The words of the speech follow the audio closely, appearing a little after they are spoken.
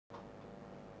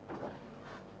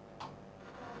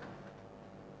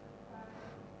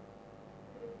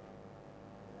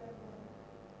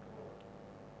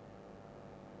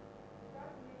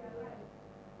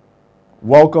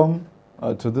Welcome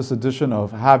to this edition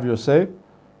of Have Your Say,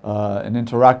 an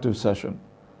interactive session.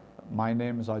 My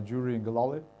name is Ajuri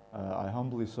Ngelale. I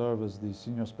humbly serve as the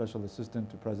Senior Special Assistant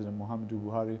to President Muhammadu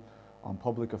Buhari on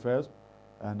Public Affairs,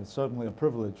 and it's certainly a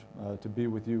privilege to be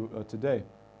with you today.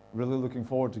 Really looking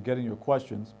forward to getting your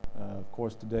questions. Of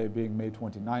course, today being May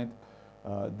 29th,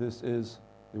 this is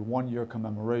the one-year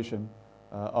commemoration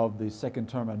of the second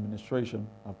term administration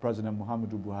of President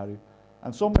Muhammadu Buhari.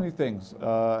 And so many things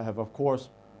have, of course,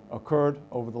 occurred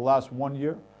over the last 1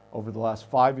 year, over the last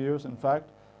 5 years, in fact.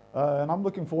 And I'm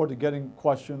looking forward to getting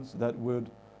questions that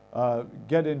would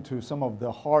get into some of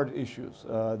the hard issues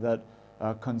that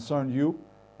concern you,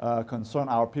 concern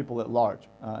our people at large.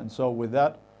 And so with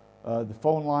that, the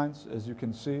phone lines, as you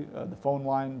can see, the phone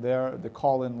line there, the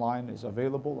call-in line is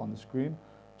available on the screen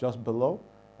just below.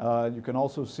 You can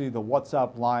also see the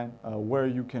WhatsApp line where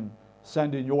you can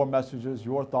send in your messages,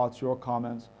 your thoughts, your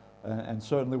comments, and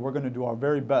certainly we're going to do our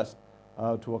very best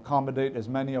to accommodate as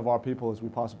many of our people as we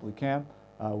possibly can.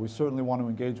 We certainly want to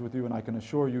engage with you, and I can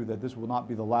assure you that this will not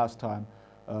be the last time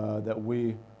that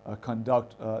we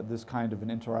conduct this kind of an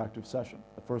interactive session,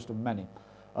 the first of many.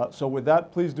 So with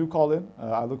that, please do call in.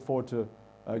 I look forward to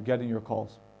getting your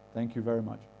calls. Thank you very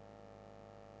much.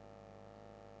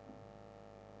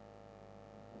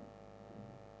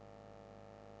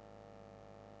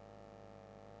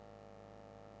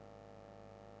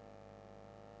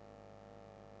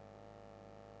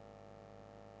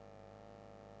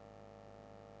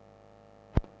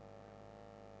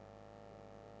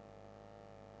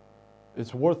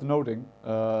 It's worth noting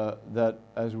that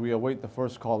as we await the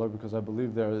first caller, because I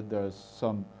believe there's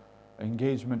some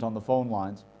engagement on the phone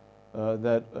lines,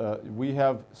 that we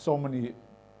have so many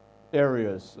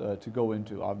areas to go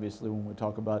into. Obviously, when we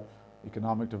talk about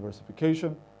economic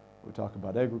diversification, we talk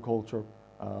about agriculture,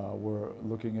 we're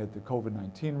looking at the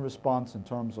COVID-19 response in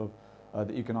terms of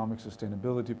the economic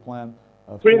sustainability plan.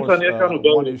 Of course,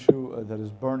 one issue that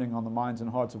is burning on the minds and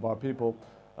hearts of our people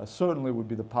certainly would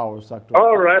be the power sector.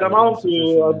 All right, I'm out to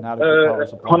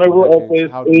Honorable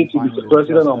Office Aide to the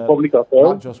President on Public Affairs.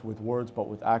 Not just with words, but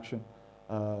with action.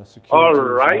 Security all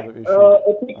right,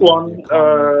 a quick one.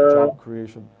 Job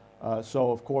creation. So,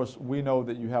 of course, we know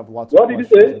that you have lots of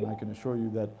questions, and I can assure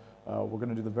you that we're going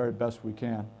to do the very best we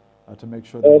can to make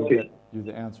sure that we get you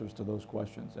the answers to those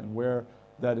questions. And where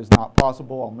that is not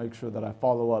possible, I'll make sure that I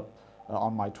follow up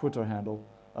on my Twitter handle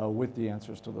with the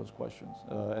answers to those questions.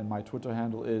 And my Twitter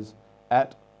handle is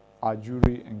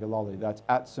 @Ajuri Ngelale. That's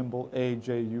 @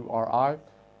 AJURI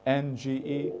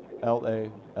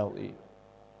NGELALE.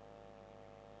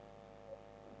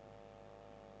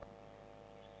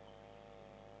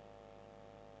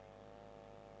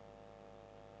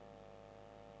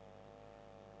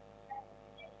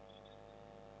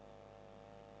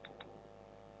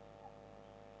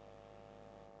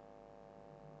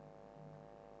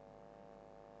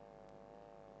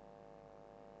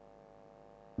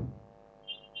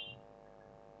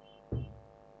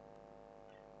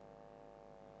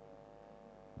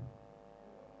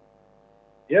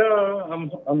 Yeah,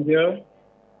 I'm here.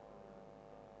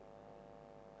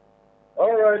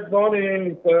 All right,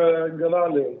 morning,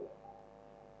 Ngelale.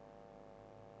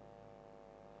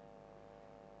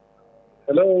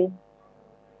 Hello.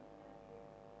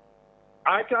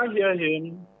 I can't hear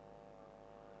him.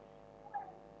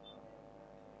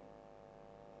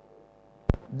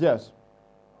 Yes.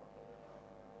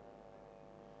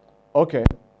 Okay.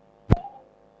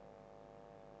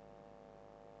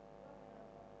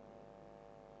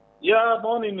 Yeah,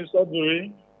 morning, Mr.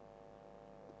 Ajuri.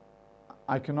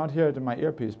 I cannot hear it in my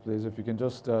earpiece, please. If you can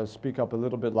just speak up a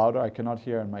little bit louder. I cannot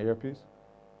hear in my earpiece.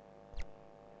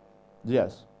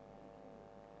 Yes.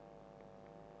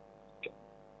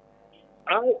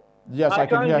 Yes, I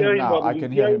can hear him now. I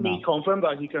can hear him now. Confirm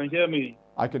that he can hear me.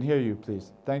 I can hear you,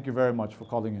 please. Thank you very much for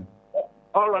calling in.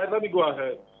 All right, let me go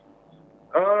ahead.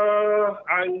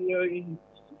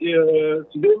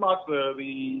 Today marks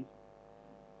the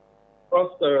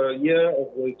first year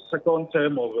of the second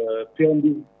term of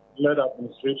PNB-led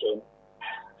administration.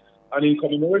 And in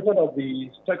commemoration of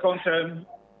the second term,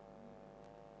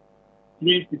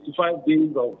 365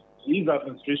 days of his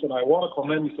administration, I want to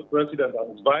commend Mr. President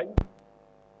and his vice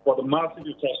for the massive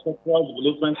infrastructural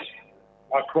development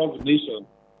across the nation,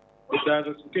 the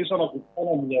diversification of the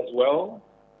economy as well,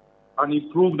 and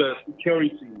improved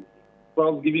security,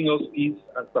 thus giving us peace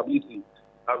and stability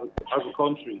as a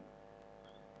country.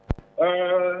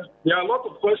 There are a lot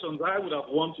of questions I would have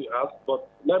wanted to ask, but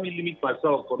let me limit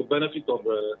myself for the benefit of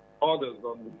others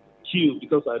on the queue,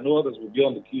 because I know others will be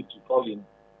on the queue to call in.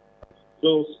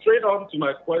 So straight on to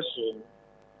my question,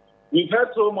 we've heard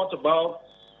so much about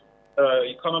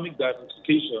economic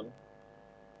diversification,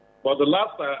 but the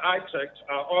last I checked,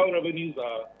 our oil revenues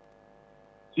are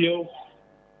still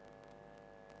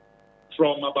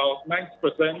from about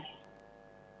 90%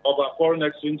 of our foreign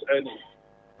exchange earnings.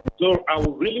 So I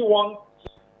would really want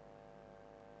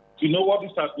to know what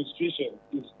this administration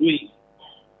is doing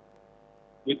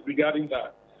with regarding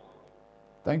that.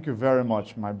 Thank you very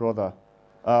much, my brother.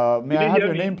 May I have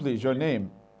your name, please? Your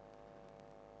name.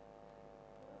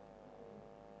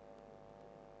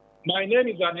 My name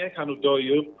is Daniel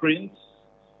Kanudoyo, Prince.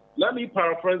 Let me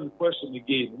paraphrase the question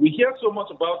again. We hear so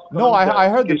much about... No, I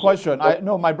heard the question.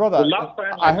 No, my brother, the last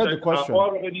time I heard the question. Our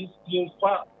oil revenues still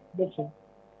far.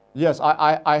 Yes,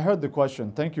 I heard the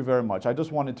question. Thank you very much. I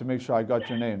just wanted to make sure I got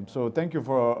your name. So thank you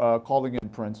for calling in,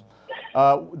 Prince.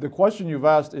 The question you've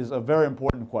asked is a very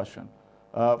important question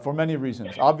for many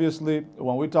reasons. Obviously,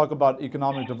 when we talk about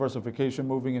economic diversification,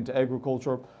 moving into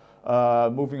agriculture,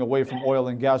 moving away from oil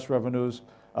and gas revenues,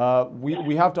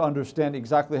 we have to understand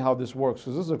exactly how this works,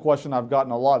 because this is a question I've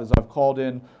gotten a lot as I've called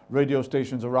in radio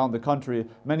stations around the country.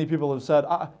 Many people have said,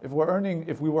 if we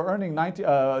were earning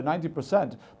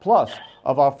 90% plus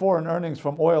of our foreign earnings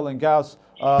from oil and gas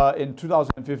in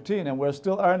 2015, and we're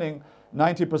still earning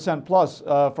 90% plus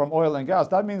from oil and gas,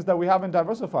 that means that we haven't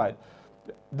diversified.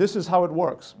 This is how it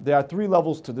works. There are three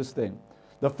levels to this thing.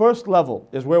 The first level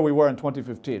is where we were in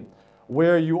 2015,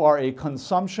 where you are a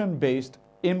consumption-based,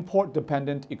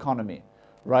 import-dependent economy,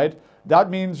 right? That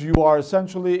means you are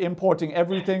essentially importing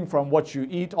everything from what you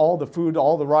eat, all the food,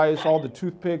 all the rice, all the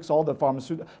toothpicks, all the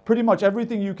pharmaceuticals, pretty much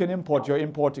everything you can import, you're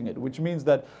importing it, which means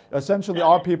that essentially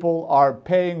our people are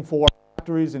paying for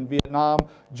factories in Vietnam,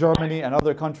 Germany, and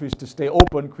other countries to stay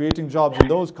open, creating jobs in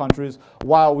those countries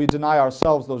while we deny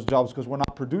ourselves those jobs because we're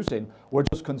not producing, we're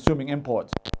just consuming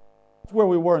imports. That's where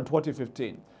we were in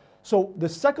 2015. So the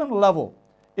second level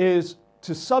is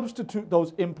to substitute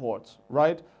those imports,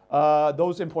 right? All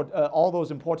those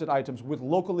imported items with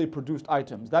locally produced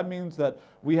items. That means that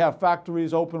we have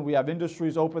factories open, we have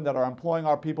industries open that are employing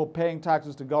our people, paying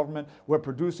taxes to government. We're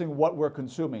producing what we're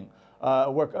consuming.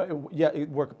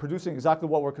 We're producing exactly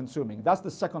what we're consuming. That's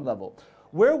the second level.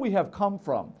 Where we have come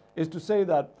from is to say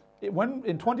that in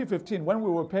 2015, when we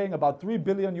were paying about $3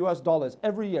 billion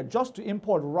every year just to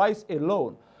import rice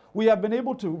alone, we have been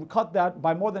able to cut that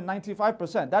by more than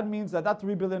 95%. That means that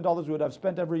 $3 billion we would have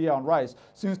spent every year on rice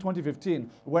since 2015,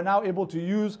 we're now able to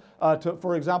use,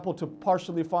 for example, to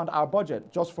partially fund our budget,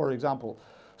 just for example.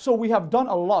 So we have done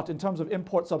a lot in terms of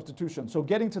import substitution. So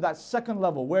getting to that second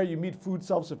level where you meet food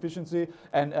self-sufficiency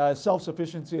and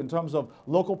self-sufficiency in terms of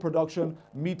local production,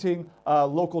 meeting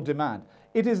local demand.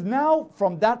 It is now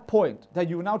from that point that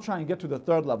you now try and get to the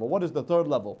third level. What is the third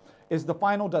level? It's the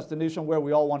final destination where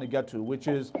we all want to get to, which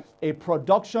is a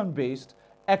production-based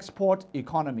export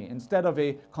economy instead of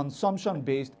a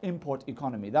consumption-based import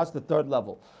economy. That's the third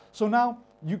level. So now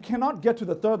you cannot get to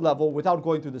the third level without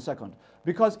going through the second,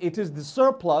 because it is the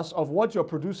surplus of what you're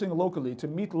producing locally to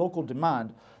meet local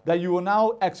demand that you will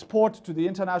now export to the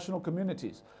international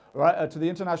communities, right? To the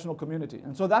international community.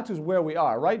 And so that is where we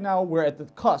are. Right now, we're at the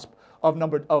cusp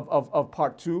of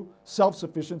part two,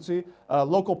 self-sufficiency,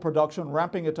 local production,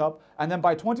 ramping it up. And then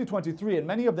by 2023, and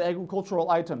many of the agricultural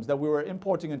items that we were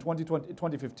importing in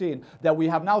 2015 that we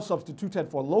have now substituted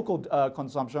for local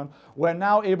consumption, we're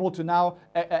now able to now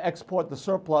export the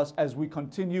surplus as we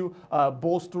continue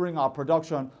bolstering our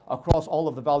production across all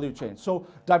of the value chains. So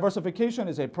diversification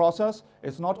is a process.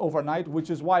 It's not overnight, which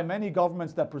is why many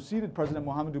governments that preceded President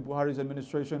Muhammadu Buhari's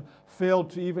administration failed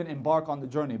to even embark on the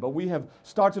journey. But we have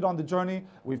started on the journey.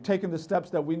 We've taken the steps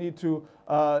that we need to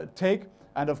take.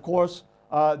 And of course,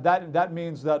 that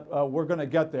means that we're going to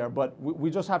get there. But we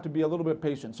just have to be a little bit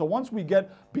patient. So once we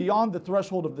get beyond the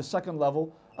threshold of the second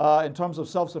level in terms of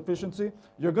self-sufficiency,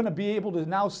 you're going to be able to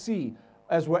now see,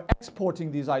 as we're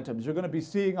exporting these items, you're going to be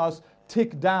seeing us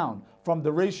tick down from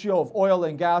the ratio of oil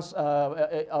and gas,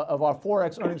 of our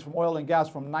forex earnings from oil and gas,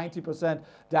 from 90%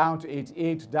 down to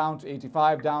 88, down to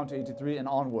 85, down to 83, and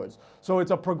onwards. So it's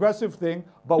a progressive thing,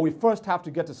 but we first have to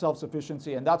get to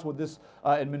self-sufficiency, and that's what this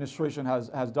administration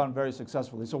has done very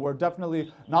successfully. So we're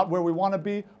definitely not where we want to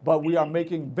be, but we are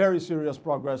making very serious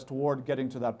progress toward getting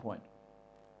to that point.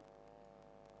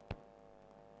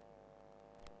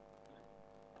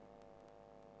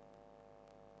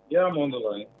 Yeah, I'm on the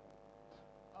line.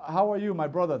 How are you, my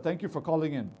brother? Thank you for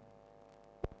calling in.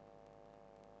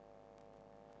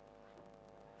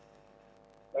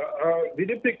 Did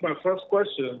you pick my first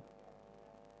question?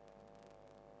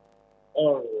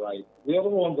 All right. The other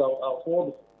ones, I'll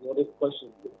forward the other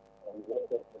questions on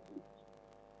WhatsApp message.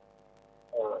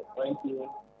 All right. Thank you.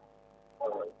 All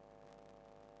right.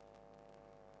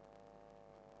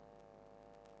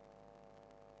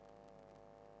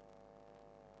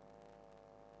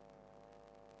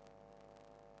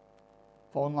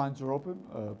 Phone lines are open.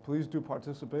 Please do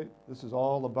participate. This is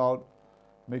all about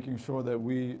making sure that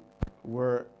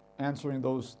we're answering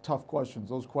those tough questions,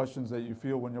 those questions that you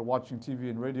feel when you're watching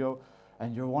TV and radio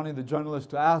and you're wanting the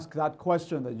journalist to ask that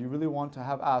question that you really want to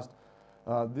have asked.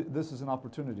 This is an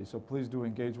opportunity, so please do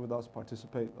engage with us,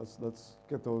 participate. Let's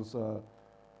get those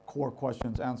core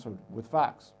questions answered with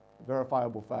facts,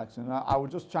 verifiable facts. And I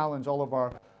would just challenge all of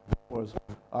our viewers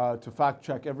to fact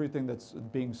check everything that's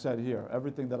being said here.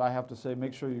 Everything that I have to say,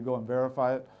 make sure you go and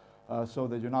verify it so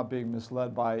that you're not being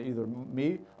misled by either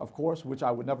me, of course, which I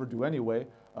would never do anyway,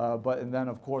 and then,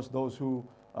 of course, those who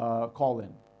call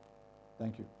in.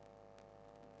 Thank you.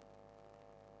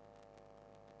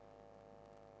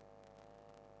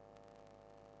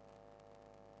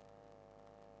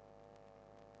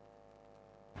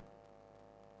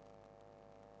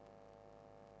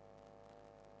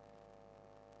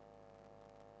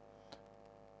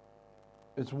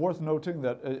 It's worth noting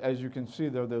that, as you can see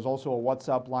there's also a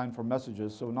WhatsApp line for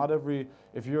messages. So not every,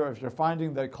 if you're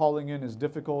finding that calling in is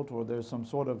difficult or there's some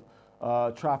sort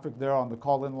of traffic there on the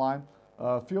call-in line,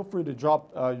 feel free to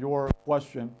drop your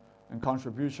question and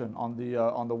contribution on the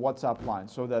WhatsApp line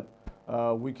so that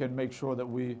we can make sure that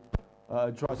we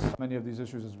address as many of these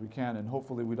issues as we can, and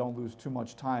hopefully we don't lose too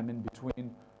much time in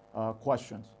between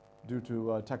questions due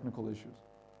to technical issues.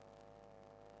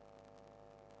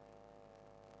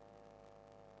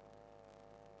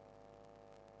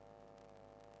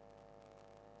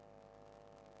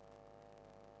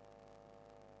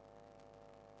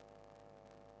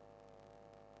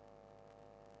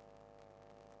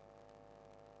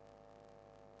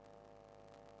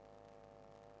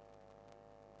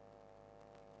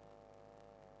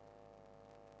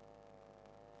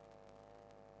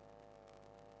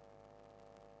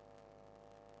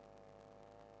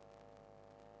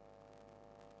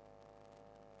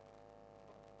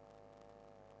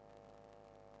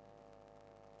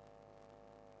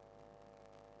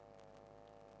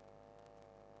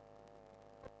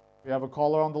 We have a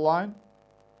caller on the line.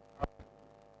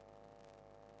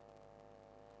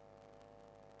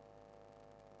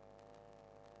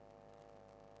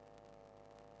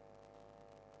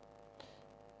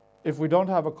 If we don't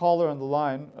have a caller on the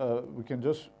line, we can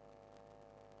just,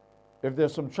 if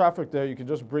there's some traffic there, you can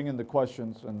just bring in the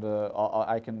questions and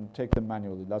I can take them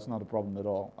manually. That's not a problem at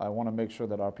all. I want to make sure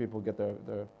that our people get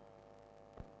their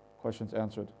questions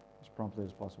answered as promptly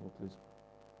as possible, please.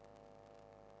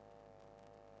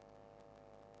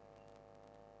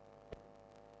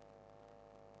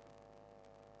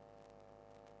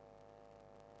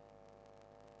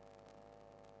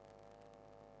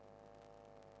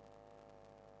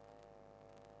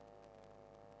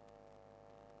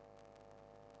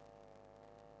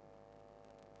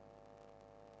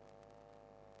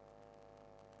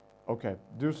 Okay,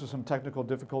 due to some technical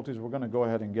difficulties, we're going to go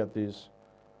ahead and get these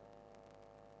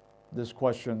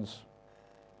questions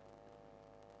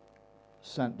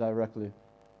sent directly.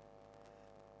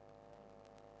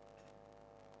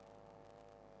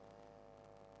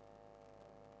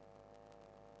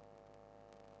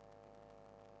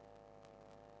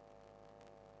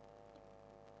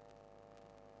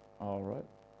 All right.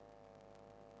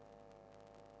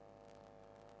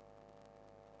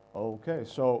 Okay,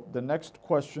 so the next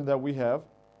question that we have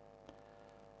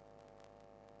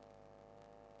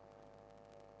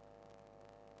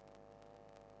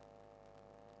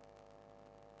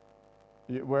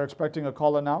we're expecting a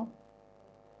caller now?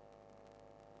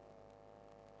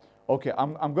 Okay,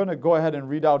 I'm going to go ahead and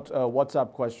read out a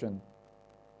WhatsApp question.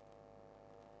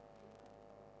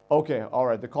 Okay, all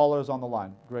right, the caller is on the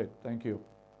line. Great, thank you.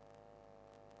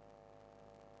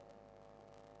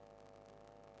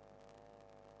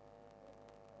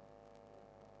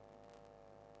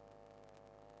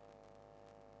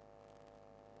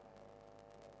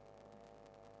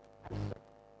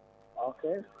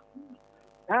 Okay.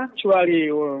 Actually,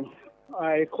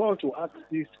 I called to ask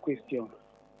this question.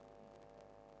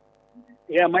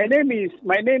 Yeah, my name is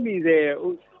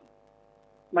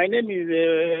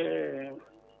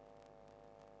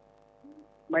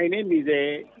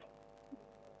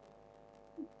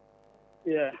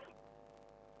yeah.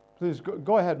 Please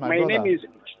go ahead, my brother. My name is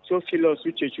Sophilo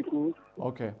Suchechuku.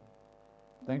 Okay.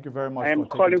 Thank you very much. I am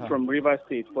calling from River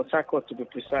State, Port Harcourt to be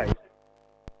precise.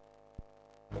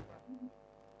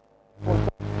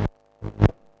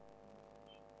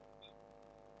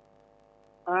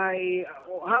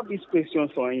 this question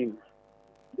for him.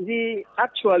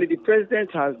 Actually, the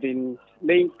president has been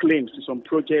laying claims to some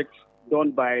projects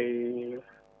done by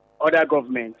other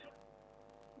governments.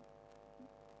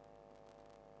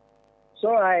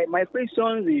 So my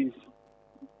question is,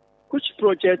 which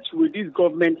project will this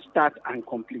government start and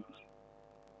complete?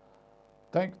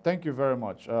 Thank you very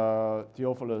much,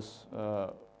 Theophilus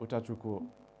Utachuku,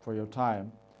 for your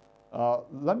time.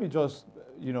 Let me just,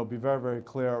 be very, very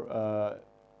clear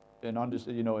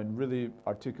in really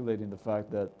articulating the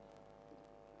fact that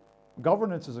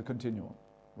governance is a continuum,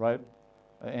 right?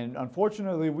 And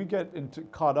unfortunately, we get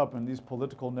caught up in these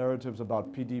political narratives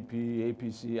about PDP,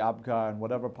 APC, ABGA, and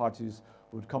whatever parties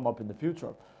would come up in the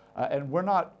future. And we're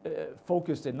not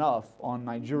focused enough on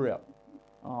Nigeria,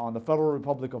 on the Federal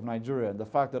Republic of Nigeria, and the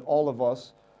fact that all of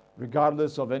us,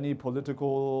 regardless of any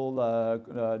political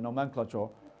nomenclature,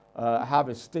 have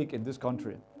a stake in this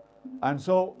country. And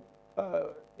so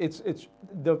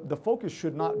the focus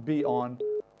should not be on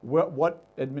what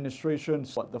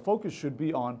administrations, the focus should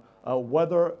be on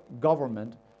whether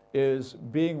government is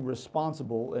being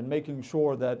responsible in making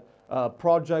sure that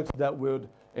projects that would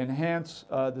enhance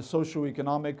the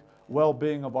socioeconomic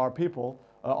well-being of our people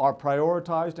are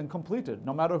prioritized and completed,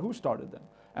 no matter who started them.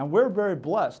 And we're very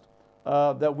blessed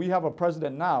that we have a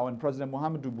president now, and President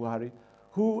Muhammadu Buhari,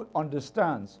 who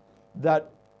understands that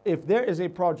if there is a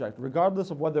project, regardless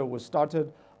of whether it was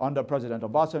started under President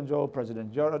Obasanjo,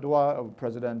 President Yaradua, or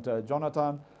President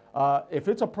Jonathan, if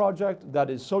it's a project that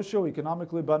is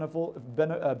socio-economically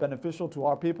beneficial to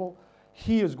our people,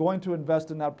 he is going to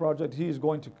invest in that project. He is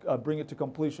going to bring it to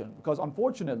completion. Because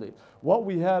unfortunately, what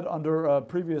we had under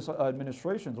previous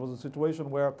administrations was a situation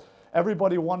where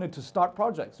everybody wanted to start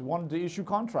projects, wanted to issue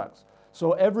contracts.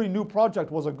 So every new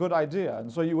project was a good idea. And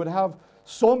so you would have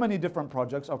so many different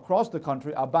projects across the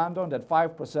country abandoned at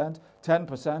 5%,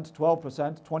 10%,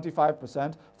 12%,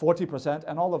 25%, 40%,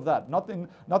 and all of that.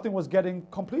 Nothing was getting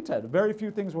completed. Very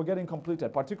few things were getting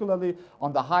completed, particularly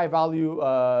on the high value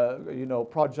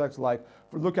projects like,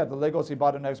 look at the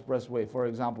Lagos-Ibadan Expressway, for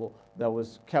example, that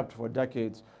was kept for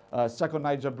decades. Second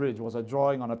Niger Bridge was a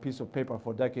drawing on a piece of paper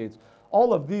for decades.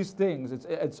 All of these things,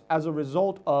 it's as a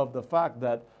result of the fact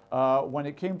that when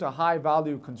it came to high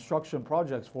value construction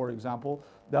projects, for example,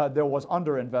 there was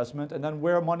underinvestment, and then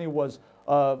where money was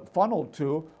funneled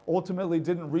to ultimately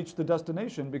didn't reach the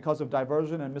destination because of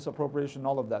diversion and misappropriation and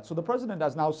all of that. So the president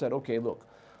has now said, okay, look,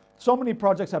 so many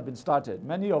projects have been started,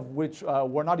 many of which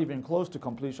were not even close to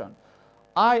completion.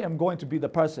 I am going to be the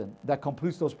person that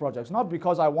completes those projects, not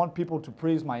because I want people to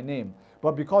praise my name,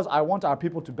 but because I want our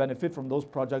people to benefit from those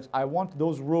projects. I want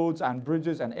those roads and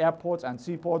bridges and airports and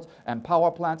seaports and power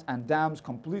plants and dams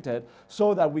completed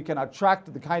so that we can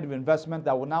attract the kind of investment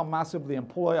that will now massively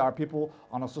employ our people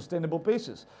on a sustainable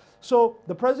basis. So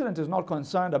the president is not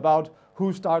concerned about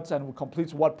who starts and who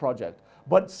completes what project.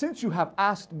 But since you have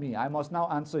asked me, I must now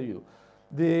answer you.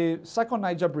 The Second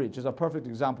Niger Bridge is a perfect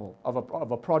example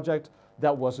of a project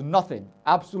that was nothing,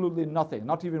 absolutely nothing,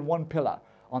 not even one pillar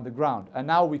on the ground. And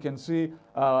now we can see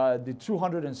the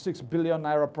 206 billion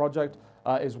naira project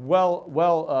is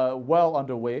well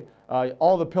underway.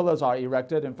 All the pillars are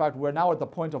erected. In fact, we're now at the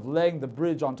point of laying the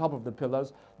bridge on top of the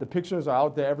pillars. The pictures are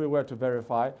out there everywhere to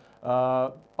verify.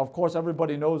 Of course,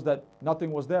 everybody knows that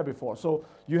nothing was there before. So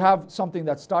you have something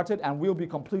that started and will be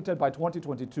completed by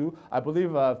 2022. I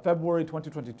believe February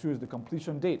 2022 is the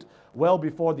completion date, well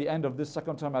before the end of this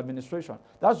second-term administration.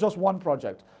 That's just one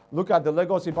project. Look at the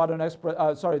Lagos-Ibadan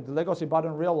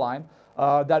rail line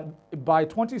that by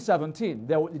 2017,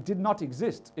 it did not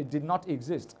exist. It did not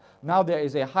exist. Now there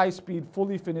is a high-speed,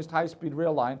 fully finished high-speed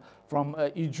rail line from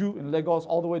Iju in Lagos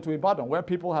all the way to Ibadan, where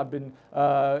people have been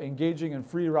engaging in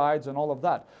free rides and all of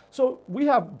that. So we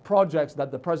have projects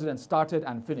that the president started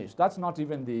and finished. That's not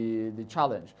even the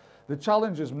challenge. The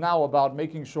challenge is now about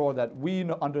making sure that we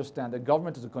understand that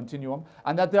government is a continuum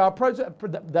and that there are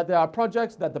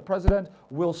projects that the president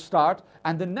will start,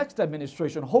 and the next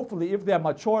administration, hopefully, if they're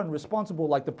mature and responsible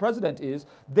like the president is,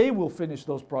 they will finish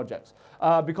those projects.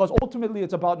 Because ultimately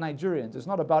it's about Nigerians. It's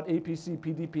not about APC,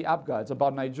 PDP, ABGA. It's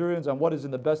about Nigerians and what is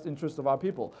in the best interest of our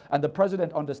people. And the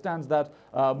president understands that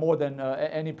more than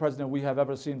any president we have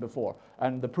ever seen before.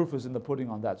 And the proof is in the pudding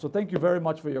on that. So thank you very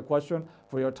much for your question,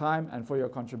 for your time, and for your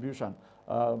contribution.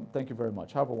 Thank you very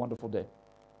much. Have a wonderful day.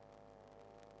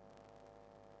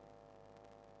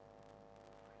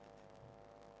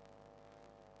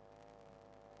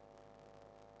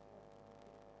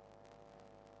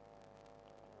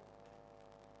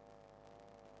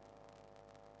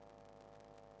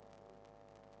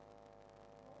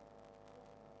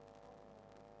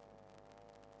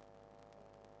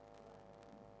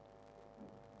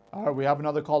 All right, we have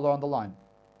another caller on the line.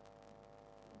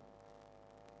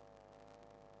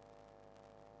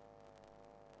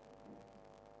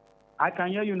 I can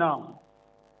hear you now.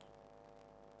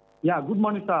 Yeah, good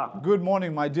morning, sir. Good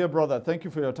morning, my dear brother. Thank you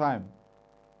for your time.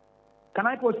 Can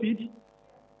I proceed?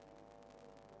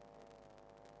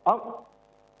 Oh,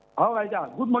 all right, yeah.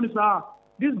 Good morning, sir.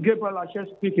 This is Gabriel Ashe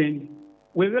speaking.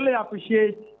 We really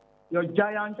appreciate your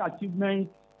giant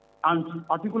achievements and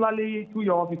particularly to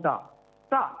your officer.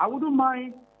 Sir, I wouldn't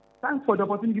mind. Thanks for the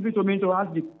opportunity given to me to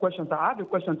ask the question, sir. I have a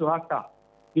question to ask, sir.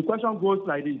 The question goes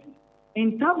like this.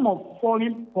 In terms of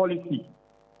foreign policy,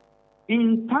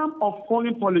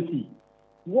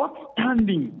 what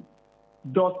standing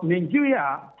does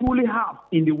Nigeria truly have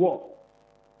in the world?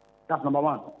 That's number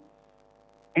one.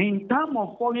 In terms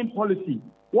of foreign policy,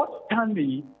 what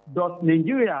standing does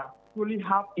Nigeria truly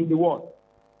have in the world?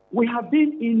 We have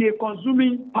been in a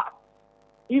consuming path,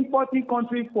 importing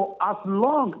country for as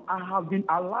long as I have been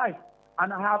alive,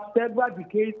 and I have several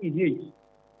decades in age.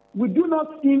 We do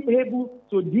not seem able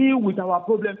to deal with our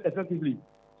problems effectively.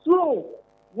 So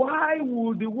why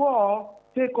would the war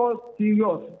take us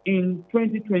serious in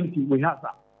 2020? We have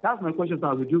that. That's my question,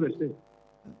 sir, with due respect.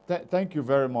 Thank you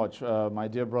very much, my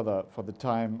dear brother, for the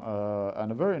time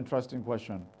and a very interesting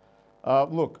question.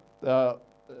 Look, I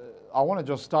want to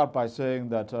just start by saying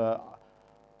that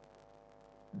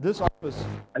this office,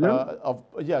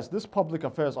 this public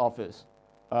affairs office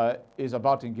is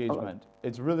about engagement.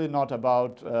 It's really not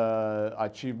about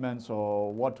achievements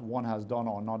or what one has done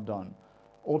or not done.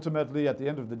 Ultimately, at the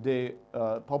end of the day,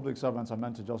 public servants are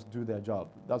meant to just do their job.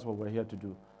 That's what we're here to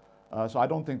do. So I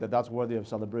don't think that that's worthy of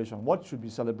celebration. What should be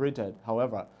celebrated,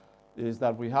 however, is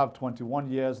that we have 21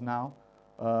 years now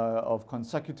of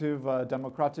consecutive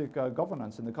democratic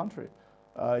governance in the country.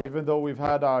 Even though we've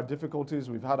had our difficulties,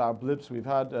 we've had our blips, we've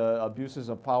had abuses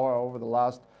of power over the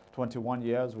last 21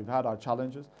 years, we've had our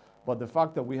challenges, but the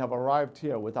fact that we have arrived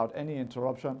here without any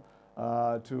interruption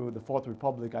to the Fourth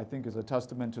Republic, I think, is a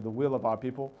testament to the will of our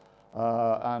people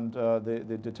and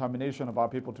the determination of our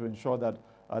people to ensure that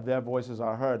their voices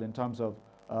are heard in terms of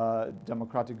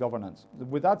democratic governance.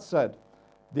 With that said,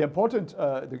 the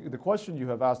question you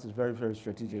have asked is very, very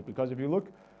strategic, because if you look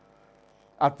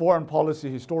at foreign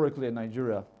policy historically in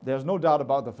Nigeria, there's no doubt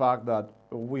about the fact that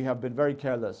we have been very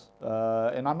careless.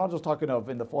 And I'm not just talking of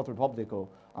in the Fourth Republic,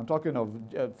 I'm talking of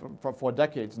for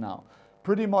decades now.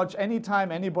 Pretty much any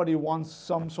time anybody wants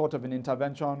some sort of an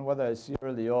intervention, whether it's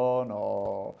Sierra Leone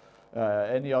or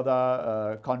any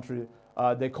other country,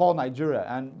 they call Nigeria.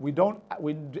 And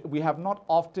we have not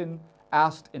often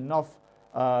asked enough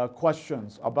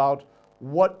questions about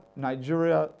what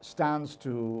Nigeria stands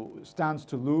to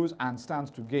lose and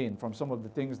stands to gain from some of the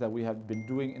things that we have been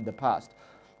doing in the past.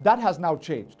 That has now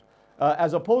changed.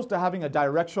 As opposed to having a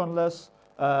directionless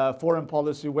foreign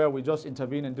policy where we just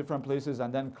intervene in different places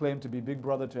and then claim to be big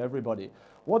brother to everybody.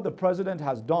 What the president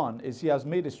has done is he has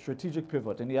made a strategic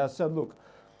pivot, and he has said, look,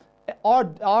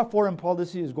 our foreign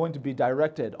policy is going to be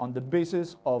directed on the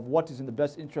basis of what is in the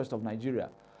best interest of Nigeria.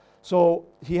 So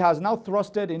he has now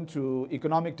thrusted into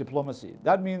economic diplomacy.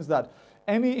 That means that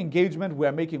any engagement we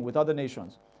are making with other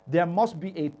nations, there must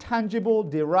be a tangible,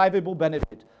 derivable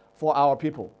benefit for our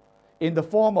people in the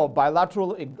form of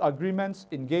bilateral agreements,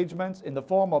 engagements, in the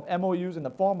form of MOUs, in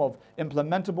the form of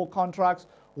implementable contracts.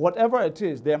 Whatever it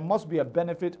is, there must be a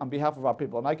benefit on behalf of our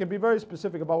people. And I can be very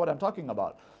specific about what I'm talking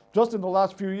about. Just in the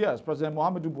last few years, President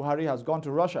Muhammadu Buhari has gone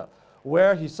to Russia,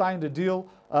 where he signed a deal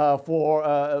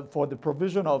for the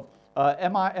provision of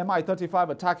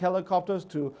Mi-35 attack helicopters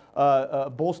to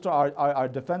bolster our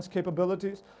defense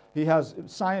capabilities. He has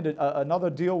signed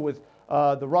another deal with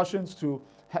the Russians to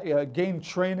gain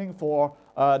training for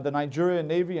the Nigerian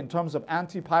Navy in terms of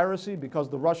anti-piracy, because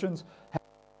the Russians have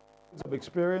of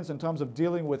experience in terms of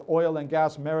dealing with oil and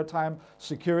gas maritime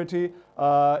security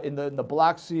in the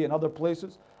Black Sea and other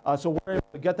places. So we're able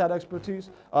to get that expertise.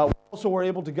 We also were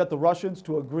able to get the Russians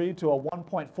to agree to a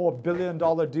 $1.4 billion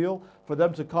deal for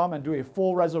them to come and do a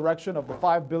full resurrection of the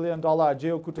 $5 billion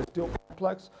Ajeokuta steel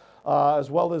complex, as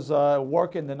well as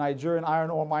work in the Nigerian iron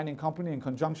ore mining company in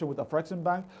conjunction with the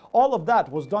Afreximbank. All of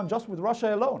that was done just with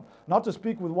Russia alone. Not to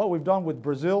speak with what we've done with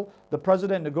Brazil. The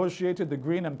president negotiated the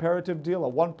Green Imperative deal,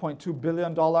 a $1.2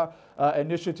 billion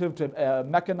initiative to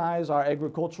mechanize our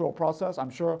agricultural process. I'm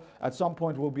sure at some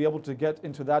point we'll be able to get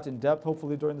into that in depth,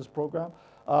 hopefully during this program.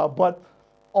 But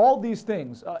all these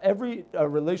things, every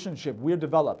relationship we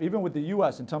develop, even with the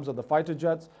U.S. in terms of the fighter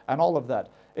jets and all of that,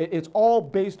 it's all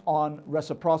based on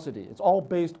reciprocity. It's all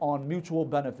based on mutual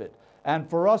benefit. And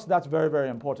for us, that's very, very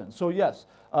important. So yes,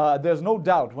 there's no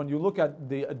doubt when you look at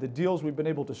the deals we've been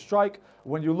able to strike,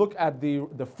 when you look at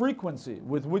the frequency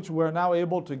with which we're now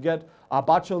able to get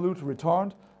Abacha loot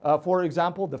returned, For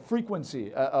example, the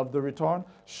frequency of the return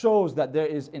shows that there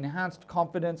is enhanced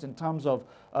confidence in terms of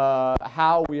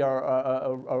how we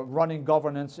are running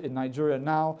governance in Nigeria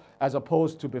now as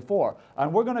opposed to before.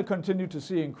 And we're going to continue to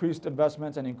see increased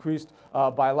investments and increased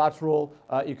bilateral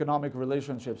economic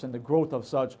relationships and the growth of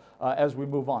such as we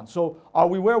move on. So are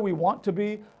we where we want to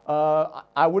be?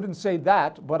 I wouldn't say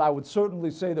that, but I would certainly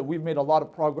say that we've made a lot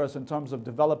of progress in terms of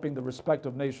developing the respect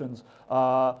of nations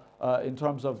in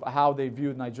terms of how they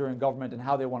view the Nigerian government and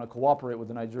how they want to cooperate with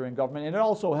the Nigerian government. And it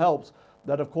also helps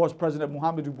that, of course, President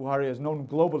Muhammadu Buhari is known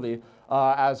globally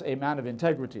as a man of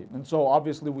integrity. And so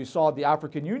obviously we saw the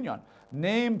African Union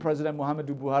name President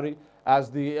Muhammadu Buhari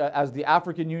as the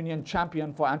African Union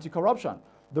champion for anti-corruption.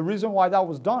 The reason why that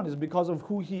was done is because of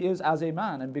who he is as a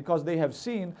man, and because they have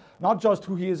seen not just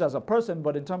who he is as a person,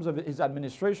 but in terms of his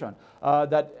administration,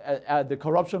 that the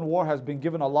corruption war has been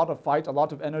given a lot of fight, a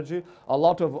lot of energy. A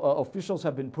lot of officials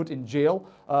have been put in jail,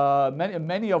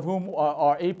 many of whom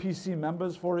are APC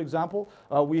members, for example.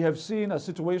 We have seen a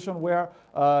situation where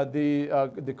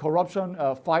the corruption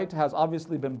fight has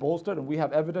obviously been bolstered, and we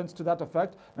have evidence to that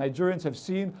effect. Nigerians have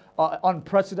seen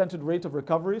unprecedented rate of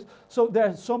recoveries. So there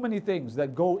are so many things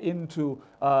that go into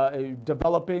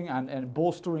developing and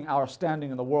bolstering our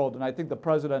standing in the world. And I think the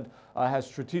president has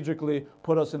strategically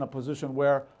put us in a position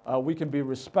where we can be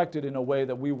respected in a way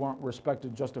that we weren't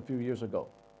respected just a few years ago.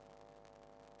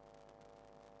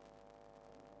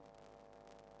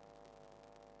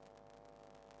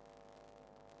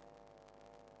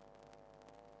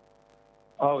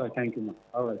 All right, thank you, man.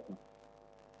 All right, man.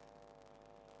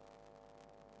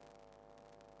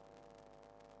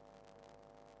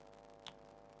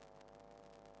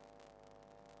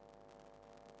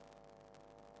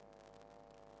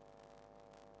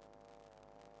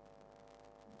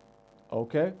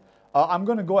 Okay. I'm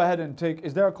going to go ahead and take,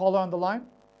 is there a caller on the line?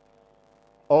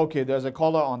 Okay, there's a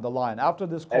caller on the line. After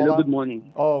this caller. Hello, good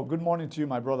morning. Oh, good morning to you,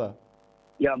 my brother.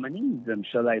 Yeah, my name is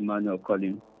Shola Emmanuel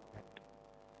calling.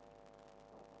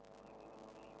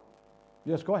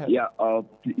 Yes, go ahead. Yeah,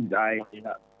 please,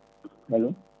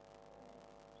 hello?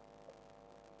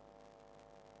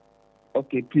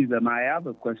 Okay, please, I have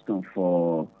a question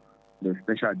for the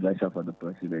special advisor for the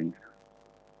president.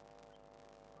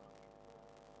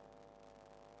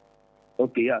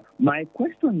 Okay, yeah. My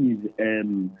question is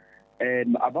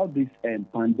about this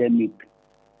pandemic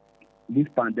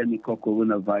of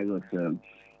coronavirus.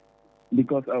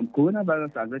 Because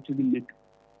coronavirus has actually made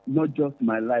not just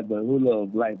my life, but a whole lot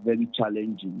of life very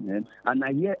challenging. And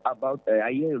I hear a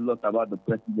lot about the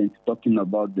president talking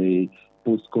about the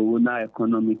post-corona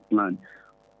economic plan.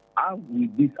 How will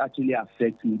this actually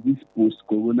affect me, this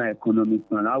post-corona economic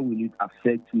plan? How will it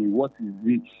affect me? What is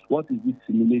this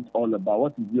simulate all about?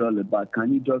 What is it all about?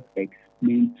 Can you just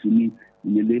explain to me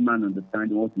in a layman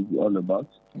understanding what is it all about?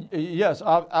 Yes,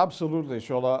 absolutely,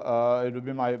 Shola. It would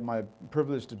be my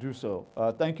privilege to do so.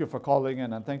 Thank you for calling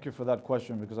in, and thank you for that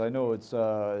question, because I know it's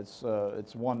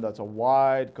one that's a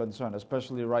wide concern,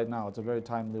 especially right now. It's a very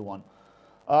timely one.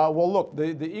 Well, look,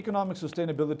 the Economic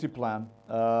Sustainability Plan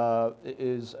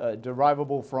is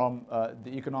derivable from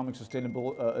the Economic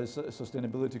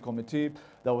Sustainability Committee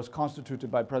that was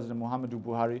constituted by President Muhammadu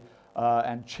Buhari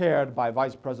and chaired by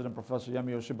Vice President Professor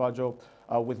Yemi Osinbajo,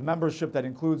 with membership that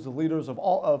includes the leaders of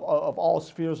all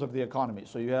spheres of the economy.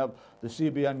 So you have the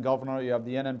CBN governor, you have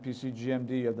the NNPC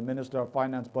GMD, you have the Minister of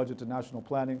Finance, Budget and National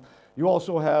Planning. You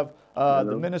also have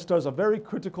the ministers of very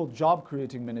critical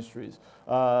job-creating ministries,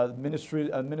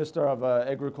 Minister of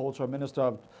Agriculture, Minister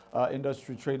of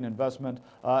Industry, Trade and Investment,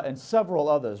 and several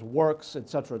others, Works,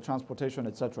 etc., Transportation,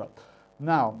 etc.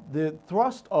 Now, the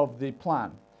thrust of the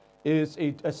plan is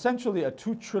essentially a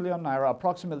 2 trillion naira,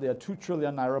 approximately a 2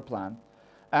 trillion naira plan.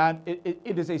 And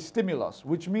it is a stimulus,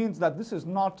 which means that this is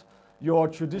not your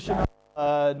traditional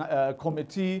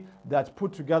committee that's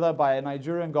put together by a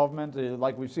Nigerian government,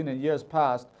 like we've seen in years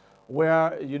past,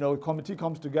 where, a committee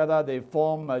comes together, they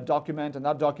form a document, and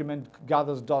that document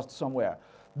gathers dust somewhere.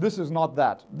 This is not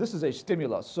that. This is a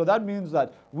stimulus. So that means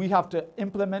that we have to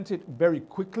implement it very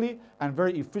quickly and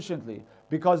very efficiently,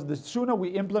 because the sooner we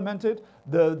implement it,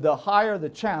 the higher the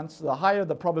chance, the higher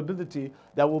the probability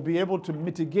that we'll be able to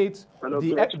mitigate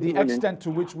the extent to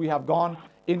which we have gone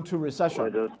into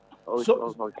recession.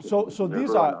 So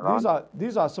these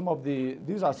are some of the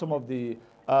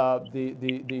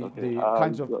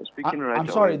kinds of. I'm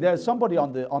sorry, there's somebody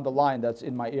on the line that's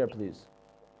in my ear, please.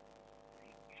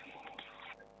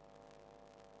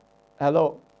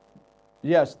 Hello.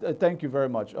 Yes, thank you very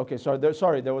much. Okay, sorry,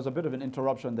 there was a bit of an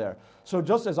interruption there. So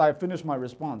just as I finish my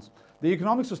response, the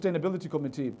Economic Sustainability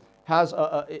Committee has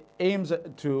aims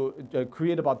to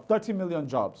create about 30 million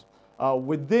jobs.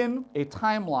 within a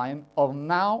timeline of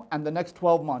now and the next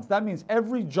 12 months. That means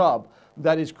every job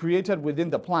that is created within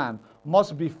the plan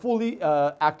must be fully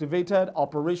activated,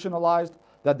 operationalized,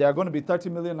 that there are going to be 30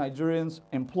 million Nigerians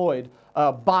employed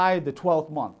by the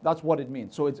 12th month. That's what it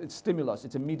means. So it's stimulus,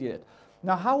 it's immediate.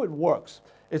 Now, how it works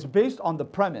is based on the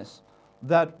premise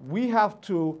that we have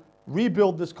to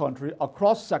rebuild this country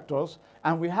across sectors,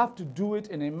 and we have to do it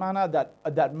in a manner that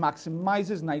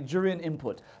maximizes Nigerian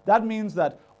input. That means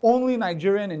that only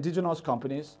Nigerian indigenous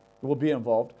companies will be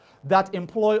involved, that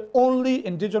employ only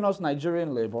indigenous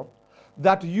Nigerian labor,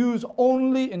 that use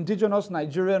only indigenous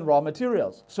Nigerian raw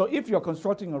materials. So if you're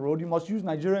constructing a road, you must use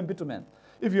Nigerian bitumen.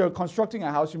 If you're constructing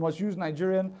a house, you must use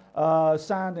Nigerian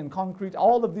sand and concrete,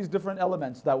 all of these different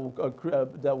elements that will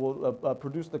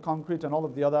produce the concrete and all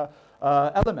of the other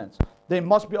elements. They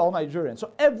must be all Nigerian.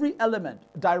 So every element,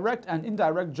 direct and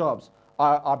indirect jobs,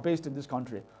 are based in this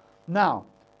country. Now,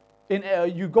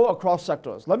 you go across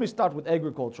sectors. Let me start with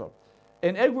agriculture.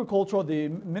 In agriculture, the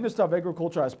Minister of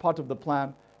Agriculture, as part of the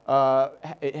plan,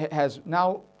 has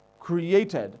now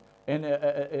created,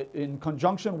 in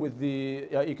conjunction with the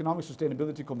Economic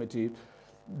Sustainability Committee,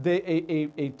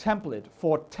 a template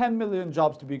for 10 million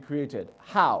jobs to be created.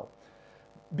 How?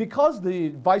 Because the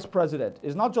Vice President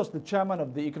is not just the chairman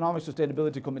of the Economic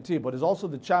Sustainability Committee, but is also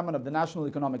the chairman of the National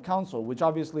Economic Council, which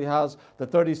obviously has the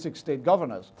 36 state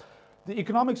governors. The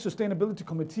Economic Sustainability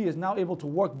Committee is now able to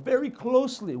work very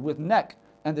closely with NEC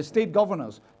and the state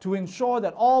governors to ensure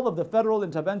that all of the federal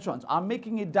interventions are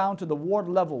making it down to the ward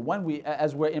level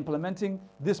as we're implementing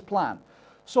this plan.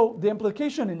 So the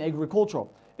implication in agriculture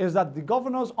is that the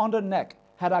governors under NEC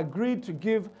had agreed to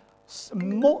give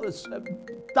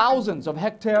thousands of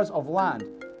hectares of land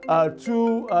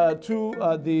to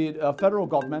the federal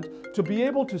government to be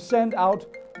able to send out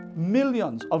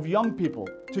millions of young people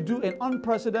to do an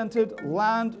unprecedented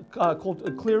land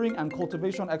clearing and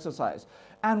cultivation exercise.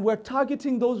 And we're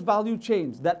targeting those value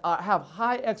chains that have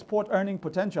high export earning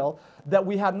potential that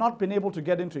we had not been able to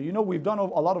get into. You know, we've done a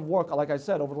lot of work, like I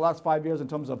said, over the last 5 years in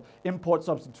terms of import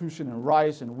substitution in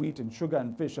rice and wheat and sugar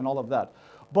and fish and all of that.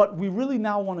 But we really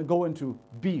now want to go into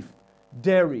beef,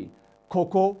 dairy,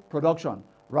 cocoa production,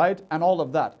 right? And all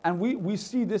of that. And we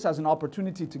see this as an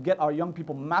opportunity to get our young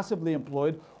people massively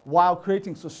employed while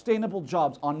creating sustainable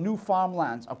jobs on new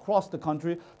farmlands across the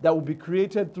country that will be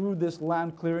created through this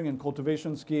land clearing and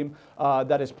cultivation scheme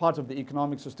that is part of the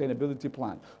Economic Sustainability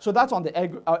Plan. So that's on the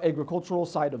agricultural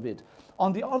side of it.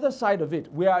 On the other side of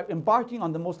it, we are embarking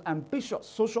on the most ambitious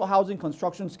social housing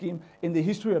construction scheme in the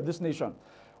history of this nation.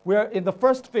 We're in the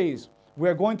first phase.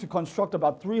 We're going to construct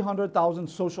about 300,000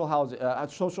 social houses,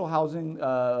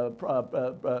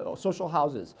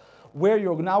 where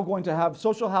you're now going to have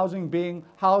social housing being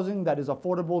housing that is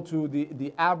affordable to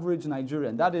the average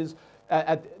Nigerian. That is,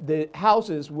 the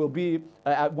houses will be,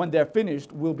 when they're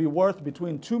finished, will be worth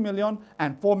between 2 million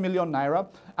and 4 million naira.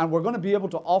 And we're going to be able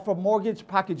to offer mortgage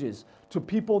packages to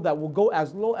people that will go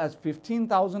as low as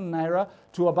 15,000 naira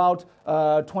to about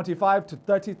 25 to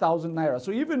 30,000 naira.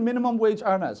 So even minimum wage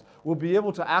earners will be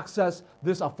able to access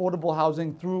this affordable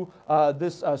housing through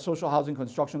this social housing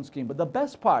construction scheme. But the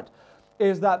best part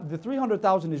is that the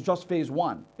 300,000 is just phase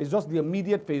one. It's just the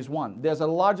immediate phase one. There's a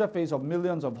larger phase of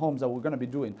millions of homes that we're going to be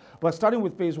doing. But starting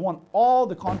with phase one, all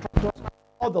the contractors,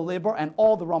 all the labor, and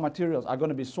all the raw materials are going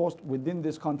to be sourced within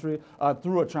this country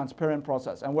through a transparent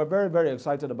process. And we're very, very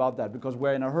excited about that because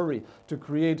we're in a hurry to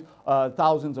create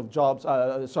millions of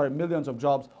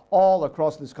jobs all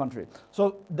across this country.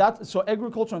 So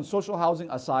agriculture and social housing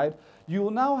aside, you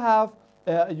will now have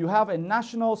a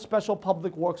national special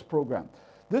public works program.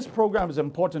 This program is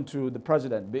important to the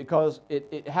president because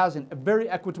it has a very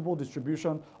equitable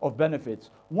distribution of benefits.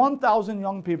 1,000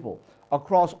 young people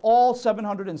across all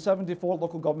 774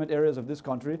 local government areas of this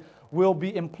country will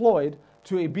be employed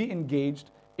to be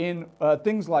engaged in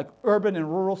things like urban and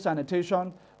rural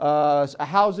sanitation,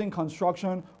 housing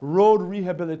construction, road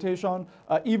rehabilitation,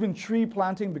 even tree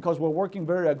planting, because we're working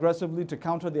very aggressively to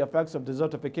counter the effects of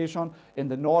desertification in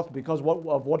the north because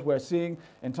of what we're seeing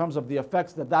in terms of the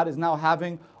effects that is now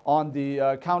having on the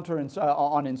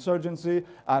on insurgency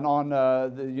and on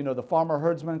the farmer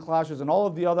herdsman clashes and all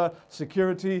of the other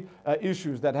security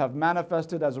issues that have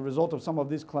manifested as a result of some of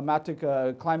these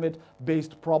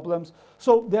climate-based problems.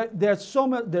 So there's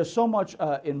so much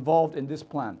involved in this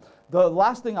plan. The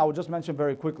last thing I would just mention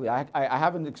very quickly, I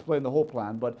haven't explained the whole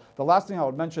plan, but the last thing I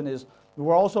would mention is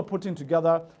we're also putting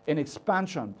together an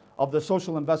expansion of the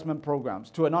social investment programs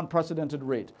to an unprecedented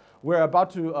rate. We're about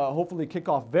to hopefully kick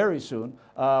off very soon.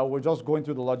 We're just going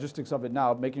through the logistics of it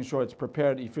now, making sure it's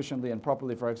prepared efficiently and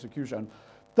properly for execution.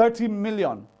 30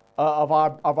 million of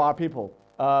our people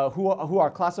who are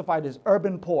classified as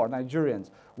urban poor Nigerians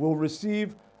will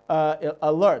receive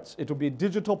alerts. It will be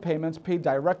digital payments paid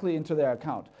directly into their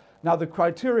account. Now, the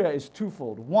criteria is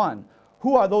twofold. One,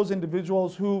 who are those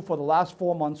individuals who, for the last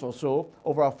 4 months or so,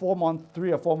 over a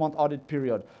 3 or 4 month audit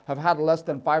period, have had less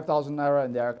than 5,000 naira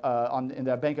in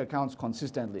their bank accounts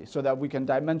consistently, so that we can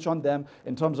dimension them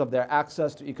in terms of their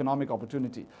access to economic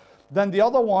opportunity. Then the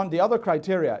other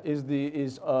criteria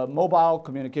is mobile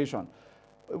communication.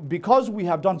 Because we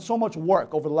have done so much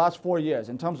work over the last 4 years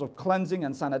in terms of cleansing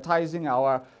and sanitizing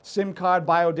our SIM card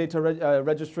biodata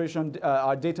registration,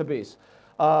 our database,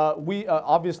 we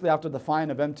obviously, after the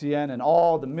fine of MTN and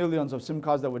all the millions of SIM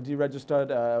cards that were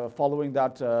deregistered following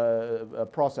that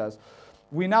process,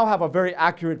 we now have a very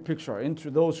accurate picture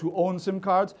into those who own SIM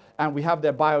cards, and we have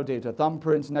their biodata,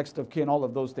 thumbprints, next of kin, all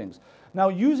of those things. Now,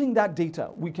 using that data,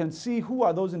 we can see who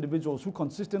are those individuals who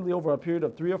consistently, over a period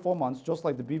of 3 or 4 months, just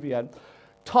like the BVN,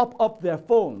 top up their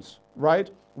phones, right,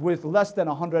 with less than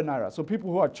 100 naira. So people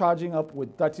who are charging up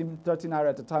with 30 naira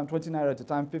at a time, 20 naira at a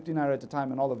time, 50 naira at a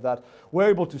time, and all of that, we're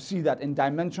able to see that and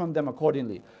dimension them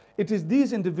accordingly. It is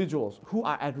these individuals who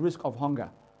are at risk of hunger,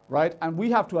 right? And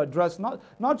we have to address, not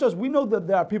just, we know that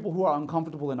there are people who are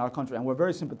uncomfortable in our country, and we're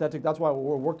very sympathetic. That's why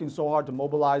we're working so hard to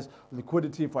mobilize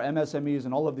liquidity for MSMEs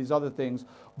and all of these other things.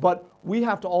 But we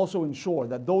have to also ensure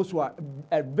that those who are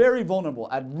very vulnerable,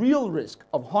 at real risk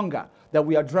of hunger, that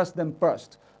we address them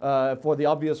first. For the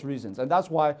obvious reasons. And that's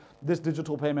why this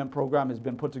digital payment program has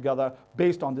been put together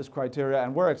based on this criteria.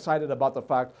 And we're excited about the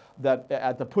fact that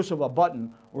at the push of a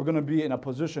button, we're going to be in a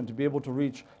position to be able to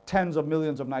reach tens of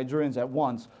millions of Nigerians at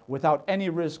once without any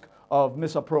risk of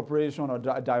misappropriation or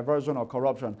diversion or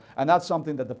corruption. And that's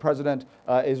something that the president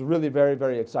is really very,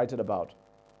 very excited about.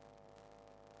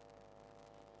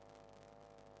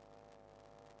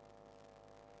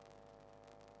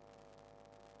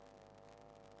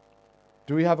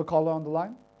 Do we have a caller on the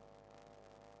line?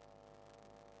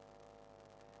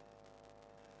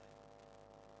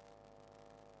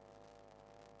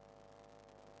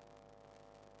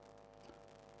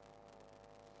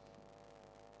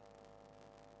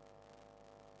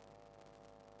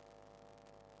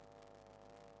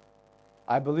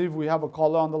 I believe we have a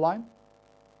caller on the line.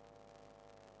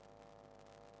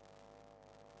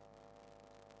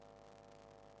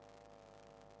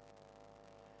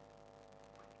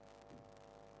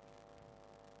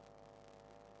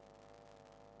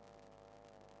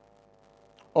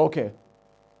 Okay.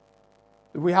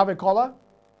 We have a caller?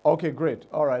 Okay, great.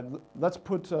 All right. Let's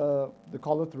put the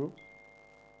caller through.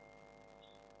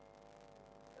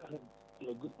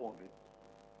 Hello, good morning.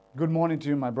 Good morning to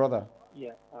you, my brother.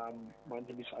 Yeah, my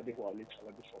name is Ajuri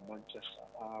from Manchester.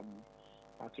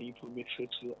 Can you put me through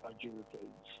to Ajuri,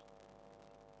 please?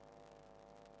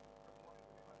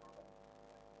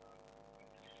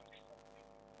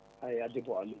 Hi,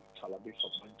 Adewale Talabi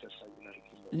from Manchester, United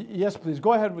Kingdom. Yes, please.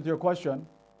 Go ahead with your question.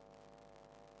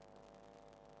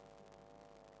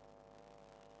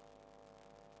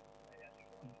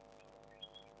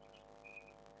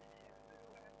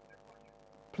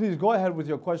 Please go ahead with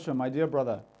your question, my dear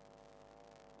brother.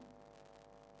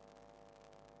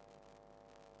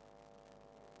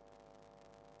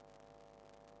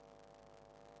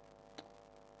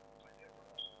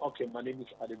 Okay, my name is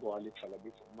Adewale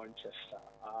Talabi from Manchester.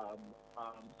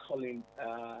 I'm calling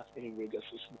in regards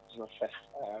to this is my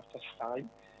first time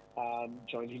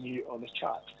joining you on the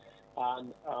chat,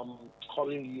 and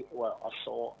calling you. Well, I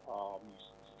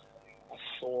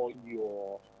saw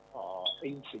your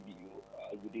interview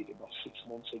you did about 6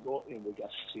 months ago in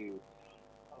regards to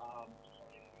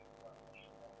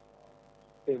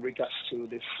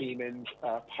the Siemens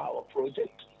power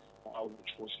project,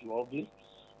 which was lovely.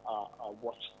 I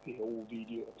watched the whole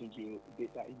video. I think you did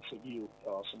that interview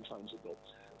some time ago.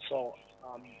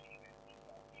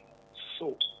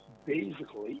 So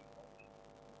basically,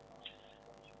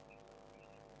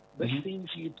 the things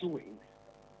you're doing.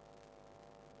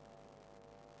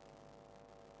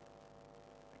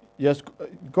 Yes,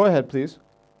 go ahead, please.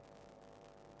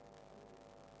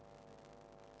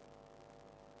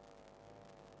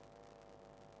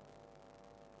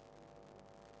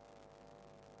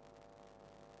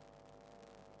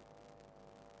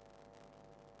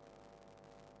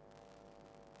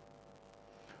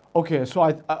 Okay, so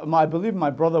I believe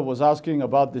my brother was asking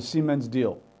about the Siemens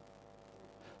deal.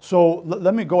 So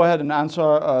let me go ahead and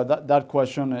answer that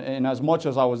question in as much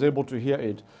as I was able to hear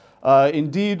it.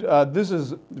 Indeed, this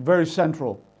is very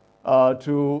central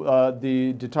to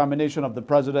the determination of the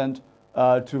president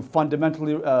to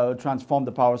fundamentally transform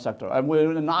the power sector.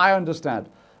 And I understand.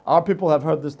 Our people have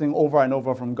heard this thing over and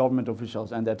over from government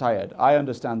officials, and they're tired. I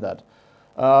understand that.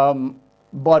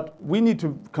 But we need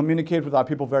to communicate with our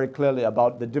people very clearly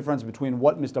about the difference between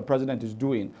what Mr. President is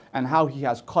doing and how he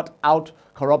has cut out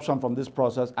corruption from this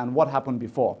process and what happened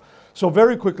before. So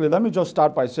very quickly, let me just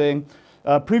start by saying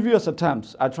previous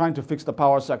attempts at trying to fix the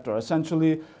power sector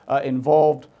essentially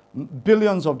involved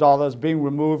billions of dollars being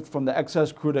removed from the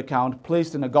excess crude account,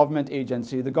 placed in a government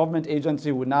agency. The government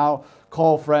agency would now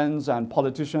call friends and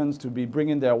politicians to be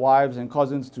bringing their wives and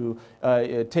cousins to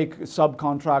take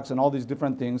subcontracts and all these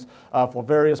different things for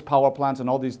various power plants and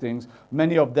all these things.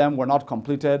 Many of them were not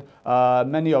completed.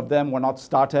 Many of them were not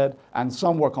started, and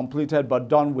some were completed but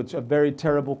done with a very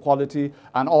terrible quality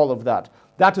and all of that.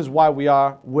 That is why we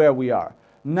are where we are.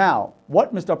 Now,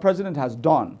 what Mr. President has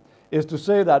done is to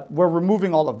say that we're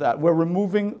removing all of that. We're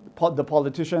removing the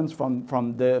politicians from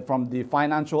the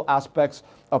financial aspects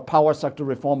of power sector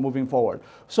reform moving forward.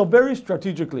 So very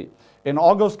strategically, in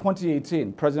August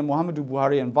 2018, President Muhammadu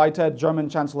Buhari invited German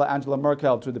Chancellor Angela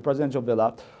Merkel to the presidential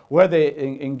villa, where they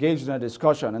engaged in a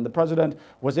discussion, and the president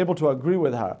was able to agree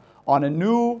with her on a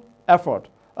new effort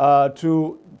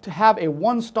to have a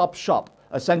one-stop shop,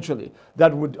 essentially,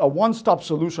 that would a one-stop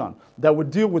solution that would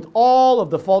deal with all of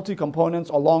the faulty components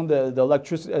along the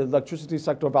electricity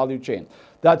sector value chain.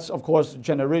 That's, of course,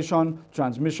 generation,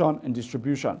 transmission, and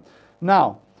distribution.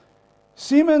 Now,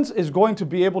 Siemens is going to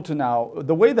be able to now,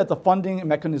 the way that the funding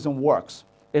mechanism works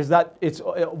is that it's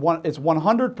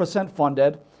 100%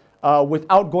 funded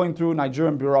without going through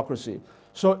Nigerian bureaucracy.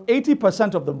 So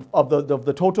 80% of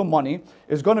the total money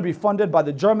is going to be funded by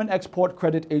the German Export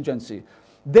Credit Agency.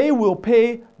 They will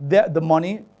pay the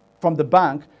money from the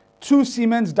bank to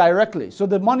Siemens directly. So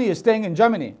the money is staying in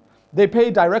Germany. They pay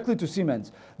directly to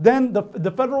Siemens. Then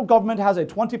the federal government has a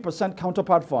 20%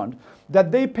 counterpart fund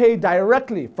that they pay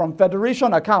directly from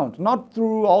federation account, not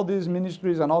through all these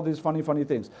ministries and all these funny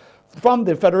things. From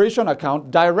the federation account,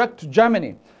 direct to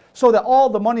Germany. So that all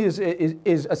the money is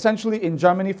essentially in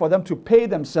Germany for them to pay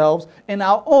themselves, and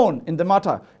our own in the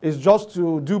matter is just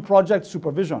to do project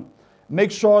supervision. Make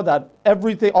sure that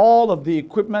everything, all of the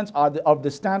equipment are of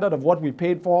the standard of what we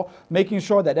paid for, making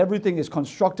sure that everything is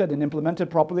constructed and implemented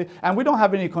properly. And we don't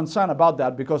have any concern about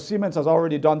that because Siemens has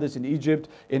already done this in Egypt,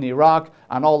 in Iraq,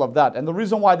 and all of that. And the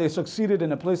reason why they succeeded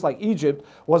in a place like Egypt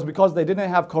was because they didn't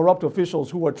have corrupt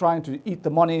officials who were trying to eat the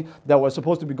money that was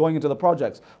supposed to be going into the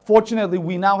projects. Fortunately,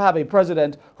 we now have a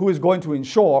president who is going to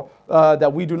ensure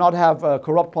that we do not have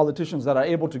corrupt politicians that are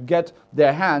able to get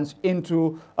their hands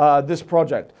into this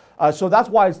project. So that's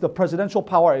why it's the Presidential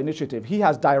Power Initiative. He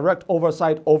has direct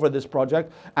oversight over this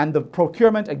project, and the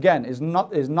procurement, again, is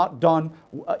not done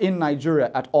in Nigeria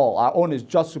at all. Our own is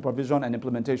just supervision and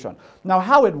implementation. Now,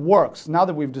 how it works, now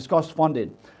that we've discussed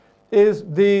funding, is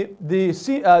the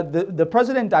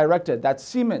president directed that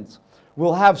Siemens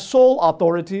will have sole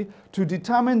authority to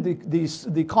determine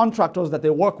the contractors that they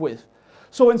work with.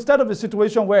 So instead of a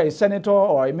situation where a senator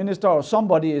or a minister or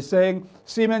somebody is saying,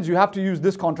 Siemens, you have to use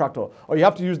this contractor or you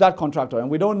have to use that contractor, and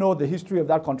we don't know the history of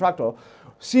that contractor,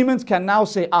 Siemens can now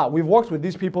say, we've worked with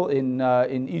these people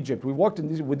in Egypt, we've worked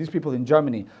with these people in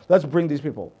Germany, let's bring these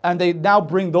people. And they now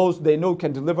bring those they know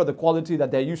can deliver the quality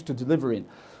that they're used to delivering.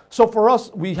 So for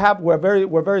us, we're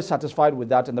very satisfied with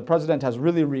that, and the president has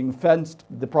really ring-fenced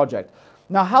the project.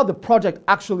 Now, how the project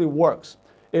actually works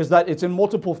is that it's in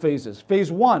multiple phases. Phase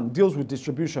 1 deals with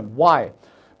distribution. Why?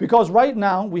 Because right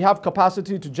now we have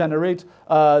capacity to generate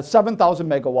 7,000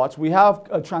 megawatts. We have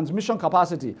a transmission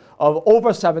capacity of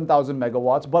over 7,000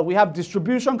 megawatts, but we have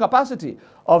distribution capacity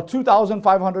of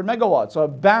 2,500 megawatts, so a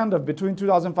band of between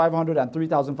 2,500 and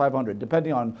 3,500,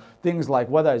 depending on things like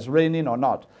whether it's raining or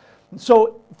not.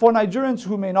 So for Nigerians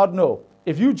who may not know,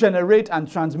 if you generate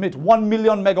and transmit 1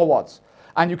 million megawatts,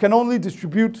 and you can only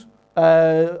distribute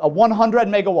 100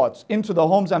 megawatts into the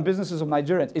homes and businesses of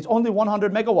Nigerians. It's only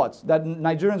 100 megawatts that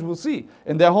Nigerians will see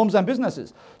in their homes and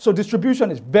businesses. So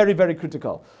distribution is very, very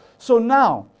critical. So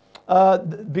now,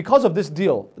 because of this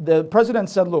deal, the president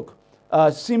said, look,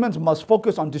 Siemens must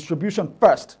focus on distribution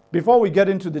first before we get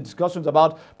into the discussions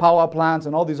about power plants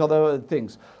and all these other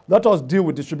things. Let us deal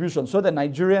with distribution so that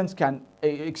Nigerians can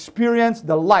experience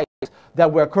the light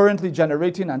that we're currently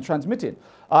generating and transmitting.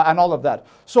 And all of that.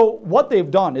 So what they've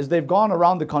done is they've gone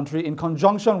around the country in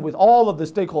conjunction with all of the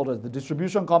stakeholders, the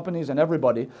distribution companies and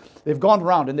everybody. They've gone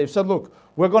around and they've said, look,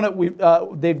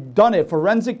 they've done a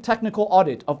forensic technical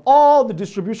audit of all the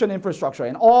distribution infrastructure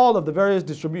and all of the various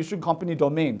distribution company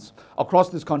domains across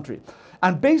this country.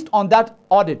 And based on that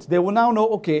audit, they will now know,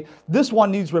 okay, this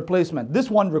one needs replacement. This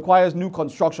one requires new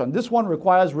construction. This one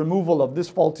requires removal of this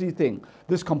faulty thing,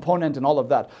 this component and all of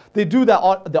that. They do the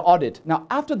audit. Now,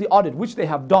 after the audit, which they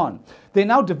have done, they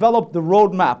now develop the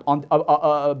roadmap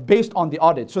based on the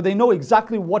audit. So they know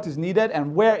exactly what is needed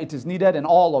and where it is needed and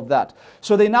all of that.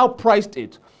 So they now priced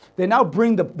it. They now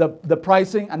bring the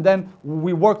pricing, and then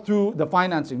we work through the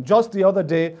financing. Just the other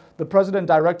day, the president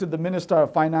directed the Minister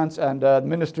of Finance and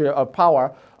Ministry of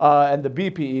Power and the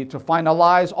BPE to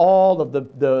finalize all of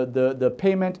the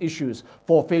payment issues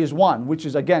for phase one, which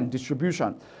is, again,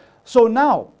 distribution. So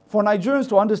now, for Nigerians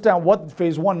to understand what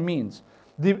phase one means,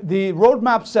 the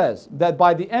roadmap says that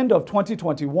by the end of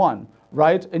 2021,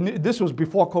 right, and this was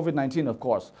before COVID-19, of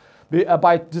course,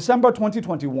 by December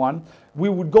 2021, we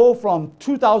would go from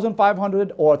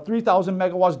 2,500 or 3,000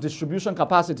 megawatts distribution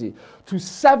capacity to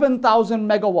 7,000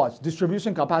 megawatts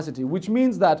distribution capacity, which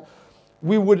means that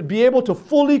we would be able to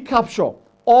fully capture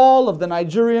all of the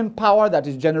Nigerian power that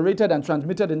is generated and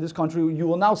transmitted in this country. You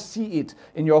will now see it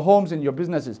in your homes and your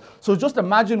businesses. So just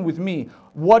imagine with me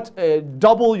what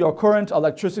double your current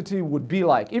electricity would be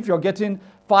like. If you're getting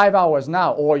 5 hours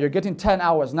now, or you're getting 10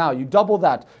 hours now, you double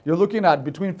that, you're looking at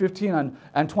between 15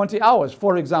 and 20 hours,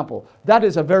 for example. That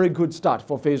is a very good start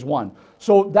for phase one.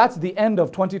 So that's the end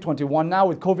of 2021. Now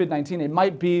with COVID-19, it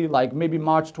might be like maybe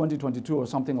March 2022 or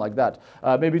something like that,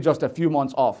 maybe just a few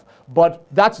months off. But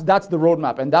that's the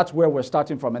roadmap, and that's where we're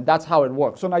starting from, and that's how it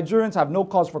works. So Nigerians have no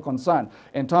cause for concern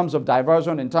in terms of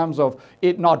diversion, in terms of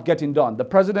it not getting done. The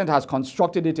president has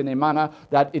constructed it in a manner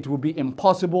that it will be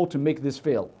impossible to make this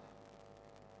fail.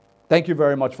 Thank you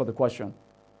very much for the question.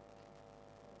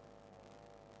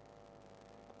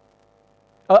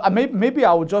 Maybe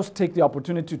I will just take the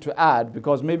opportunity to add,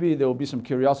 because maybe there will be some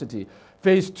curiosity.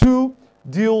 Phase two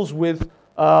deals with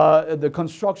the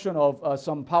construction of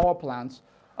some power plants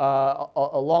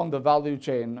along the value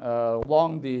chain,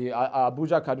 along the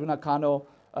Abuja-Kaduna-Kano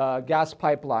gas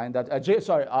pipeline,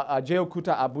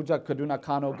 Ajeokuta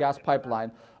Abuja-Kaduna-Kano gas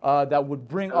pipeline, that would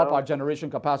bring up our generation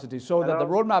capacity. So that the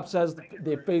roadmap says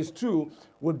the phase two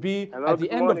would be at the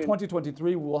end of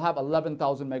 2023, we will have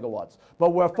 11,000 megawatts.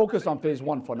 But we're focused on phase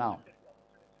one for now.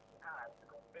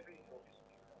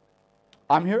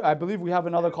 I'm here. I believe we have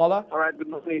another caller. All right, good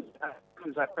morning. I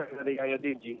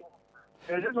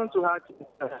just want to ask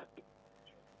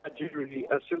Ajuri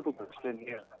a simple question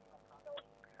here.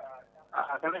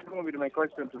 Can I come with my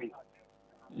question, please?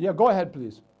 Yeah, go ahead,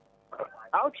 please.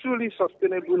 How truly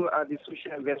sustainable are the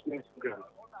social investment programs?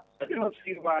 I do not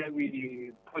see why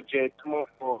we budget more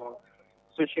for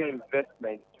social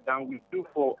investment than we do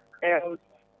for health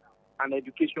and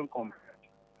education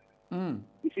combined.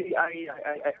 You see,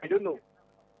 I don't know.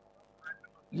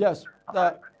 Yes.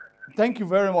 Thank you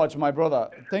very much, my brother.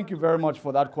 Thank you very much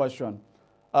for that question.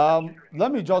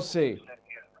 Let me just say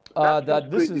that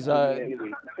this is...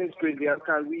 It's crazy.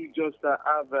 Can we just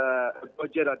have a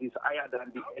budget that is higher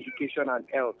than the education and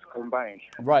health combined?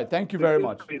 Right. Thank you very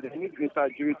much. I need Mr.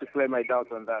 Ajuri to clear my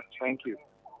doubt on that. Thank you.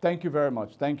 Thank you very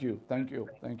much. Thank you. Thank you.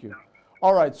 Thank you.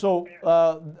 All right. So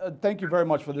thank you very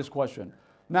much for this question.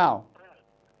 Now,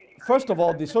 first of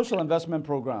all, the social investment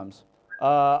programs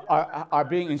are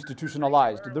being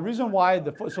institutionalized. The reason why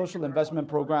the social investment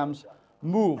programs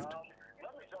moved...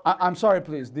 I'm sorry,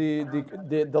 please.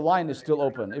 The line is still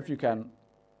open, if you can.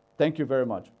 Thank you very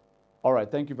much. All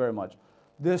right, thank you very much.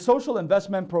 The social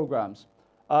investment programs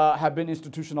have been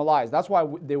institutionalized. That's why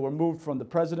they were moved from the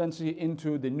presidency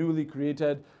into the newly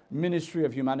created Ministry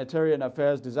of Humanitarian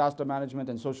Affairs, Disaster Management,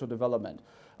 and Social Development.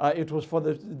 It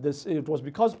was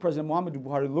because President Muhammadu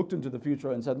Buhari looked into the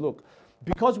future and said, look,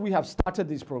 because we have started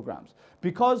these programs,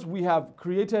 because we have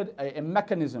created a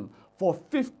mechanism for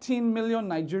 15 million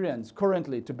Nigerians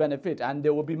currently to benefit, and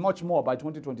there will be much more by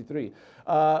 2023.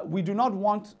 We do not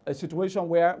want a situation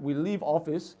where we leave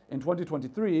office in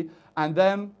 2023 and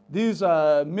then these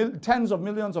tens of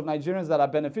millions of Nigerians that are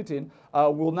benefiting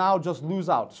will now just lose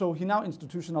out. So he now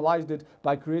institutionalized it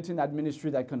by creating that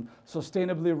ministry that can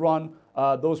sustainably run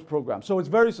those programs. So it's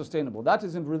very sustainable. That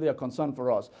isn't really a concern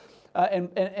for us. And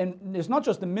it's not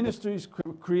just the ministry's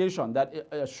creation that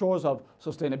assures of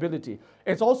sustainability.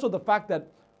 It's also the fact that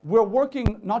we're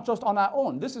working not just on our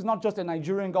own. This is not just a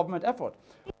Nigerian government effort.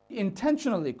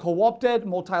 Intentionally co-opted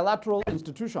multilateral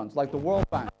institutions like the World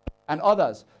Bank and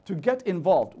others to get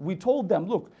involved. We told them,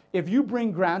 look, if you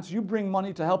bring grants, you bring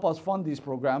money to help us fund these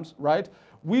programs, right?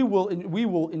 We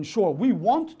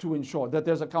want to ensure that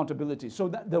there's accountability. So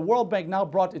that the World Bank now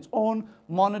brought its own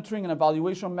monitoring and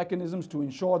evaluation mechanisms to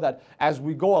ensure that as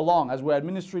we go along, as we're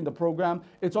administering the program,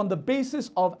 it's on the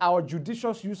basis of our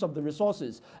judicious use of the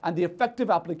resources and the effective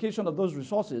application of those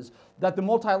resources that the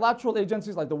multilateral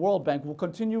agencies like the World Bank will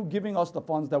continue giving us the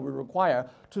funds that we require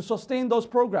to sustain those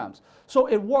programs. So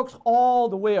it works all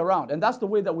the way around, and that's the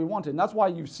way that we want it. And that's why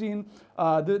you've seen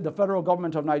the federal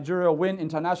government of Nigeria win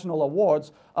international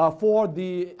awards for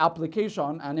the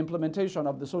application and implementation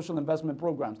of the social investment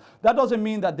programs. That doesn't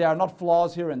mean that there are not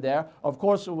flaws here and there. Of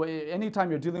course, anytime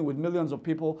you're dealing with millions of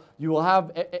people, you will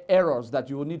have errors that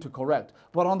you will need to correct.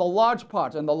 But on the large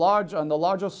part and the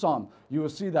larger sum, you will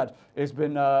see that it's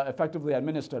been effectively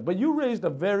administered. But you raised a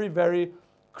very, very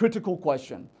critical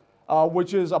question,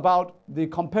 which is about the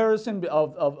comparison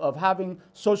of having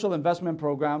social investment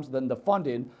programs, then the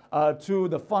funding, to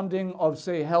the funding of,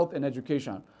 say, health and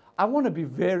education. I want to be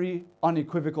very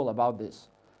unequivocal about this,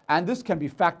 and this can be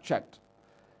fact-checked.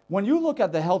 When you look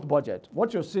at the health budget,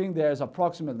 what you're seeing there is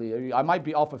approximately, I might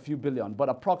be off a few billion, but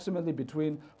approximately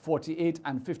between 48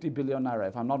 and 50 billion naira,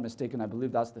 if I'm not mistaken. I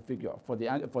believe that's the figure for the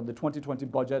 2020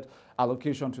 budget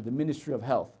allocation to the Ministry of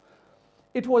Health.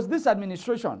 It was this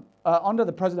administration, under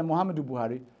the President Muhammadu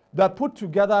Buhari, that put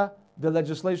together the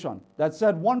legislation that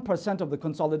said 1% of the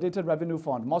Consolidated Revenue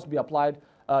Fund must be applied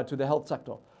to the health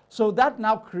sector. So that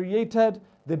now created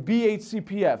the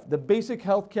BHCPF, the Basic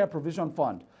Healthcare Provision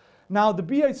Fund. Now, the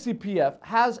BHCPF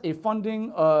has a funding,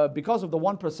 because of the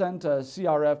 1%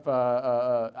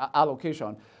 CRF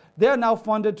allocation, they're now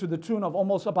funded to the tune of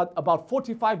almost about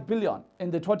 45 billion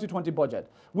in the 2020 budget,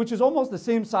 which is almost the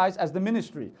same size as the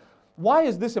ministry. Why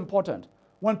is this important?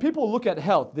 When people look at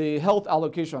health, the health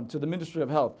allocation to the Ministry of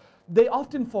Health, they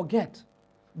often forget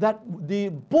that the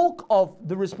bulk of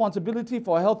the responsibility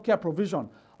for healthcare provision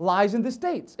lies in the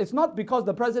states. It's not because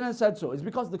the president said so, it's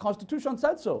because the Constitution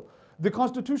said so. The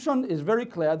Constitution is very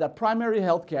clear that primary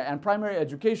healthcare and primary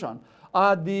education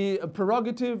are the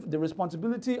prerogative, the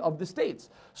responsibility of the states.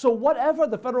 So whatever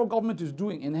the federal government is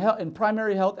doing in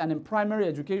primary health and in primary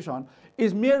education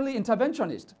is merely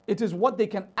interventionist. It is what they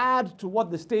can add to what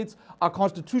the states are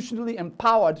constitutionally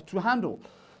empowered to handle.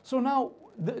 So now,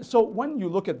 so when you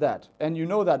look at that, and you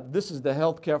know that this is the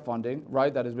healthcare funding,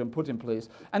 right, that has been put in place,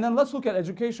 and then let's look at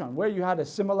education, where you had a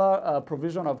similar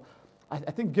provision of, I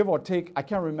think, give or take, I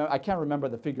can't remember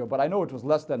the figure, but I know it was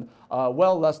less than,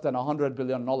 well less than 100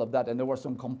 billion and all of that, and there were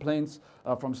some complaints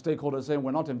from stakeholders saying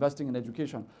we're not investing in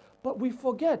education. But we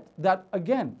forget that,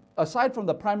 again, aside from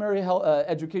the primary health,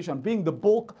 education being the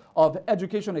bulk of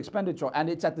education expenditure, and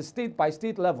it's at the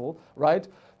state-by-state level, right,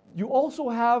 you also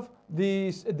have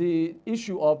the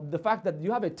issue of the fact that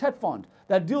you have a TED fund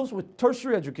that deals with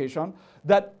tertiary education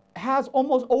that has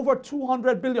almost over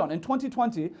 200 billion. In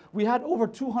 2020, we had over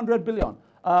 200 billion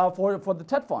for the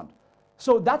TED fund.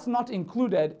 So that's not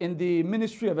included in the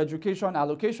Ministry of Education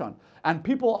allocation. And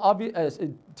people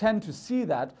tend to see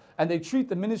that, and they treat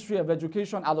the Ministry of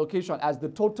Education allocation as the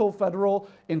total federal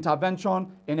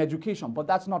intervention in education. But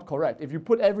that's not correct. If you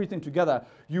put everything together,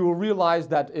 you will realize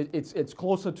that it's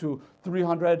closer to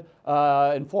 300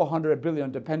 and 400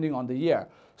 billion, depending on the year.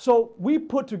 So we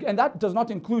put together, and that does not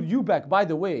include UBEC, by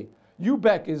the way.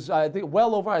 UBEC is, I think,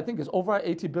 well over, I think it's over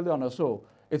 80 billion or so.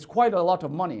 It's quite a lot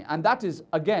of money. And that is,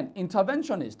 again,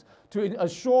 interventionist to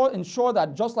ensure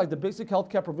that just like the Basic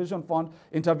Healthcare Provision Fund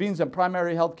intervenes in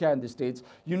primary healthcare in the states,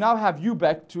 you now have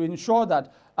UBEC to ensure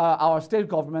that our state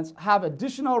governments have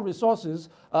additional resources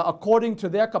according to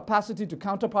their capacity to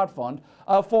counterpart fund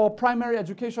for primary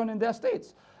education in their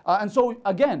states. And so,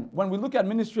 again, when we look at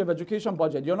Ministry of Education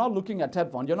budget, you're not looking at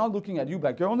TED Fund, you're not looking at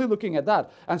UBEC, you're only looking at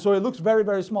that. And so it looks very,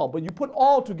 very small. But you put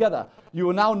all together, you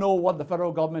will now know what the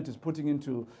federal government is putting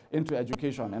into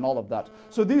education and all of that.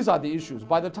 So these are the issues.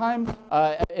 By the time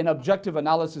an objective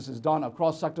analysis is done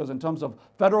across sectors in terms of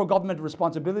federal government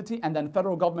responsibility and then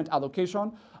federal government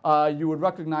allocation, you would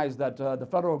recognize that the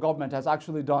federal government has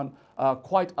actually done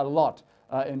quite a lot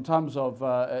in terms of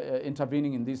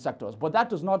intervening in these sectors. But that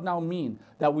does not now mean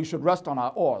that we should rest on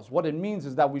our oars. What it means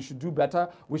is that we should do better.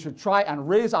 We should try and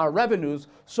raise our revenues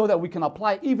so that we can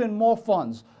apply even more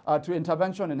funds to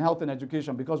intervention in health and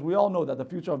education, because we all know that the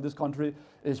future of this country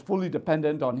is fully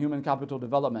dependent on human capital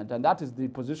development. And that is the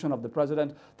position of the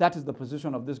president. That is the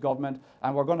position of this government.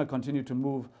 And we're going to continue to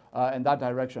move in that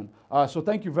direction. So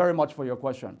thank you very much for your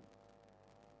question.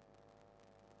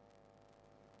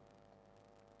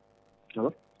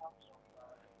 Hello?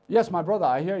 Yes, my brother,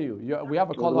 I hear you. We have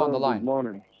a caller on the line. Good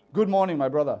morning. Good morning, my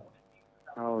brother.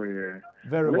 How are you?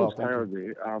 Very well, thank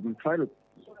you. I'm trying to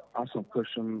ask some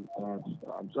question.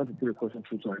 I'm trying to put a question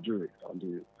through to Ajuri on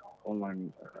the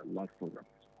online live program.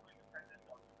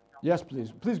 Yes,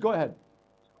 please. Please go ahead.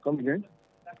 Come again?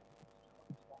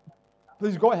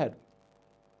 Please go ahead.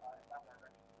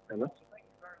 Hello?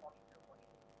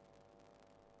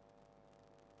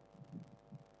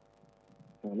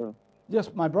 Hello? Yes,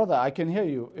 my brother, I can hear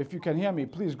you. If you can hear me,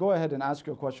 please go ahead and ask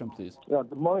your question, please. Yeah,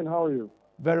 good morning. How are you?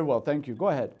 Very well, thank you. Go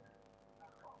ahead.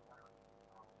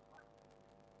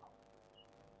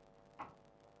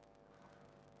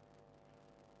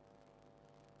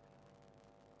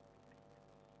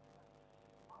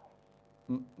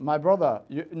 My brother,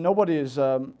 nobody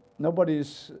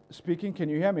is speaking. Can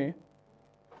you hear me?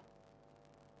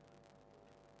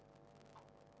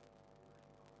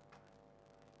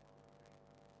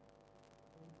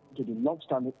 To the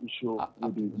long-standing issue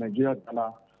with the Nigerian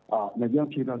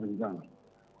traders in Ghana.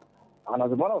 And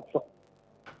as a matter of fact,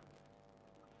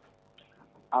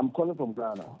 I'm calling from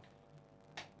Ghana.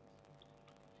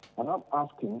 And I'm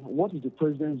asking, what is the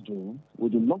president doing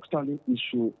with the long-standing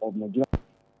issue of Nigeria?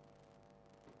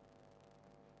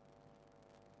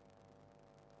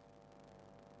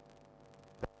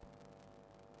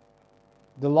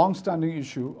 The long-standing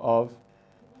issue of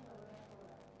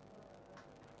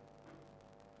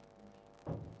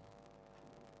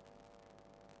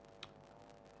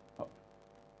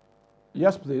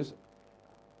yes, please.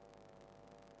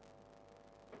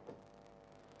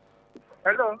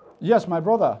 Hello. Yes, my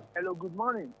brother. Hello, good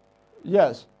morning.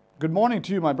 Yes. Good morning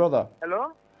to you, my brother.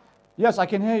 Hello? Yes, I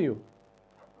can hear you.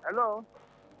 Hello?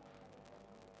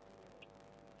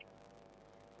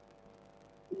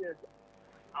 Yes.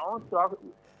 I want to ask,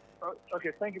 okay,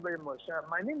 thank you very much.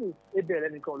 My name is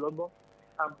Ebele Nikolombo.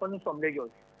 I'm calling from Lagos.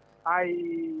 I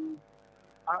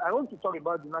want to talk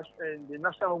about the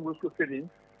National Home School Feeding.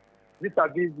 This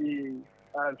has been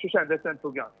the social investment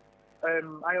program.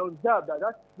 I observed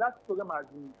that program has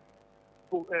been,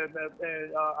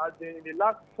 in the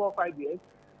last 4 or 5 years,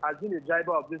 has been the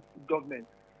driver of this government.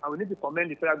 And we need to commend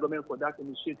the federal government for that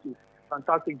initiative.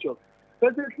 Fantastic job.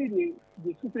 Presently,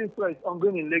 the school feeding program is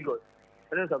ongoing in Lagos.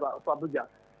 Of Abuja.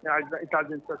 It has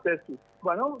been successful.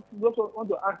 But I also want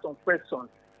to ask some questions.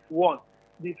 One,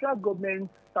 the federal government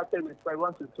started with primary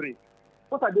 1 to 3.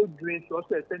 What are they doing to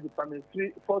also extend the primary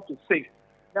 4 to 6?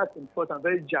 That's important,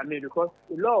 very germane, because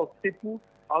a lot of people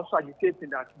are also agitating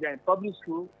that they are in public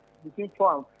school between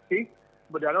 4 and 6,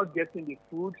 but they are not getting the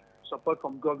food support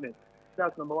from government.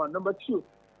 That's number one. Number two,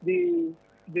 the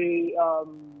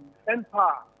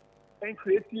empower and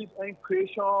creative and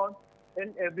creation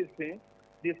and everything.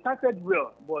 They started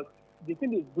well, but the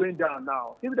thing is going down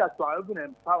now. People that are even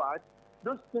empowered,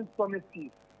 those things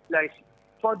promises, like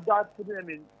further putting them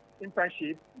in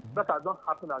internship, that has not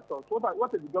happened at all. So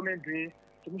what is the government doing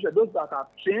to make sure those that are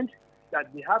trained,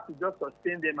 that they have to just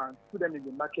sustain them and put them in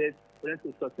the market for them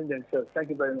to sustain themselves? Thank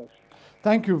you very much.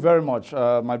 Thank you very much,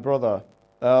 my brother.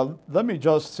 Let me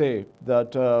just say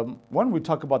that when we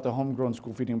talk about the homegrown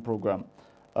school feeding program,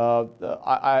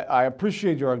 I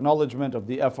appreciate your acknowledgement of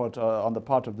the effort on the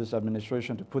part of this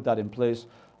administration to put that in place.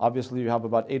 Obviously, you have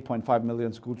about 8.5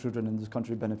 million school children in this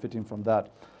country benefiting from that.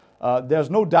 There's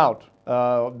no doubt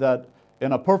that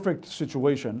in a perfect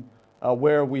situation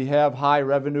where we have high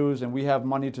revenues and we have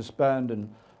money to spend and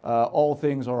all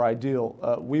things are ideal,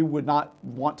 we would not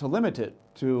want to limit it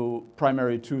to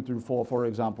primary 2 through 4, for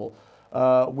example.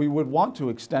 We would want to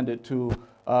extend it to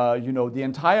the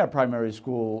entire primary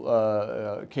school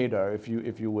cadre,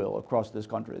 if you will, across this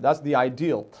country. That's the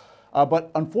ideal.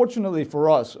 But unfortunately for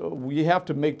us, we have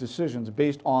to make decisions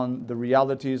based on the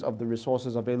realities of the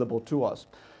resources available to us,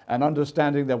 and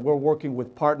understanding that we're working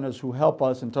with partners who help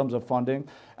us in terms of funding,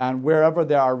 and wherever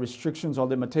there are restrictions or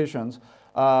limitations,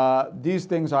 these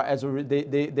things are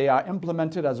they are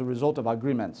implemented as a result of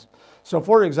agreements. So,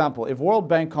 for example, if World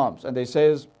Bank comes and they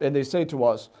say to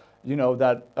us,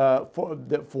 that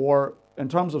for in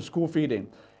terms of school feeding,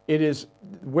 it is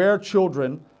where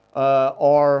children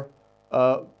are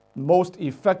most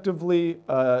effectively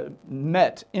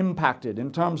impacted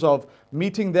in terms of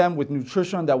meeting them with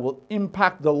nutrition that will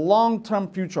impact the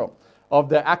long-term future of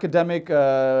their academic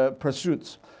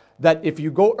pursuits. That if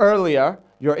you go earlier,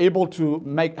 you're able to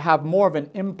have more of an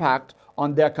impact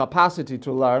on their capacity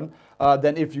to learn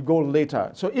than if you go later.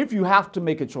 So if you have to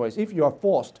make a choice, if you are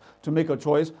forced to make a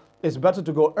choice, it's better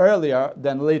to go earlier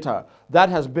than later. That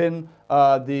has been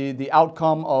the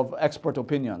outcome of expert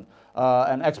opinion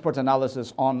and expert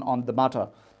analysis on the matter.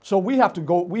 So we had to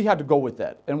go with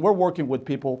that, and we're working with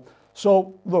people.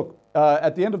 So look,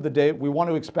 at the end of the day, we want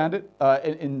to expand it,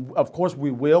 and of course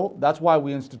we will. That's why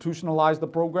we institutionalized the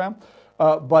program.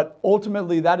 but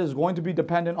ultimately that is going to be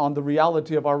dependent on the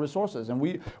reality of our resources. And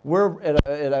we're at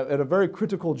a very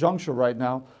critical juncture right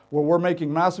now where we're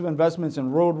making massive investments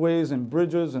in roadways and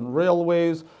bridges and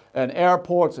railways and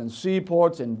airports and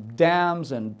seaports and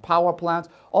dams and power plants,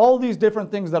 all these different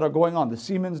things that are going on, the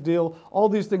Siemens deal, all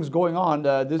these things going on,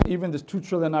 even this $2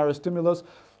 trillion stimulus.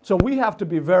 So we have to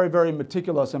be very, very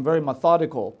meticulous and very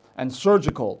methodical and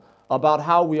surgical about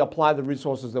how we apply the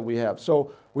resources that we have.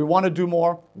 So we want to do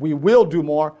more, we will do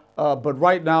more, but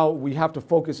right now we have to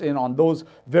focus in on those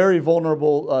very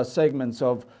vulnerable segments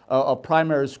of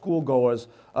primary school goers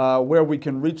where we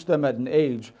can reach them at an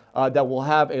age that will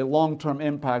have a long-term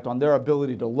impact on their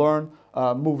ability to learn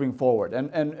moving forward.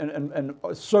 And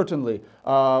certainly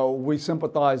we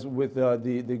sympathize with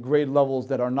the grade levels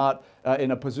that are not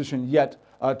in a position yet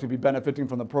to be benefiting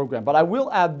from the program. But I will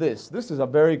add this. This is a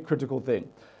very critical thing.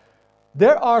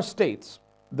 There are states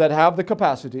that have the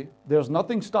capacity. There's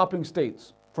nothing stopping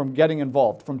states from getting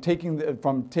involved, from taking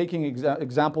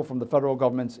example from the federal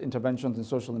government's interventions in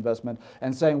social investment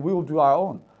and saying we will do our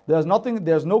own. There's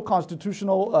no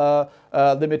constitutional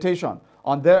limitation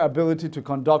on their ability to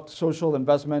conduct social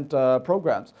investment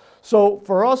programs. So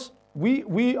for us,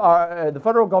 we are, the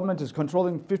federal government is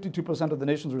controlling 52% of the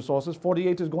nation's resources,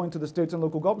 48% is going to the states and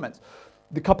local governments.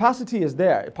 The capacity is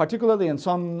there, particularly in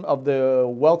some of the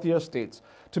wealthier states,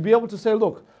 to be able to say,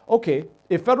 look, okay,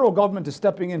 if federal government is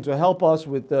stepping in to help us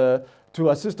with to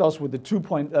assist us with the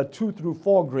 2 through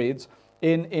 4 grades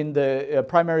in the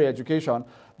primary education,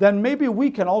 then maybe we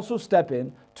can also step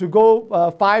in to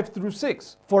go 5 through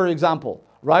 6, for example.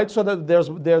 Right, so that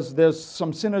there's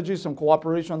some synergy, some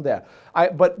cooperation there.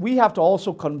 But we have to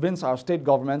also convince our state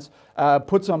governments,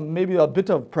 put maybe a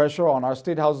bit of pressure on our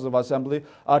state houses of assembly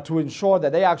to ensure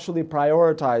that they actually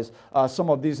prioritize some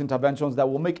of these interventions that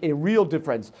will make a real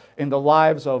difference in the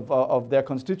lives of their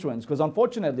constituents. Because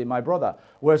unfortunately, my brother,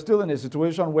 we're still in a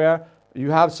situation where you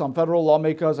have some federal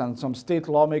lawmakers and some state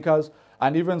lawmakers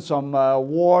and even some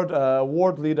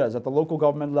ward leaders at the local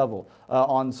government level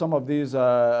on some of these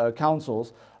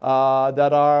councils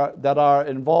that are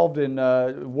involved in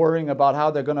worrying about how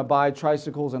they're going to buy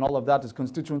tricycles and all of that as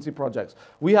constituency projects.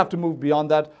 We have to move beyond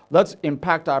that. Let's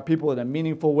impact our people in a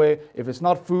meaningful way. If it's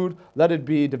not food, let it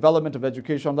be development of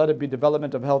education, let it be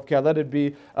development of healthcare, let it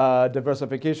be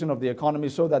diversification of the economy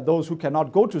so that those who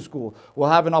cannot go to school will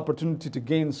have an opportunity to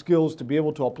gain skills to be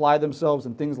able to apply themselves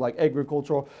in things like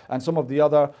agriculture and some of the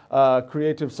other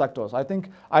creative sectors. I think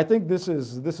this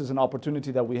is an opportunity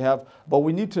that we have, but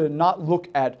we need to not look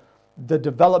at the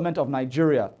development of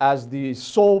Nigeria as the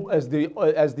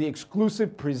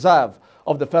exclusive preserve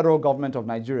of the federal government of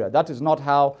Nigeria. That is not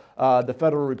how the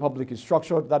Federal Republic is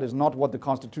structured. That is not what the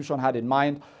Constitution had in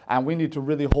mind. And we need to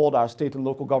really hold our state and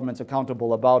local governments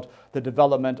accountable about the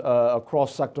development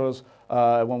across sectors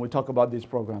when we talk about these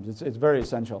programs. It's very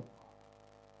essential.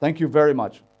 Thank you very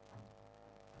much.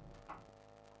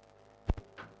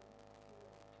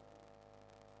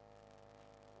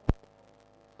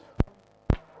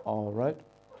 All right.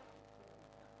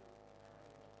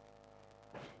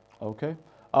 Okay.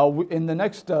 In the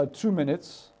next 2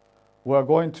 minutes, we're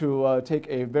going to take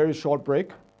a very short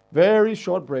break. Very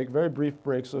short break, very brief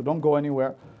break, so don't go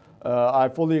anywhere. I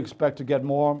fully expect to get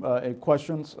more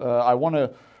questions. I want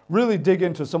to really dig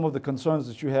into some of the concerns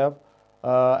that you have,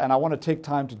 and I want to take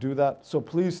time to do that. So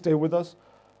please stay with us.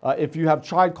 If you have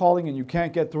tried calling and you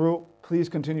can't get through, please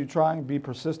continue trying. Be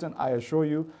persistent. I assure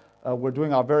you, we're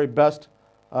doing our very best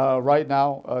right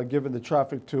now, given the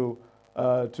traffic, to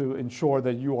ensure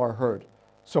that you are heard.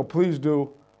 So please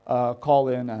do call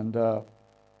in, and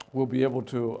we'll be able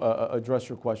to address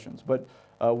your questions. But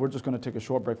we're just going to take a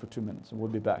short break for 2 minutes, and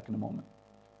we'll be back in a moment.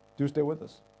 Do stay with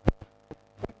us.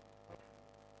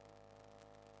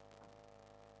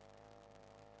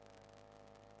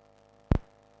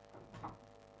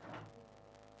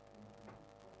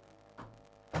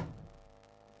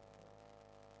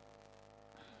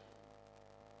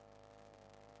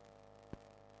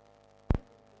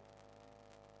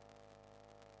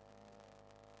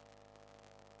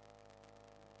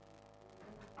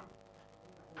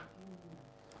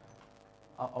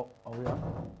 Oh, yeah.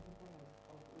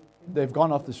 They've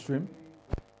gone off the stream.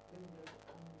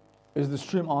 Is the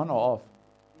stream on or off?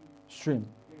 Stream.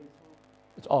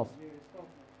 It's off.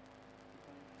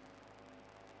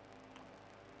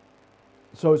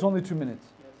 So it's only 2 minutes.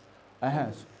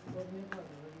 Yes.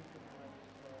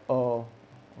 Oh,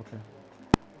 okay.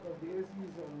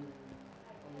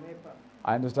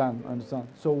 I understand.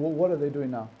 So what are they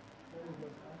doing now?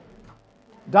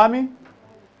 Dami?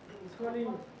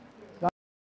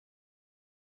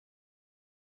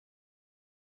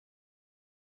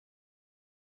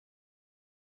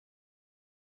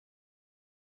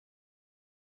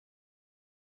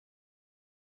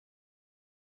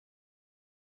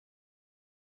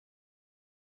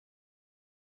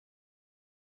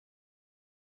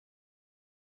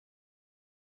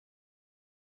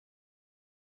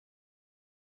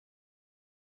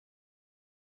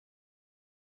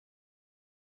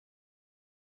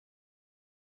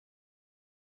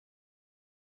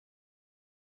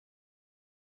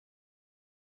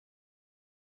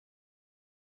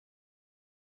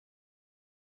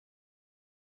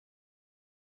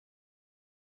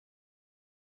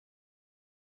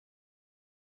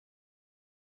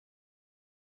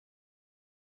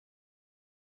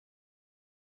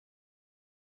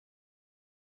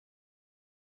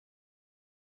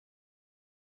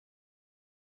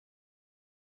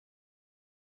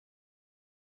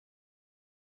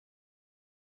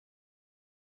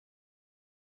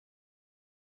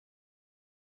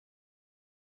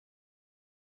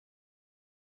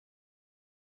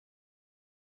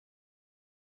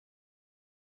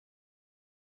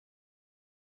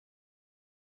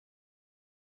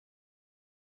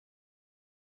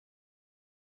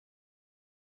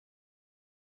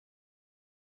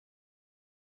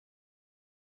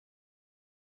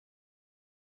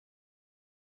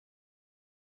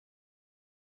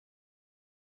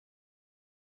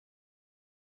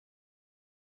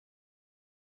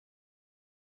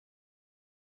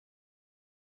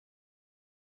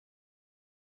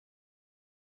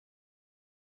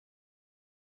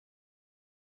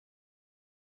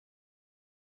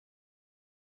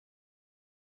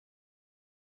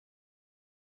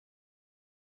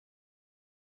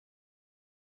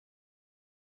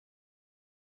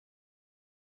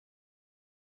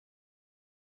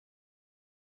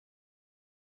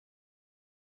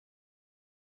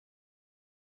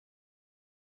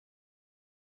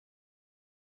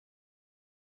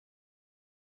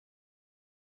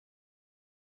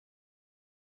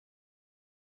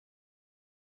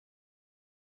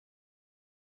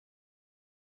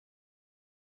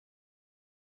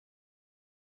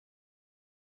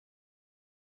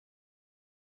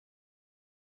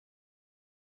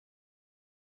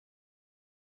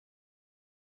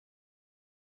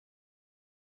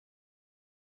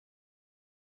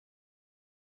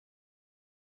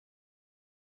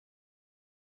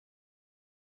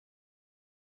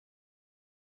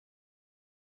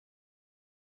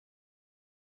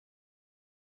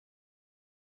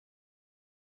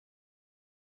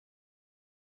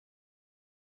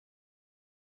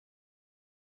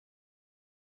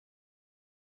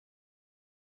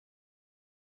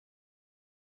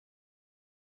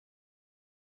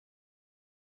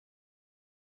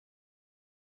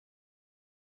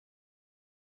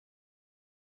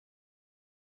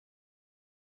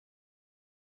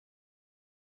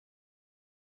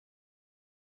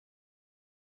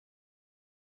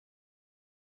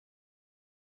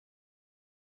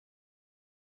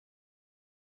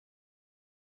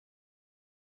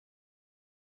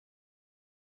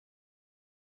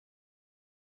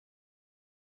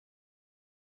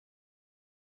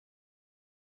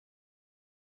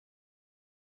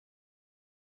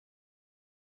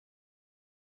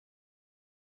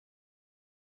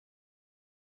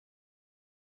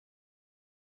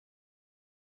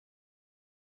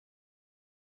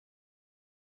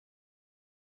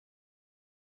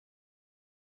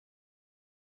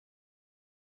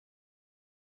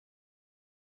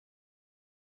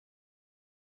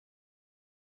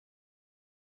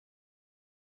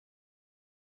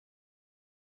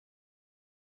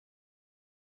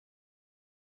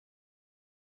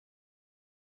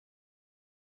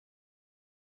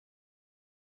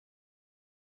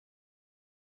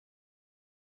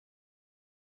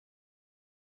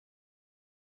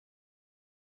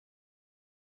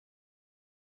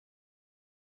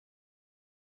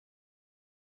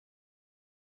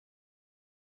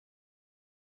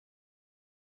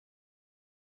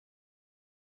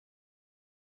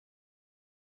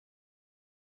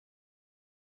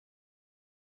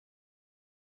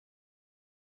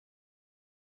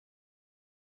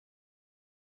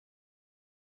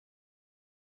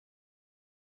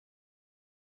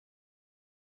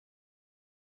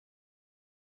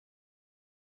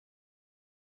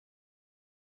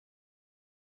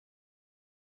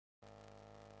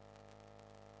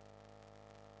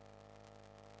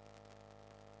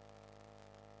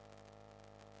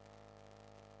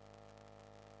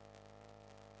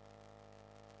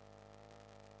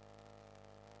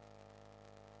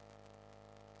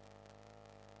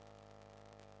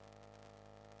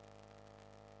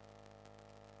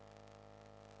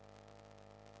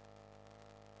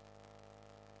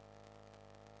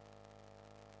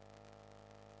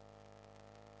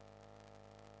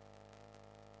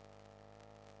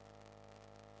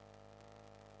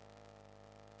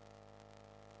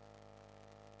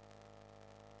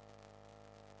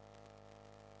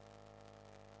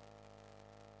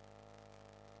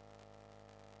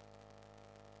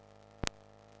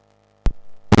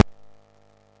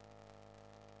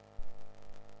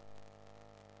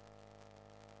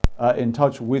 in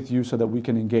touch with you so that we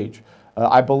can engage.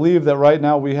 I believe that right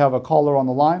now we have a caller on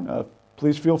the line.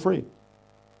 Please feel free.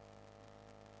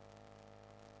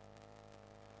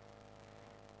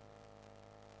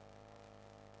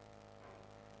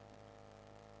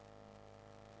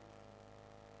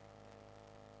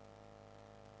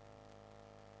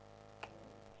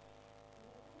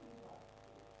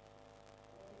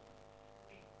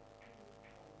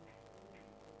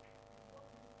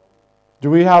 Do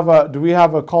we have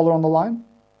a caller on the line?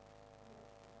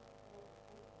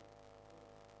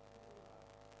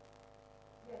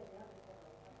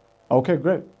 Okay,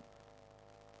 great.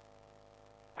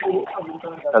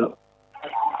 Hello.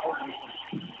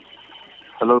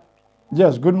 Hello.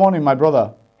 Yes, good morning, my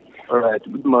brother. All right.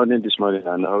 Good morning this morning,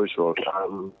 and how is your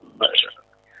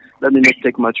let me not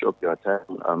take much of your time.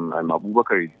 I'm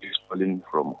Abubakar Idris calling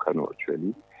from Kano,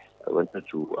 actually. I wanted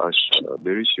to ask a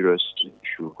very serious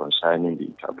issue concerning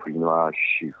the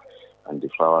entrepreneurship and the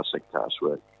flower sector as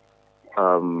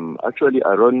well. Actually,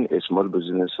 I run a small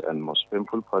business, and most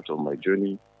painful part of my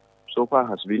journey so far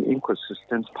has been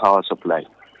inconsistent power supply.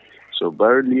 So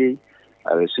barely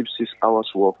I receive 6 hours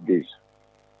work days.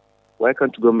 Why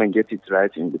can't government get it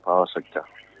right in the power sector?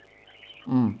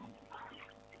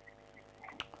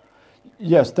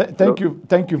 Yes, thank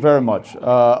you very much.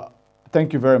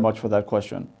 Thank you very much for that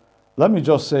question. Let me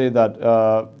just say that,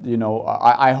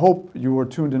 I hope you were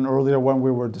tuned in earlier when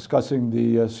we were discussing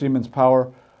the Siemens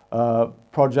Power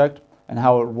project and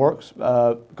how it works,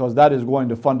 because that is going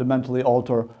to fundamentally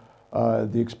alter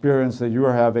the experience that you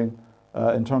are having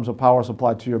in terms of power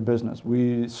supply to your business.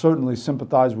 We certainly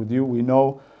sympathize with you. We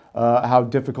know how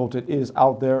difficult it is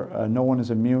out there. No one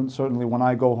is immune. Certainly when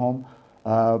I go home,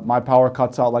 my power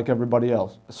cuts out like everybody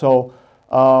else. So,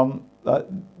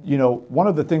 one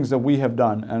of the things that we have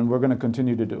done, and we're going to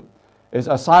continue to do, is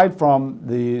aside from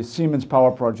the Siemens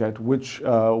Power project, which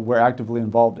we're actively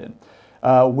involved in,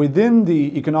 within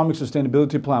the economic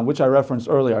sustainability plan, which I referenced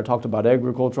earlier, I talked about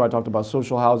agriculture, I talked about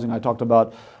social housing, I talked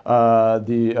about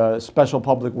the special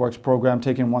public works program,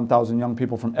 taking 1,000 young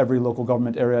people from every local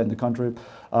government area in the country,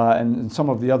 and some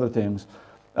of the other things.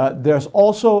 There's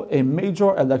also a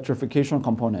major electrification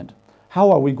component. How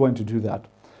are we going to do that?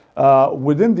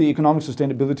 Within the economic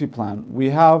sustainability plan, we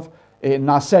have a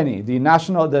NASENI, the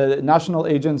National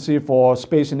Agency for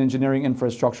Space and Engineering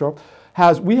Infrastructure.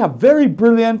 We have very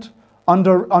brilliant,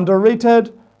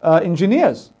 underrated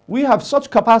engineers. We have such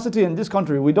capacity in this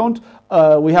country. We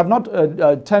have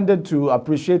not tended to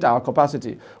appreciate our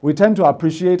capacity. We tend to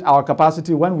appreciate our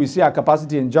capacity when we see our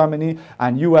capacity in Germany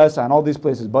and US and all these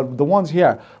places. But the ones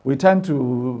here, we tend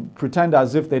to pretend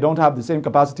as if they don't have the same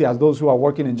capacity as those who are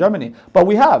working in Germany. But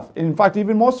we have, in fact,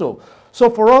 even more so. So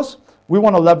for us, we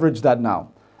want to leverage that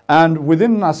now. And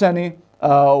within NASENI,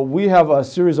 we have a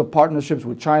series of partnerships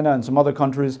with China and some other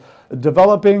countries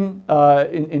developing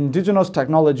indigenous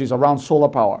technologies around solar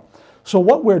power. So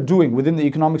what we're doing within the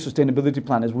economic sustainability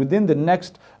plan is within the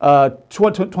next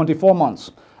 24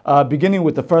 months, beginning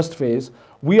with the first phase,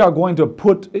 we are going to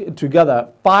put together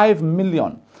 5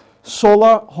 million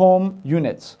solar home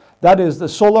units. That is the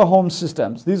solar home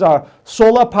systems. These are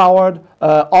solar-powered,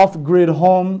 off-grid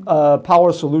home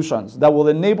power solutions that will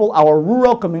enable our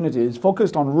rural communities,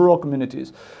 focused on rural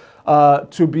communities,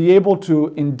 to be able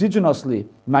to indigenously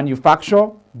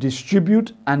manufacture,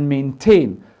 distribute, and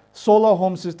maintain solar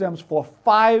home systems for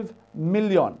 5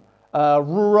 million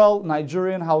rural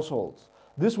Nigerian households.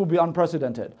 This will be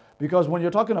unprecedented. Because when you're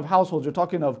talking of households, you're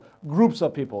talking of groups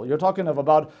of people. You're talking of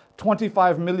about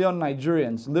 25 million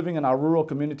Nigerians living in our rural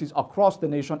communities across the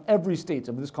nation, every state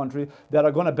of this country, that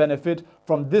are going to benefit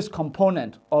from this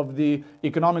component of the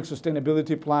economic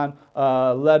sustainability plan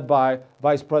led by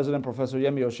Vice President Professor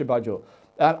Yemi Osinbajo.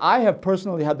 And I have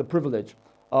personally had the privilege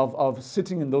of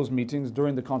sitting in those meetings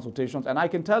during the consultations. And I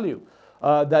can tell you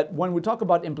that when we talk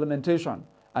about implementation,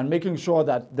 and making sure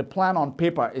that the plan on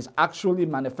paper is actually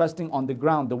manifesting on the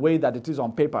ground the way that it is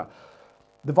on paper.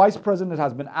 The Vice President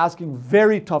has been asking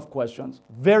very tough questions,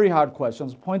 very hard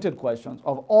questions, pointed questions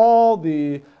of all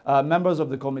the members of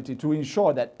the committee to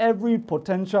ensure that every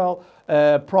potential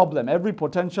problem, every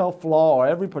potential flaw, or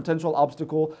every potential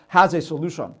obstacle has a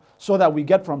solution, so that we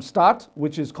get from start,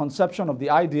 which is conception of the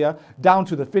idea, down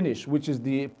to the finish, which is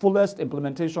the fullest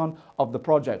implementation of the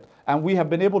project. And we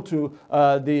have been able to,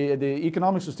 the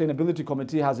Economic Sustainability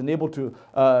Committee has been able to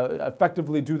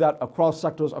effectively do that across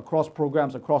sectors, across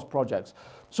programs, across projects.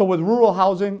 So with rural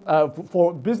housing,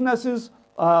 for businesses,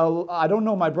 I don't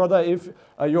know, my brother, if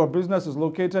your business is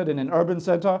located in an urban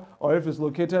center or if it's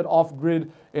located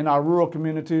off-grid in our rural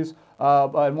communities,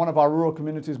 in one of our rural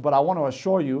communities, but I want to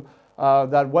assure you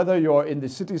that whether you're in the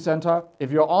city center,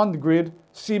 if you're on the grid,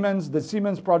 the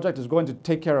Siemens project is going to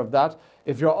take care of that.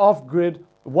 If you're off grid,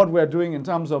 what we're doing in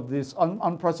terms of this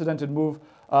unprecedented move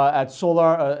at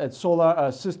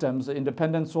solar systems,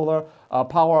 independent solar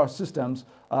power systems,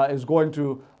 is going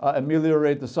to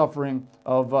ameliorate the suffering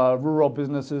of rural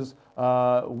businesses,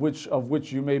 of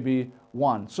which you may be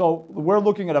one. So we're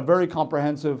looking at a very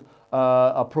comprehensive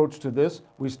approach to this.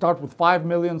 We start with 5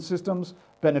 million systems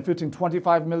benefiting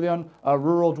 25 million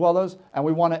rural dwellers, and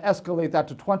we want to escalate that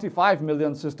to 25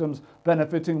 million systems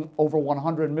benefiting over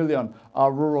 100 million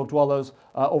rural dwellers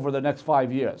over the next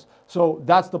 5 years. So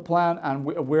that's the plan, and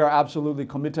we are absolutely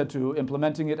committed to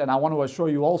implementing it. And I want to assure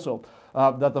you also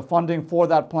that the funding for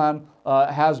that plan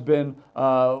has been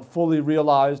fully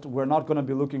realized. We're not going to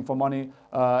be looking for money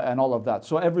and all of that.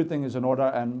 So everything is in order,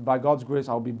 and by God's grace,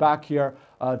 I'll be back here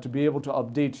to be able to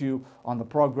update you on the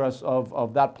progress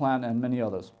of that plan and many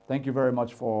others. Thank you very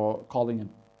much for calling in.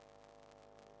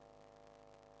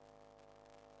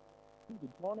 Good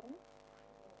morning.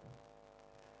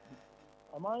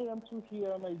 Am I to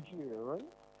hear Nigeria, right?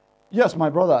 Yes, my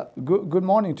brother. Good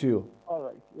morning to you. All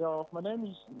right. Yeah, my name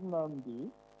is Nandi.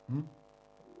 Hmm?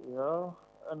 Yeah,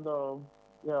 and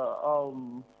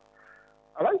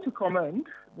I'd like to commend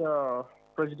the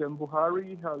President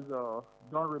Buhari has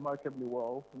done remarkably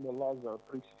well in the last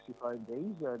 365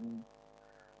 days,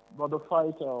 but the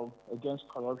fight against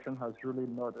corruption has really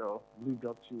not lived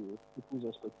up to people's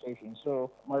expectations.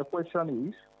 So my question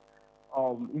is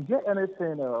there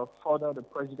anything further the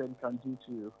president can do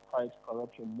to fight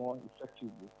corruption more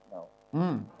effectively now?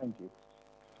 Thank you.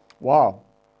 Wow.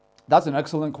 That's an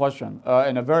excellent question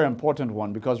and a very important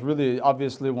one, because really,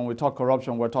 obviously, when we talk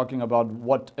corruption, we're talking about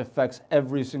what affects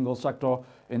every single sector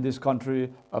in this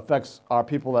country, affects our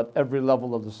people at every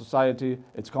level of the society.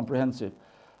 It's comprehensive.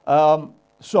 In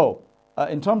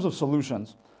terms of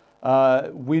solutions,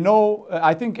 we know,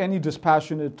 I think any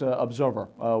dispassionate observer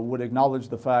would acknowledge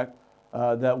the fact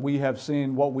that we have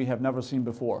seen what we have never seen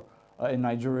before in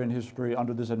Nigerian history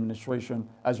under this administration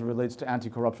as it relates to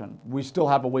anti-corruption. We still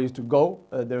have a ways to go.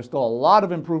 There's still a lot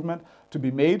of improvement to be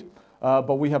made,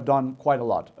 but we have done quite a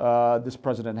lot, this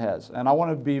president has. And I want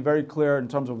to be very clear in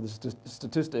terms of the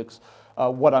statistics,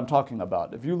 what I'm talking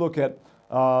about. If you look at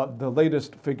the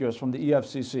latest figures from the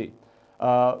EFCC,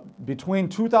 between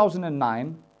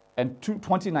 2009 and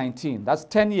 2019, that's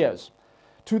 10 years,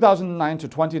 2009 to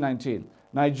 2019,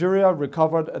 Nigeria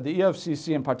recovered, the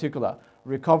EFCC in particular,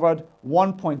 recovered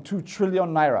 1.2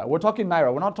 trillion naira. We're talking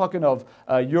naira. We're not talking of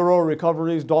euro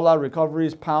recoveries, dollar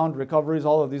recoveries, pound recoveries,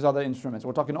 all of these other instruments.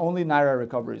 We're talking only naira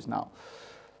recoveries now.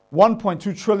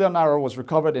 1.2 trillion naira was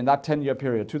recovered in that 10-year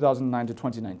period, 2009 to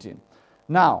 2019.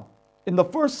 Now, in the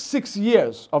first 6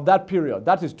 years of that period,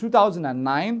 that is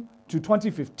 2009 to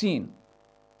 2015,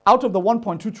 out of the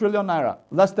 1.2 trillion naira,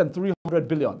 less than 300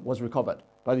 billion was recovered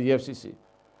by the EFCC.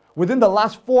 Within the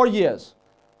last 4 years,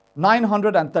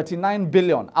 939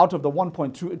 billion out of the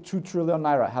 1.2 trillion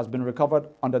naira has been recovered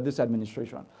under this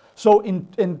administration. So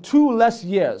in 2 less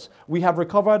years, we have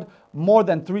recovered more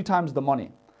than 3 times the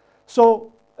money.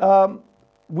 So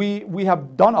we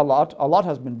have done a lot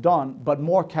has been done, but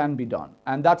more can be done.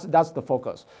 And that's the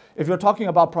focus. If you're talking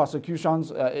about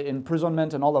prosecutions,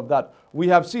 imprisonment and all of that, we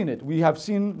have seen it. We have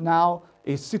seen now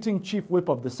a sitting chief whip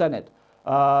of the Senate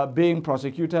being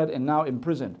prosecuted and now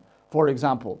imprisoned, for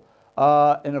example.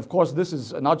 And of course, this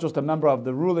is not just a member of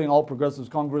the ruling All Progressives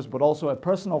Congress, but also a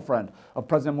personal friend of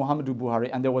President Muhammadu Buhari,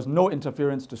 and there was no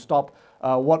interference to stop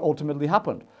what ultimately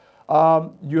happened.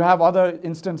 You have other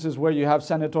instances where you have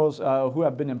senators who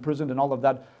have been imprisoned and all of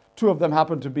that. 2 of them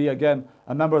happen to be, again,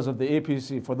 members of the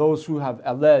APC, for those who have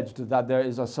alleged that there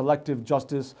is a selective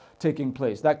justice taking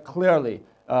place. That clearly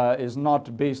is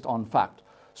not based on fact.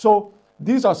 So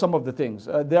these are some of the things.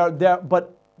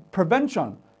 But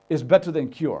prevention is better than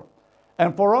cure.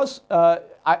 And for us,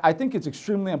 I think it's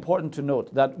extremely important to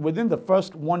note that within the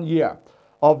first 1 year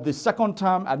of the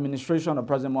second-term administration of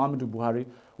President Muhammadu Buhari,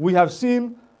 we have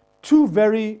seen 2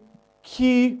 very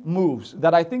key moves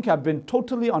that I think have been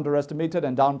totally underestimated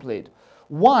and downplayed.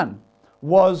 One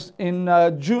was in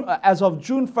as of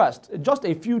June 1st, just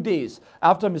a few days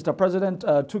after Mr. President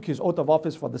took his oath of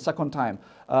office for the second time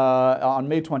on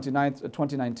May 29th,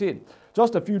 2019.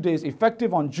 Just a few days,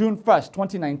 effective on June 1st,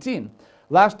 2019.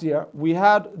 Last year, we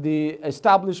had the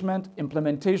establishment,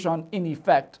 implementation in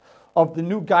effect of the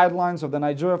new guidelines of the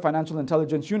Nigeria Financial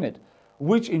Intelligence Unit,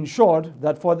 which ensured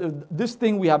that for this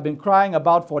thing we have been crying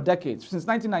about for decades. Since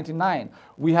 1999,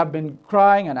 we have been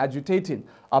crying and agitating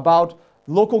about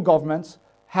local governments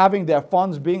having their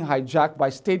funds being hijacked by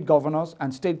state governors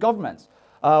and state governments.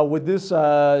 with this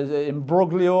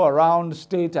imbroglio around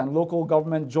state and local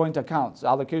government joint accounts,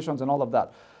 allocations and all of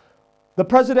that. The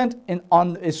president,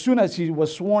 as soon as he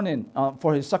was sworn in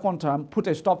for his second term, put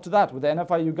a stop to that with the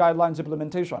NFIU guidelines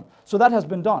implementation. So that has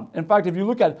been done. In fact, if you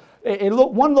look at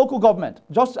one local government,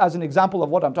 just as an example of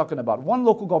what I'm talking about, one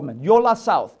local government, Yola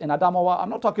South in Adamawa, I'm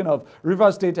not talking of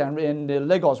River State and in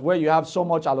Lagos where you have so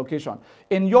much allocation.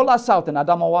 In Yola South in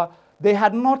Adamawa, they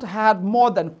had not had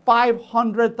more than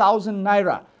 500,000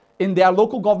 naira in their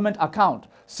local government account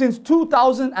since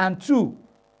 2002.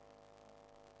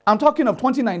 I'm talking of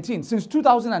 2019. Since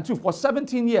 2002, for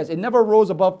 17 years, it never rose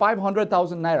above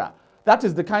 500,000 naira. That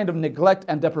is the kind of neglect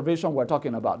and deprivation we're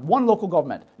talking about. One local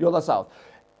government, Yola South.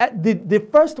 At the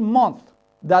first month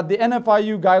that the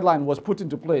NFIU guideline was put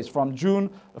into place, from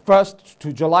June 1st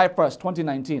to July 1st,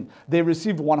 2019, they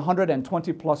received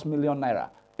 120 plus million naira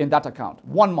in that account.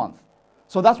 1 month.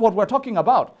 So that's what we're talking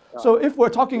about. So if we're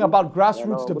talking about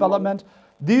grassroots development,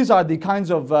 these are the kinds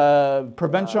of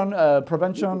prevention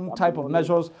type of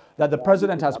measures that the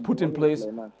president has put in place.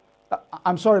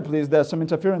 I'm sorry, please, there's some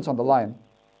interference on the line.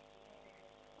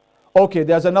 Okay,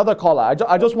 there's another caller.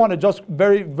 I just want to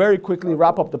very, very quickly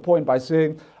wrap up the point by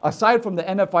saying, aside from the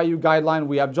NFIU guideline,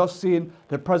 we have just seen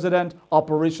the president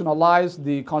operationalize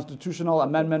the constitutional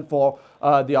amendment for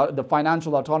the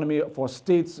financial autonomy for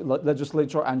states,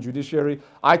 legislature, and judiciary.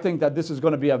 I think that this is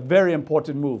going to be a very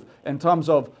important move in terms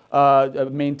of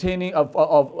maintaining,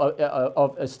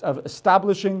 of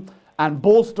establishing and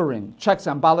bolstering checks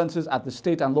and balances at the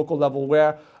state and local level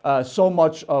where so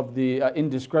much of the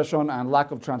indiscretion and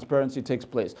lack of transparency takes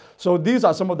place. So these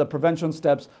are some of the prevention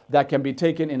steps that can be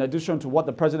taken in addition to what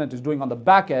the president is doing on the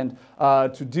back end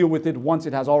to deal with it once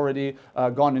it has already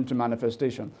gone into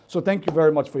manifestation. So thank you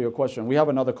very much for your question. We have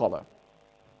another caller.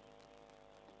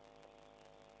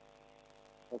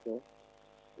 Okay.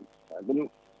 Good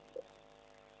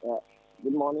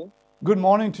morning. Good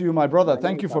morning to you, my brother.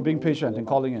 Thank you for being patient and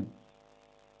calling in.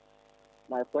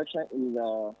 My question is,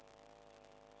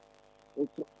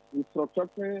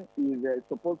 restructuring is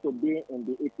supposed to be in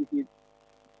the APC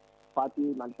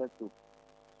party manifesto.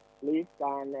 Please,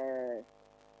 can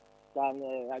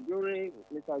Ajuri,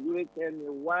 Mr. Ajuri, tell me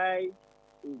why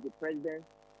is the president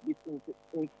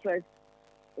interested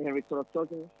in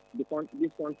restructuring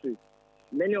this country?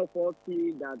 Many of us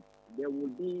see that there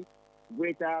will be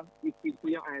greater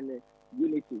equity and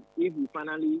unity if we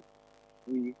finally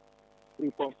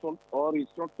reconstruct or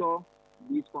restructure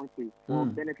this country for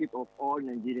the benefit of all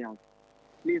Nigerians.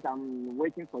 Please, I'm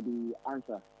waiting for the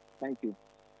answer. Thank you.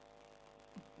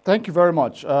 Thank you very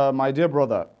much, my dear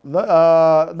brother.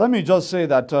 Let me just say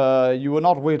that you will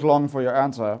not wait long for your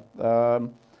answer.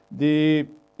 The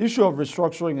issue of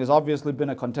restructuring has obviously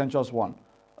been a contentious one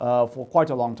for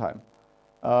quite a long time.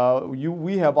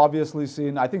 We have obviously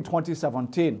seen, I think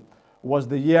 2017 was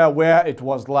the year where it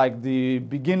was like the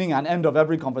beginning and end of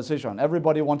every conversation.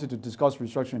 Everybody wanted to discuss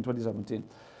restructuring in 2017.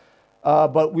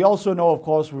 But we also know, of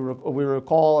course, we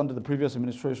recall under the previous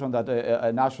administration that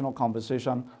a national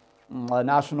conversation, a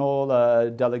national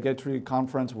delegatory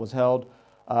conference was held,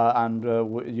 and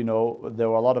you know,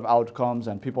 there were a lot of outcomes,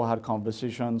 and people had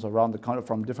conversations around the country,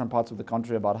 from different parts of the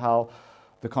country, about how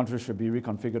the country should be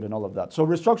reconfigured and all of that. So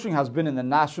restructuring has been in the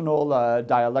national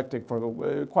dialectic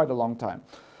for quite a long time.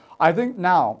 I think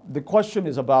now the question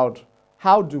is about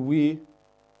how do we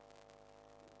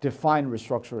define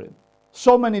restructuring?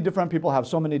 So many different people have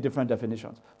so many different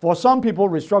definitions. For some people,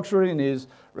 restructuring is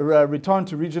return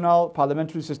to regional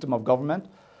parliamentary system of government.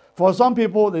 For some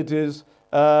people, it is,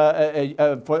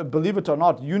 believe it or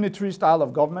not, unitary style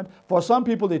of government. For some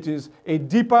people, it is a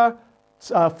deeper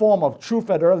form of true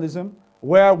federalism,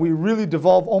 where we really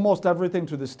devolve almost everything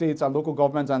to the states and local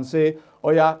governments and say, oh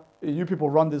yeah, you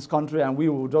people run this country and we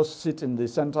will just sit in the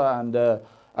center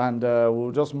and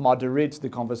we'll just moderate the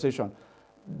conversation.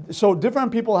 So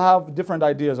different people have different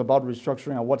ideas about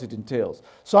restructuring and what it entails.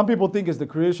 Some people think it's the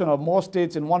creation of more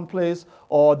states in one place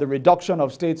or the reduction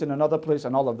of states in another place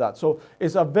and all of that. So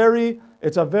it's a very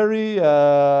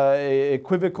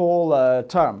equivocal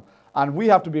term, and we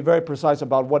have to be very precise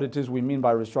about what it is we mean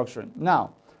by restructuring.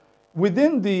 Now,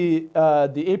 within the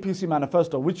APC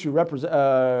manifesto, which you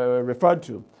referred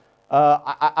to,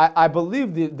 I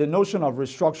believe the notion of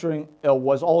restructuring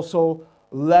was also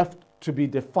left to be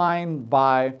defined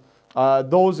by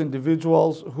those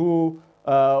individuals who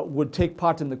would take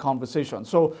part in the conversation.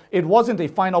 So it wasn't a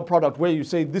final product where you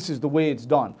say this is the way it's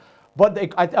done. But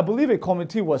I believe a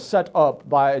committee was set up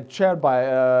chaired by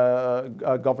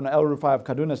Governor El Rufai of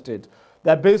Kaduna State,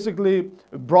 that basically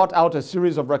brought out a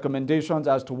series of recommendations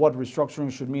as to what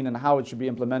restructuring should mean and how it should be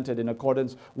implemented in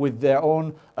accordance with their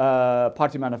own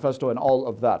party manifesto and all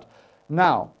of that.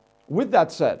 Now, with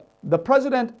that said, the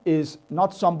president is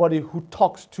not somebody who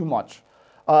talks too much.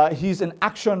 He's an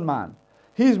action man.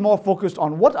 He's more focused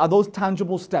on what are those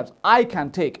tangible steps I can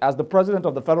take as the President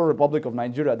of the Federal Republic of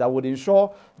Nigeria that would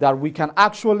ensure that we can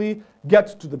actually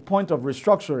get to the point of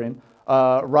restructuring,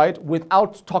 right,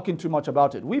 without talking too much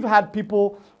about it. We've had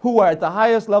people who were at the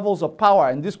highest levels of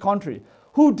power in this country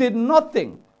who did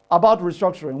nothing about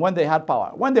restructuring when they had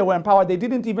power. When they were in power, they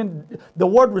didn't even, the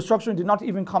word restructuring did not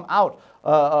even come out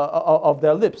of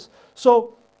their lips.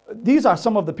 So these are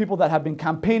some of the people that have been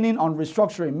campaigning on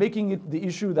restructuring, making it the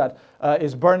issue that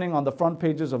is burning on the front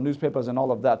pages of newspapers and all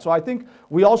of that. So I think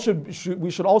we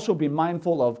should also be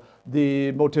mindful of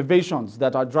the motivations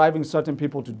that are driving certain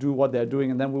people to do what they're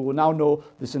doing, and then we will now know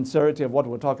the sincerity of what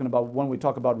we're talking about when we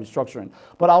talk about restructuring.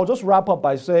 But I'll just wrap up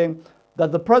by saying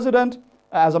that the president,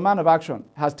 as a man of action,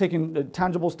 has taken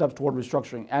tangible steps toward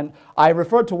restructuring. And I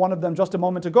referred to one of them just a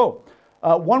moment ago.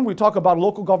 When we talk about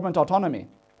local government autonomy,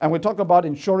 and we talk about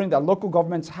ensuring that local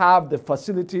governments have the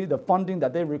facility, the funding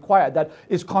that they require, that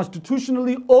is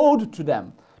constitutionally owed to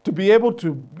them to be able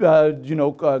to,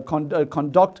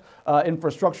 conduct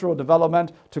infrastructural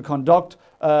development, to conduct,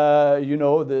 the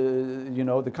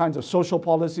kinds of social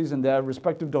policies in their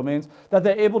respective domains, that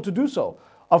they're able to do so.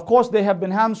 Of course, they have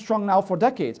been hamstrung now for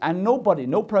decades, and no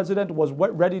president was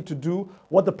ready to do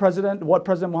what President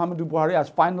Muhammadu Buhari has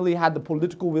finally had the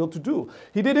political will to do.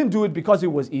 He didn't do it because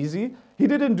it was easy. He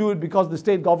didn't do it because the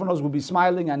state governors would be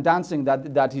smiling and dancing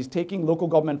that he's taking local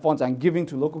government funds and giving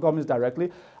to local governments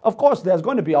directly. Of course, there's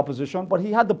going to be opposition, but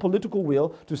he had the political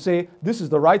will to say, this is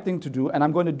the right thing to do, and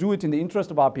I'm going to do it in the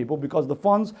interest of our people, because the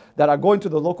funds that are going to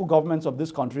the local governments of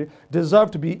this country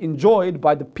deserve to be enjoyed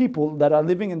by the people that are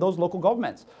living in those local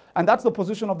governments. And that's the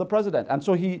position of the president. And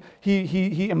so he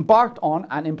embarked on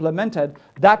and implemented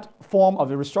that form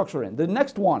of a restructuring. The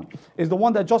next one is the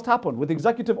one that just happened with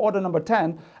Executive Order number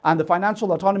 10 and the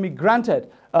financial autonomy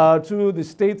granted to the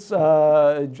state's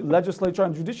legislature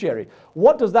and judiciary.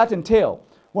 What does that entail?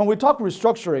 When we talk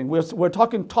restructuring, we're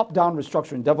talking top-down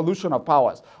restructuring, devolution of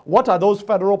powers. What are those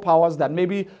federal powers that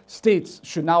maybe states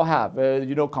should now have?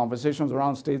 Conversations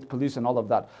around state police and all of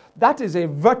that. That is a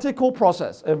vertical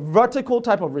process, a vertical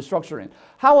type of restructuring.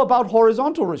 How about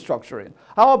horizontal restructuring?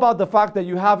 How about the fact that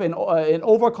you have an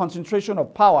over-concentration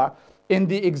of power in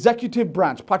the executive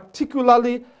branch,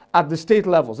 particularly at the state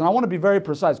levels? And I want to be very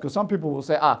precise, because some people will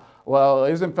say, well,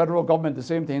 isn't federal government the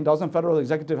same thing? Doesn't federal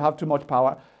executive have too much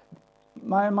power?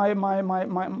 My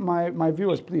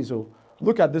viewers, please,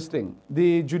 look at this thing.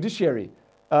 The judiciary,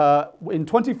 in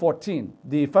 2014,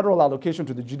 the federal allocation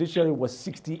to the judiciary was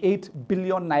 68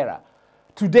 billion naira.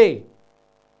 Today,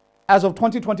 as of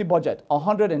 2020 budget,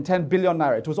 110 billion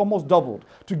naira. It was almost doubled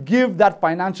to give that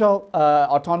financial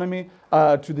autonomy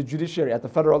to the judiciary at the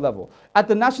federal level. At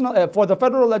the national, for the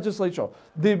federal legislature,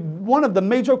 one of the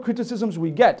major criticisms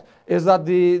we get is that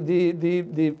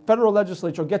the federal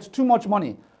legislature gets too much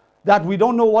money, that we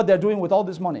don't know what they're doing with all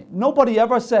this money. Nobody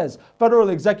ever says federal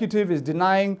executive is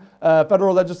denying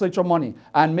federal legislature money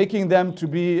and making them to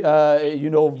be,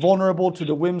 vulnerable to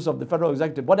the whims of the federal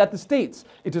executive. But at the states,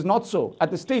 it is not so. At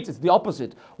the states, it's the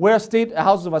opposite, where state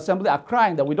houses of assembly are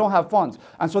crying that we don't have funds.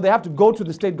 And so they have to go to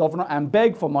the state governor and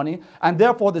beg for money. And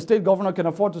therefore, the state governor can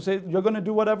afford to say, you're going to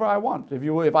do whatever I want.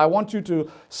 If I want you to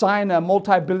sign a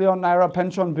multi-billion naira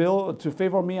pension bill to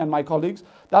favor me and my colleagues,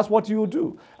 that's what you will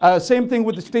do. Same thing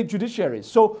with the state judiciaries.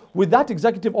 So with that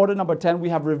Executive Order number 10, we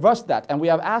have reversed that, and we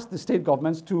have asked the state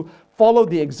governments to follow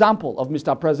the example of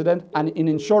Mr. President and in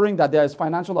ensuring that there is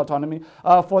financial autonomy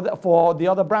for the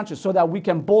other branches, so that we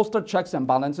can bolster checks and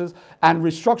balances and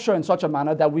restructure in such a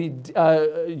manner that we,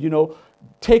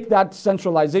 take that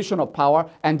centralization of power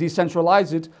and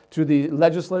decentralize it to the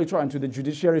legislature and to the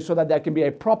judiciary, so that there can be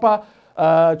a proper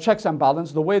checks and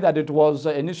balance, the way that it was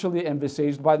initially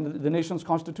envisaged by the nation's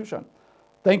constitution.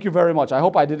 Thank you very much. I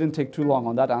hope I didn't take too long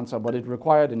on that answer, but it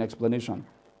required an explanation.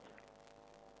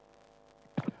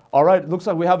 All right, looks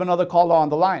like we have another caller on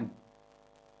the line.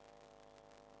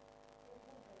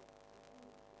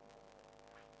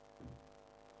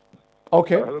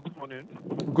 Okay. Hello, good morning.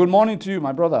 Good morning to you,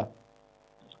 my brother.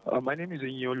 My name is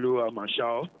Inyolu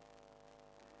Marshall.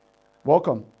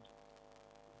 Welcome.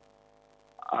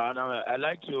 And I'd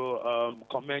like to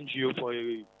commend you for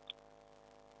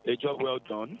a job well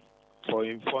done, for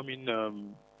informing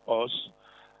us.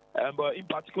 But in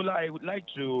particular, I would like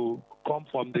to come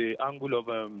from the angle of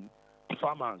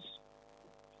farmers.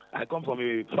 I come from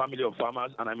a family of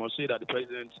farmers, and I must say that the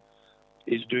president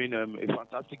is doing a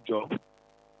fantastic job.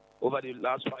 Over the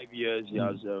last 5 years, he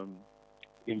has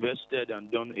invested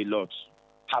and done a lot.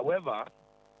 However,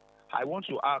 I want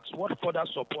to ask, what further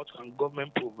support can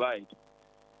government provide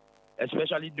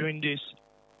especially during this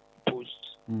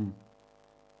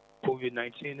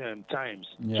post-COVID-19 times,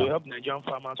 to help Nigerian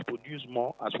farmers produce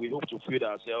more as we hope to feed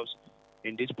ourselves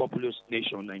in this populous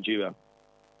nation, Nigeria?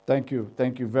 Thank you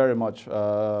very much.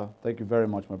 Thank you very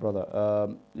much, my brother.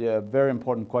 Yeah, very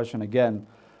important question again.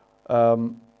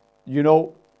 You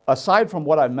know, aside from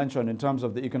what I mentioned in terms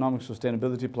of the economic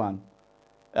sustainability plan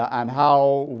and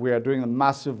how we are doing a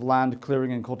massive land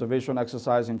clearing and cultivation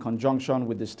exercise in conjunction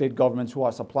with the state governments who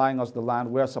are supplying us the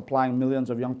land, we are supplying millions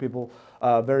of young people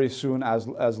very soon as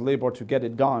labor to get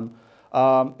it done.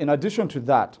 In addition to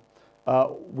that,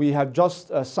 we have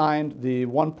just signed the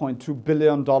 $1.2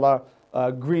 billion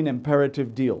green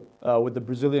imperative deal with the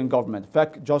Brazilian government. In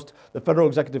fact, just the Federal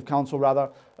Executive Council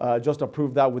just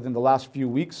approved that within the last few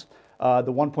weeks,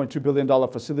 the $1.2 billion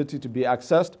facility to be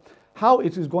accessed. How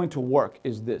it is going to work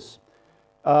is this.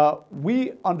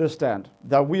 We understand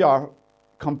that we are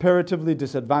comparatively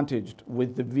disadvantaged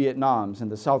with the Vietnams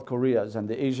and the South Koreas and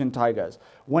the Asian tigers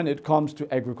when it comes to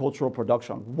agricultural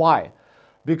production. Why?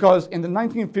 Because in the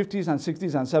 1950s and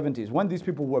 60s and 70s, when these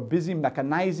people were busy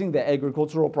mechanizing their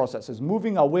agricultural processes,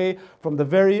 moving away from the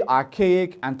very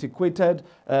archaic, antiquated,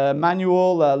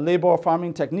 manual labor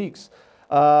farming techniques,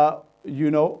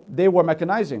 you know, they were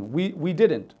mechanizing. We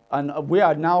didn't. And we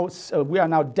are now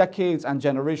decades and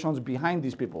generations behind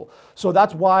these people. So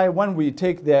that's why when we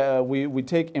take we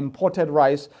take imported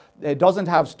rice, it doesn't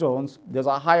have stones, there's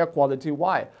a higher quality.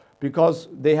 Why? Because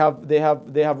they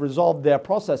have resolved their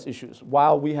process issues,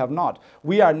 while we have not.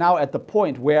 We are now at the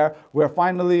point where we're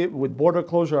finally, with border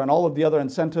closure and all of the other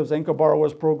incentives, Anchor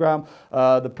Borrowers Program,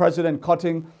 the president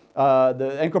cutting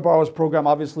the Anchor Borrowers Program,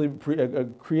 obviously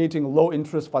creating low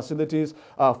interest facilities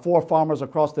for farmers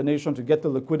across the nation to get the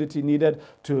liquidity needed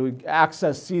to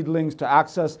access seedlings, to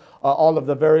access all of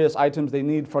the various items they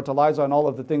need, fertilizer and all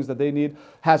of the things that they need,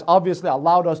 has obviously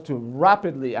allowed us to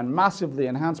rapidly and massively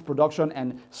enhance production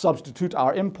and substitute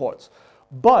our imports.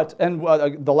 But, and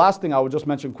the last thing I would just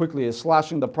mention quickly is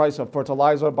slashing the price of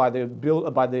fertilizer by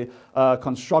the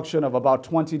construction of about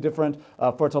 20 different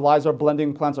fertilizer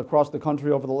blending plants across the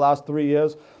country over the last 3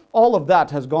 years. All of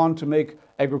that has gone to make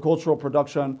agricultural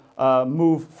production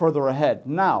move further ahead.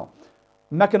 Now,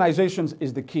 mechanization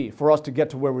is the key for us to get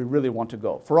to where we really want to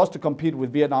go, for us to compete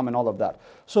with Vietnam and all of that.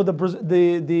 So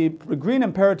the Green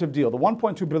Imperative deal, the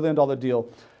 $1.2 billion deal,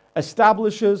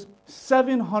 establishes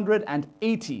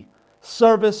 780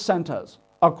 service centers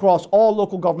across all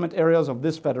local government areas of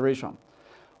this federation.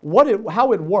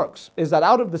 How it works is that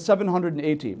out of the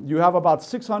 780, you have about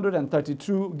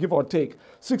 632, give or take,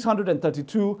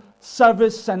 632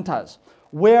 service centers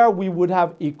where we would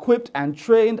have equipped and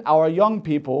trained our young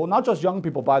people, not just young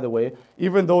people, by the way,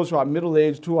 even those who are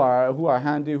middle-aged, who are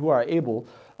handy, who are able,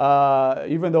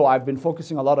 even though I've been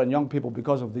focusing a lot on young people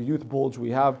because of the youth bulge we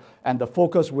have and the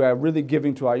focus we're really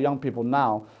giving to our young people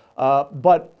now.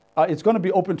 But it's going to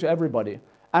be open to everybody.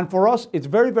 And for us, it's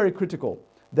very, very critical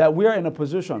that we are in a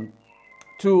position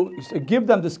to give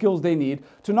them the skills they need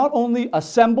to not only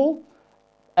assemble,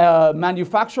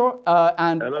 manufacture,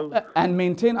 and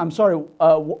maintain. I'm sorry,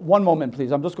 one moment,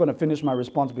 please. I'm just going to finish my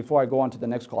response before I go on to the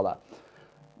next caller.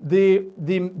 The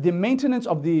maintenance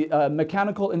of the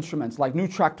mechanical instruments, like new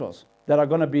tractors, that are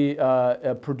going to be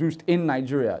produced in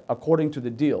Nigeria, according to the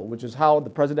deal, which is how the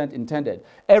president intended.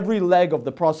 Every leg of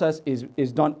the process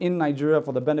is done in Nigeria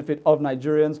for the benefit of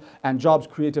Nigerians and jobs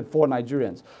created for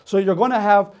Nigerians. So you're going to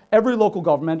have every local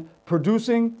government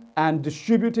producing and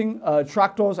distributing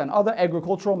tractors and other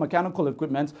agricultural mechanical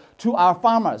equipment to our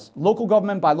farmers, local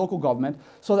government by local government,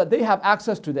 so that they have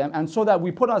access to them and so that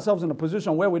we put ourselves in a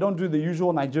position where we don't do the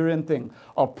usual Nigerian thing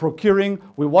of procuring,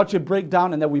 we watch it break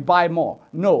down and then we buy more.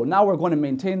 No, now we're going to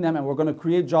maintain them and we're going to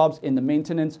create jobs in the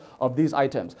maintenance of these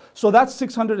items. So that's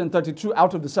 632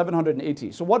 out of the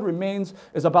 780. So what remains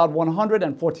is about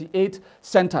 148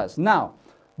 centers. Now,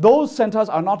 those centers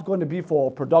are not going to be for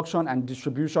production and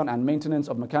distribution and maintenance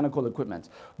of mechanical equipment.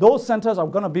 Those centers are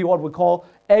going to be what we call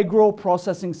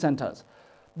agro-processing centers.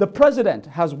 The president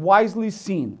has wisely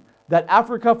seen that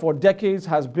Africa for decades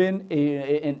has been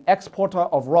an exporter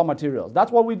of raw materials.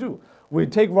 That's what we do. We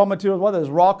take raw materials, whether it's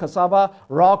raw cassava,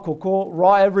 raw cocoa,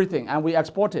 raw everything, and we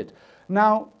export it.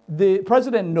 Now, the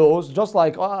president knows, just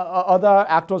like other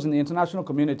actors in the international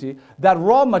community, that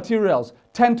raw materials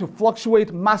tend to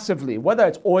fluctuate massively, whether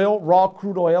it's oil, raw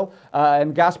crude oil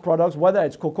and gas products, whether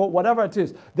it's cocoa, whatever it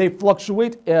is, they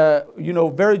fluctuate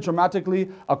very dramatically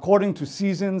according to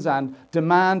seasons and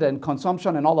demand and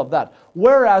consumption and all of that.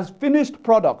 Whereas finished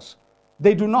products,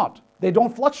 they do not. They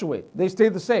don't fluctuate. They stay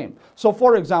the same. So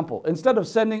for example, instead of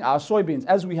sending our soybeans,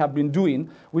 as we have been doing,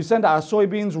 we send our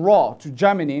soybeans raw to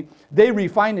Germany. They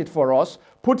refine it for us,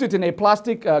 put it in a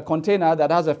plastic container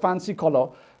that has a fancy color,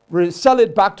 sell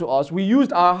it back to us. We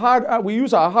use our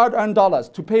hard-earned dollars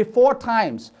to pay 4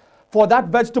 times for that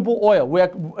vegetable oil.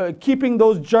 We're keeping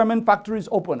those German factories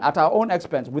open at our own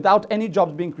expense without any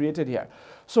jobs being created here.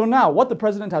 So now what the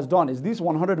president has done is these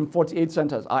 148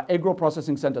 centers are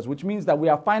agro-processing centers, which means that we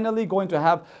are finally going to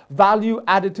have value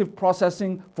additive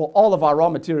processing for all of our raw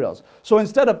materials. So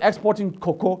instead of exporting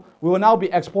cocoa, we will now be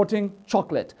exporting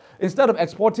chocolate. Instead of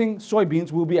exporting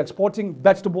soybeans, we'll be exporting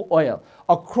vegetable oil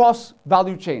across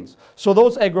value chains. So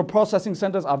those agro-processing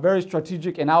centers are very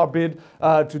strategic in our bid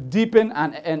to deepen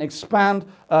and expand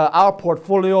our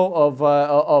portfolio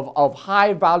of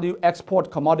high-value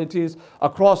export commodities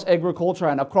across agriculture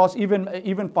and across even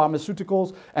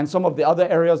pharmaceuticals and some of the other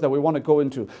areas that we want to go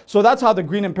into. So that's how the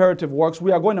green imperative works.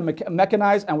 We are going to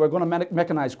mechanize, and we're going to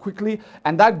mechanize quickly,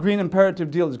 and that green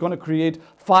imperative deal is going to create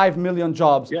 5 million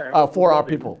jobs for our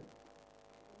people.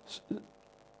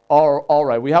 All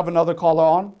right, we have another caller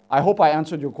on. I hope I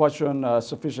answered your question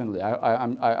sufficiently.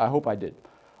 I hope I did.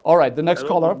 All right, the next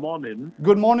caller. Good morning.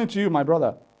 Good morning to you, my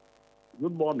brother.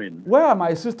 Good morning. Where are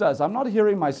my sisters? I'm not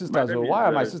hearing my sisters. Why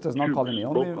are my sisters not calling me?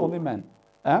 Only men.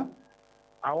 Huh?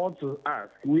 I want to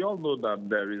ask, we all know that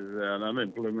there is an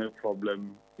unemployment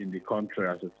problem in the country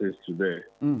as it is today.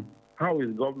 How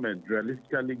is government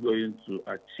realistically going to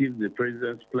achieve the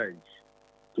president's pledge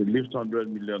to lift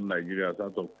 100 million Nigerians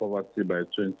out of poverty by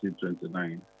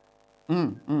 2029?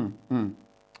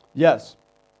 Yes.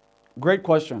 Great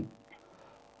question.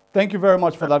 Thank you very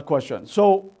much for that question.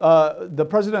 So the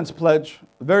president's pledge,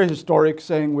 very historic,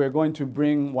 saying we're going to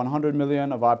bring 100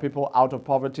 million of our people out of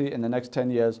poverty in the next 10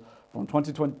 years from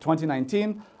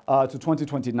 2019 to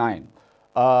 2029.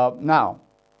 Now,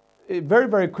 very,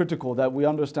 very critical that we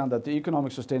understand that the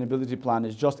economic sustainability plan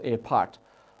is just a part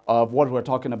of what we're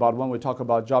talking about when we talk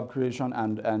about job creation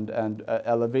and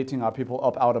elevating our people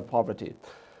up out of poverty.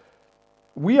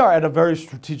 We are at a very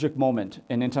strategic moment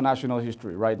in international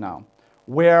history right now,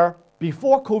 where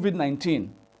before COVID-19,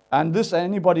 and this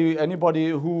anybody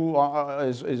who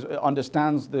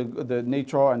understands the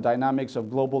nature and dynamics of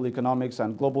global economics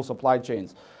and global supply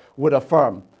chains would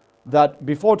affirm that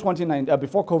before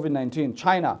COVID-19,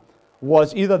 China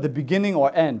was either the beginning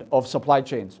or end of supply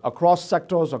chains across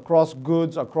sectors, across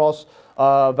goods, across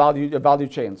value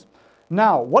chains.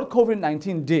 Now, what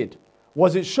COVID-19 did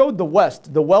was it showed the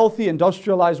West, the wealthy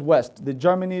industrialized West, the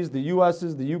Germanys, the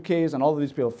USs, the UKs, and all of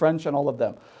these people, French and all of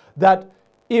them, that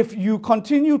if you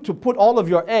continue to put all of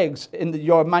your eggs in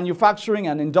your manufacturing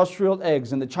and industrial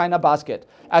eggs in the China basket,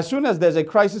 as soon as there's a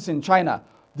crisis in China,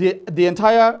 the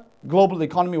entire global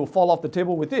economy will fall off the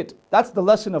table with it. That's the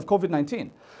lesson of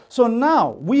COVID-19. So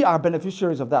now we are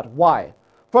beneficiaries of that. Why?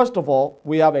 First of all,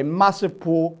 we have a massive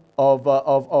pool of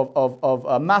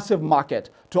a massive market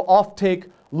to offtake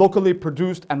locally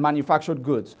produced and manufactured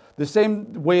goods. The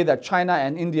same way that China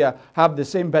and India have the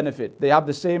same benefit. They have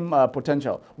the same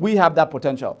potential. We have that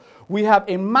potential. We have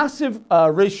a massive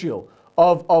ratio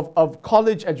of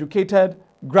college-educated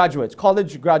graduates,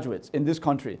 college graduates in this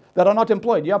country that are not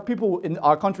employed. You have people in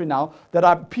our country now that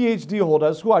are PhD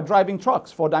holders who are driving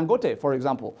trucks for Dangote, for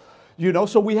example. You know,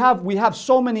 so we have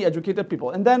so many educated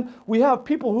people. And then we have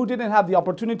people who didn't have the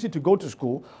opportunity to go to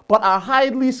school, but are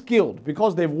highly skilled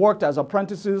because they've worked as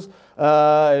apprentices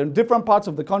in different parts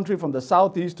of the country, from the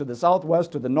southeast to the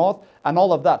southwest to the north, and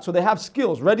all of that. So they have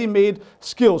skills, ready-made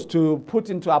skills to put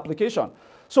into application.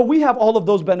 So we have all of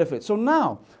those benefits. So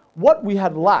now, what we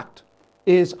had lacked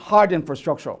is hard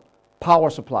infrastructure, power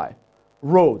supply,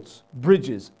 roads,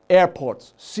 bridges,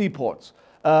 airports, seaports,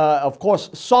 of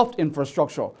course, soft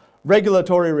infrastructure,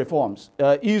 regulatory reforms,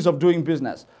 ease of doing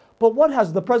business. But what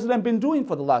has the president been doing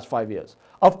for the last 5 years?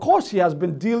 Of course, he has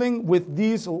been dealing with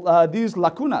these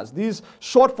lacunas, these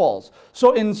shortfalls.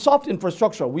 So in soft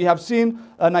infrastructure, we have seen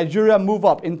Nigeria move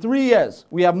up. In 3 years,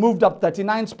 we have moved up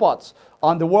 39 spots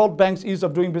on the World Bank's ease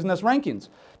of doing business rankings.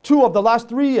 2 of the last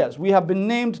 3 years, we have been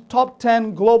named top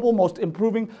 10 global most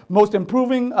improving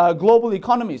global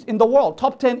economies in the world,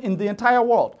 top 10 in the entire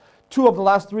world. 2 of the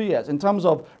last 3 years in terms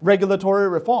of regulatory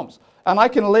reforms. And I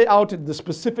can lay out the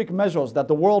specific measures that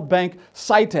the World Bank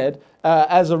cited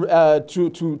lift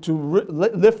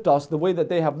us the way that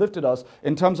they have lifted us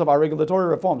in terms of our regulatory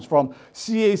reforms, from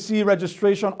CAC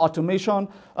registration, automation,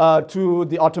 to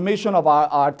the automation of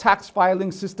our tax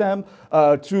filing system,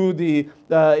 to the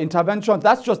intervention.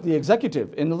 That's just the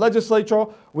executive. In the legislature,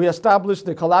 we established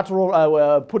the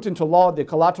collateral, put into law the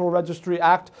Collateral Registry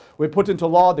Act. We put into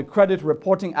law the Credit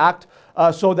Reporting Act,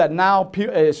 so that now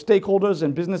stakeholders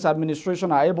in business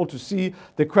administration are able to see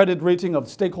the credit rating of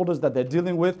stakeholders that they're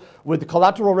dealing with. With the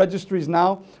collateral registries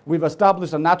now, we've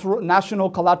established a national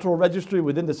collateral registry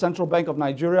within the Central Bank of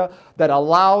Nigeria that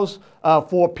allows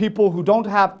for people who don't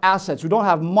have assets, who don't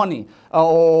have money,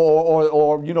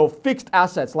 or you know, fixed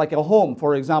assets like a home,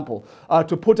 for example,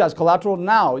 to put as collateral.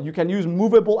 Now you can use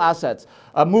movable assets,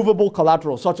 movable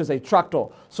collateral, such as a tractor,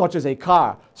 such as a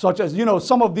car, such as, you know,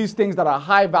 some of these things that are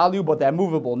high value but they're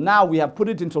movable. Now we have put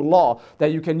it into law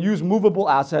that you can use movable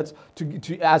assets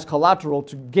as collateral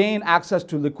to gain access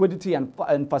to liquidity and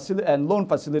loan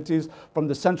facilities from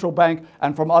the central bank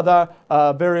and from other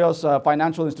various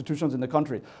financial institutions in the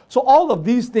country. So all of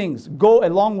these things go a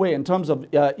long way in terms of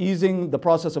easing the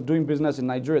process of doing business in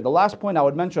Nigeria. The last point I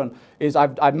would mention is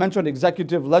I've mentioned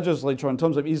executive, legislature in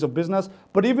terms of ease of business,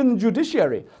 but even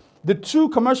judiciary. The two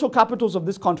commercial capitals of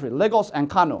this country, Lagos and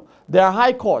Kano, their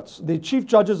high courts, the chief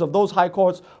judges of those high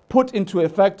courts put into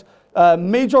effect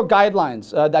major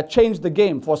guidelines that changed the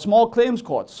game for small claims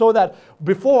courts, so that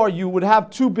before you would have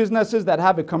two businesses that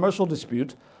have a commercial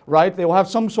dispute, right? They will have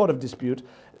some sort of dispute,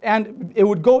 and it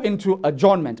would go into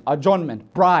adjournment,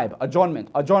 bribe, adjournment,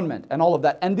 and all of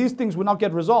that. And these things would not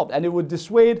get resolved, and it would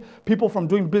dissuade people from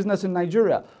doing business in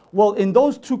Nigeria. Well, in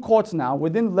those two courts now,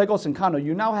 within Lagos and Kano,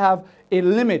 you now have a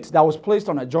limit that was placed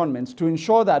on adjournments to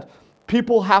ensure that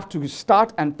people have to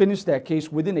start and finish their case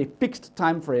within a fixed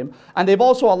time frame. And they've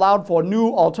also allowed for new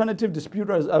alternative dispute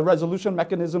resolution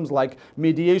mechanisms like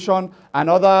mediation and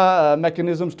other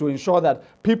mechanisms to ensure that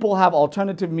people have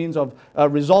alternative means of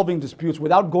resolving disputes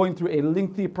without going through a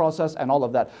lengthy process and all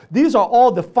of that. These are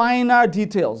all the finer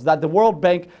details that the World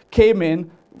Bank came in,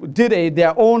 did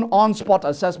their own on-spot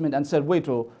assessment and said, wait,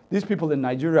 these people in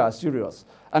Nigeria are serious.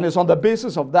 And it's on the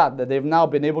basis of that that they've now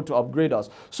been able to upgrade us.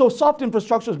 So soft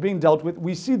infrastructure is being dealt with.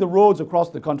 We see the roads across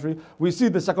the country. We see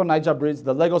the Second Niger Bridge,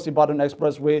 the Lagos-Ibadan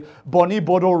Expressway,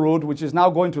 Boni-Bodo Road, which is now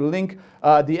going to link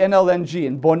the NLNG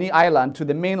in Boni Island to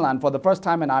the mainland for the first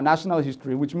time in our national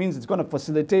history, which means it's going to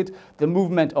facilitate the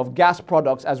movement of gas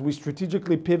products as we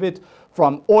strategically pivot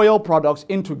from oil products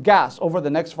into gas over the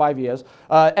next 5 years.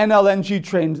 NLNG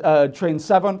Train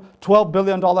 7, $12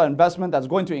 billion investment that's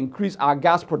going to increase our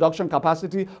gas production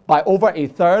capacity by over a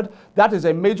third. That is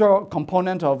a major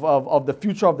component of the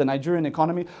future of the Nigerian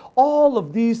economy. All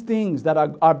of these things that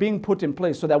are being put in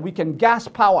place so that we can gas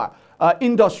power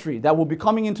industry that will be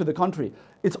coming into the country.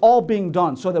 It's all being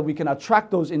done so that we can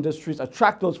attract those industries,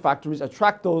 attract those factories,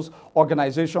 attract those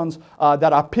organizations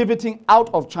that are pivoting out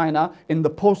of China in the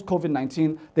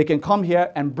post-COVID-19. They can come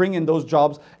here and bring in those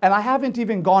jobs. And I haven't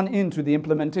even gone into the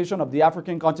implementation of the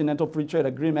African Continental Free Trade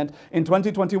Agreement in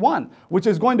 2021, which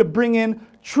is going to bring in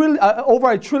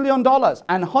over $1 trillion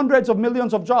and hundreds of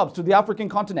millions of jobs to the African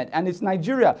continent. And it's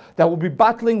Nigeria that will be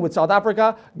battling with South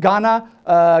Africa,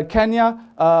 Ghana, Kenya,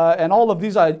 and all of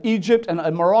these are Egypt and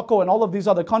Morocco and all of these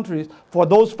other countries for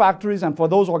those factories and for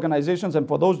those organizations and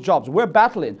for those jobs. We're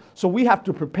battling. So we have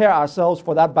to prepare ourselves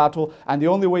for that battle. And the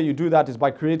only way you do that is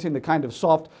by creating the kind of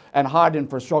soft and hard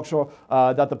infrastructure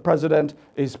that the president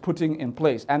is putting in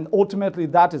place. And ultimately,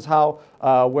 that is how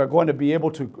we're going to be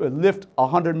able to lift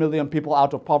 100 million people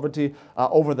out of poverty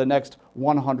over the next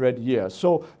 100 years.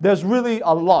 So there's really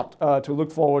a lot to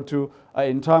look forward to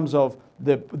in terms of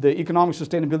the economic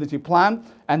sustainability plan,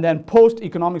 and then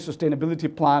post-economic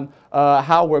sustainability plan,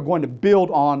 how we're going to build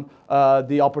on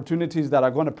the opportunities that are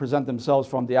going to present themselves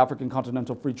from the African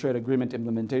Continental Free Trade Agreement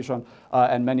implementation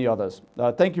and many others.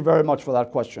 Thank you very much for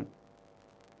that question.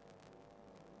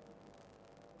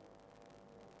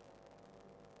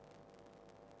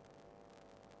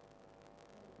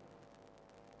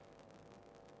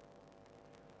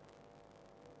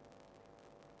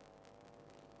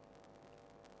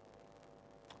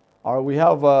 All right, we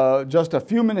have just a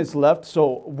few minutes left.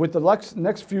 So with the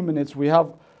next few minutes, we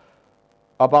have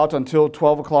about until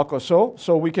 12 o'clock or so.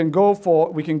 So we can go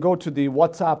to the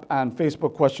WhatsApp and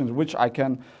Facebook questions, which I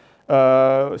can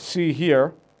see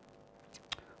here.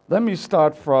 Let me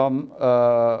start from,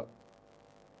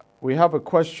 we have a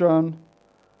question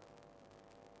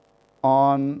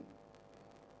on,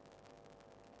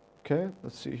 okay,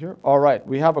 let's see here. All right,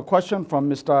 we have a question from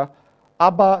Mr.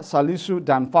 Abba Salisu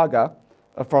Danfaga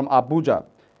from Abuja.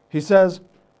 He says,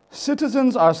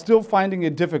 citizens are still finding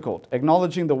it difficult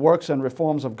acknowledging the works and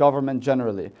reforms of government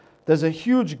generally. There's a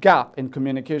huge gap in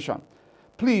communication.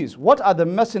 Please, what are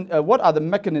the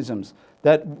mechanisms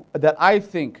that I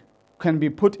think can be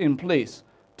put in place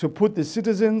to put the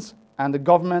citizens and the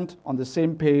government on the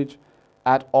same page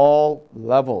at all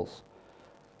levels?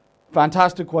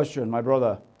 Fantastic question, my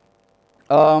brother.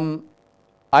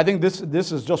 I think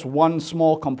this is just one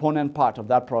small component part of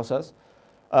that process.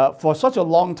 For such a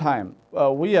long time,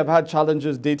 we have had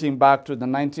challenges dating back to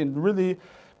the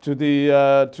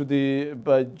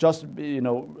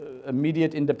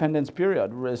immediate independence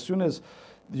period. As soon as,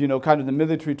 kind of the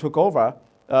military took over,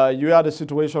 you had a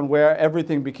situation where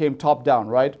everything became top down,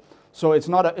 right? So it's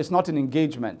not an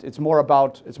engagement. It's more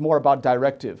about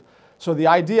directive. So the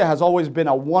idea has always been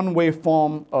a one-way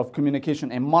form of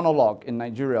communication, a monologue in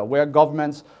Nigeria, where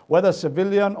governments, whether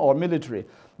civilian or military,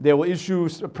 they will issue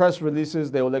press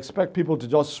releases. They will expect people to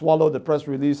just swallow the press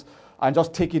release and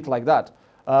just take it like that.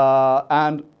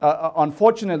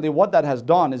 Unfortunately, what that has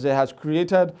done is it has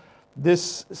created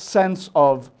this sense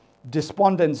of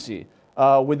despondency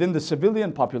within the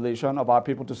civilian population of our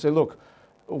people to say, look,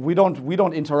 we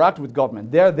don't interact with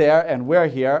government. They're there and we're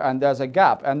here, and there's a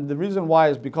gap. And the reason why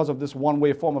is because of this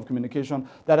one-way form of communication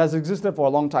that has existed for a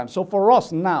long time. So for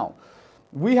us now,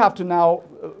 we have to now,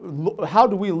 how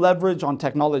do we leverage on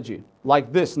technology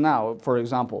like this now, for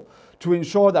example, to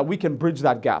ensure that we can bridge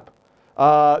that gap?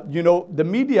 The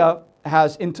media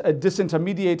has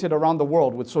disintermediated around the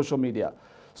world with social media.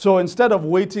 So instead of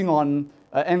waiting on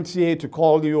NTA to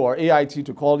call you or AIT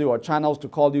to call you or channels to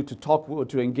call you to talk,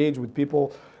 to engage with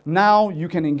people, now you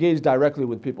can engage directly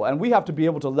with people. And we have to be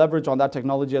able to leverage on that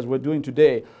technology as we're doing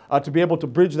today to be able to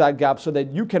bridge that gap so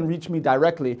that you can reach me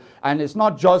directly. And it's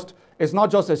not just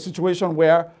a situation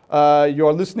where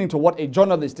you're listening to what a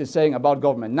journalist is saying about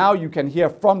government. Now you can hear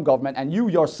from government, and you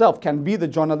yourself can be the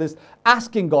journalist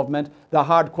asking government the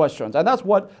hard questions. And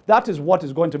that is what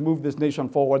is going to move this nation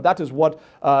forward. That is what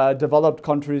developed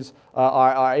countries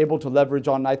are able to leverage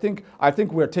on. I think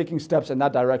we're taking steps in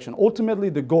that direction. Ultimately,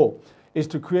 the goal is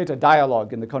to create a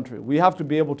dialogue in the country. We have to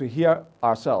be able to hear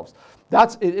ourselves.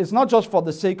 It's not just for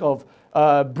the sake of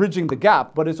bridging the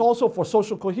gap, but it's also for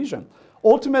social cohesion.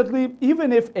 Ultimately,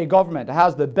 even if a government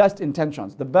has the best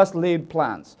intentions, the best laid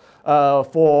plans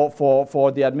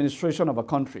for the administration of a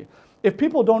country, if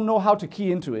people don't know how to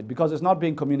key into it because it's not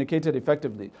being communicated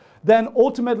effectively, then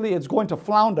ultimately it's going to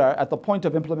flounder at the point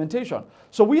of implementation.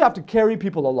 So we have to carry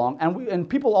people along, and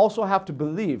people also have to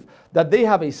believe that they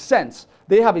have a sense,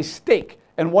 they have a stake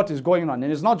in what is going on.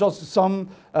 And it's not just some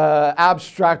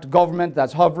abstract government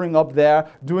that's hovering up there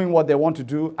doing what they want to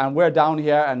do, and we're down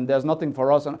here and there's nothing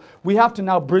for us. And we have to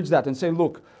now bridge that and say,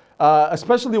 look,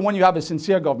 especially when you have a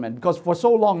sincere government, because for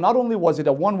so long, not only was it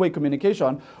a one-way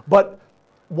communication, but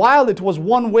while it was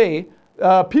one way,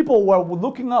 people were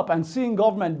looking up and seeing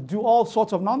government do all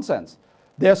sorts of nonsense.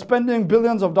 They're spending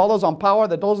billions of dollars on power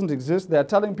that doesn't exist. They're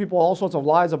telling people all sorts of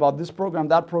lies about this program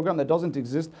that doesn't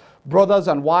exist. Brothers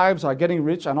and wives are getting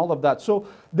rich and all of that. So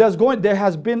there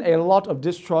has been a lot of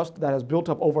distrust that has built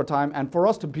up over time. And for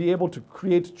us to be able to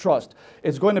create trust,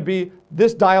 it's going to be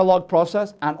this dialogue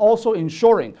process, and also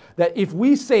ensuring that if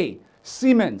we say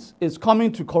Siemens is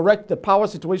coming to correct the power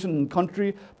situation in the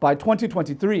country by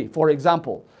 2023, for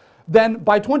example, then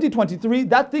by 2023,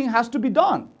 that thing has to be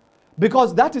done.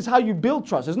 Because that is how you build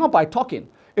trust. It's not by talking.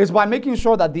 It's by making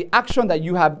sure that the action that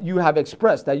you have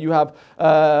expressed, that you have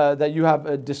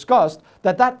discussed,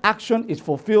 that action is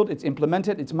fulfilled, it's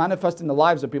implemented, it's manifest in the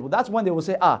lives of people. That's when they will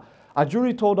say,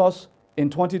 Ajuri told us in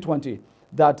 2020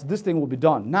 that this thing will be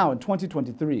done. Now in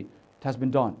 2023, it has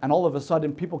been done. And all of a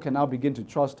sudden, people can now begin to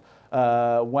trust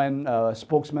when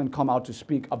spokesmen come out to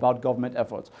speak about government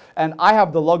efforts. And I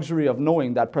have the luxury of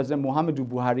knowing that President Muhammadu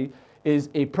Buhari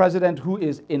is a president who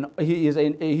is an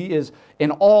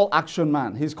all action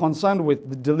man. He's concerned with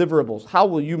the deliverables. How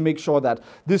will you make sure that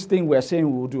this thing we're saying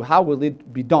we will do, how will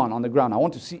it be done on the ground? I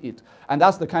want to see it. And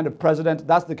that's the kind of president,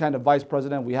 that's the kind of vice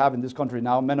president we have in this country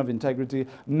now, men of integrity,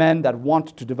 men that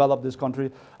want to develop this country.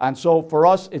 And so for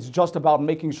us, it's just about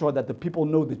making sure that the people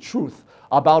know the truth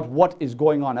about what is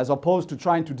going on, as opposed to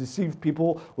trying to deceive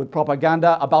people with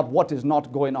propaganda about what is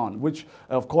not going on, which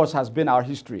of course has been our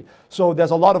history. So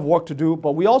there's a lot of work to do,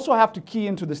 but we also have to key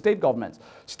into the state governments.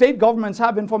 State governments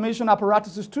have information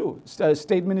apparatuses too,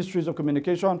 state ministries of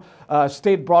communication,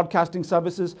 state broadcasting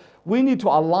services. We need to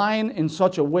align in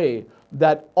such a way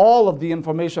that all of the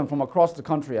information from across the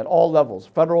country at all levels,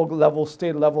 federal level,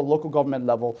 state level, local government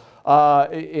level,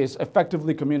 is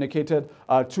effectively communicated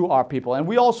to our people. And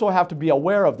we also have to be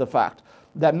aware of the fact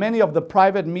that many of the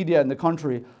private media in the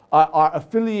country are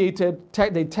affiliated,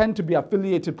 they tend to be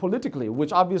affiliated politically,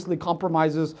 which obviously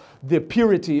compromises the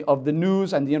purity of the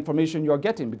news and the information you're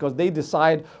getting, because they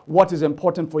decide what is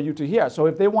important for you to hear. So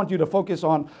if they want you to focus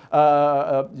on,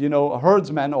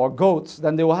 herdsmen or goats,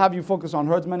 then they will have you focus on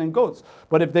herdsmen and goats.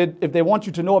 But if they want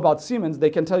you to know about Siemens, they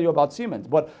can tell you about Siemens.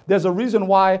 But there's a reason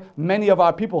why many of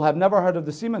our people have never heard of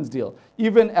the Siemens deal.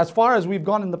 Even as far as we've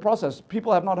gone in the process,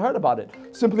 people have not heard about it,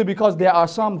 simply because there are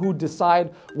some who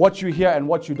decide what you hear and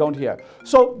what you don't hear.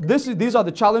 So these are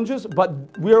the challenges, but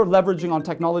we're leveraging on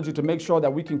technology to make sure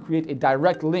that we can create a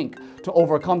direct link to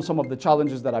overcome some of the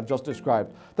challenges that I've just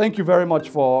described. Thank you very much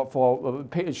for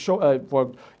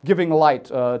giving light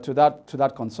to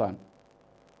that concern.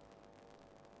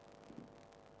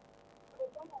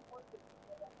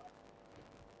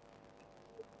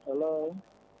 Hello.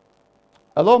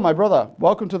 Hello, my brother.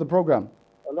 Welcome to the program.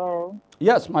 Hello.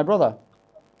 Yes, my brother.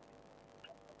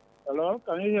 Hello,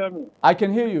 can you hear me? I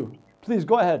can hear you. Please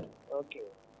go ahead. Okay.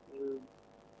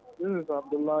 This is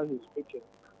Abdullah speaking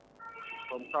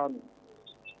from Kano.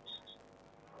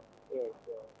 Yes.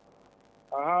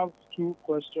 I have two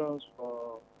questions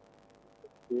for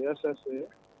the SSA,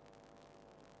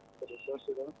 for the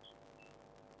president.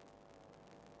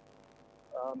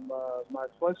 My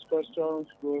first question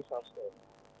goes as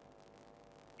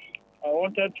I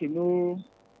wanted to know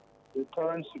the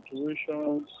current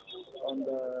situation on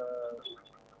the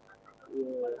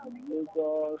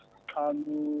Lagos,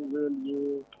 Kano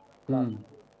railway.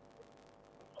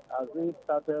 Has it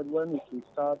started? When it will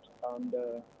start? And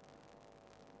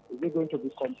is it going to be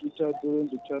completed during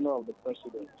the tenure of the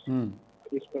president?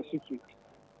 Be specific.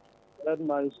 Then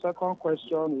my second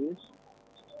question is,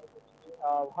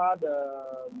 I've heard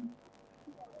a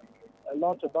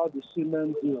lot about the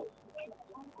Siemens deal.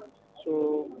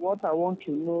 So what I want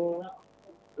to know,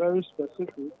 very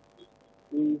specific,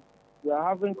 is we are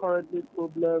having currently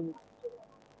problems.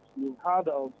 We've heard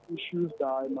of issues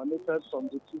that emanated from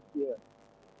the TCL,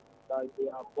 like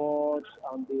the abort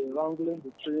and the wrangling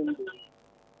between the.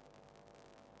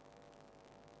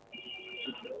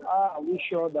 Are we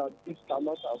sure that this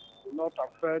cannot not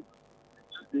affect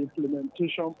the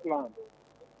implementation plan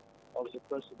of the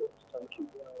president? Thank you.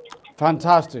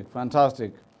 Fantastic,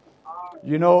 fantastic.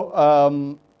 You know,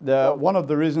 one of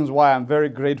the reasons why I'm very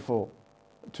grateful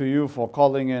to you for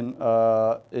calling in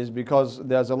is because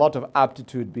there's a lot of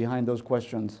aptitude behind those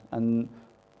questions. And,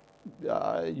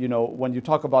 you know, when you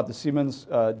talk about the Siemens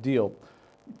deal,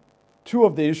 two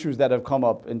of the issues that have come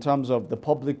up in terms of the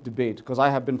public debate, because I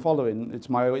have been following, it's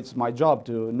my job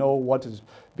to know what is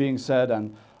being said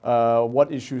and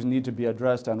what issues need to be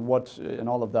addressed and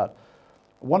all of that.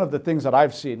 One of the things that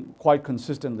I've seen quite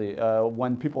consistently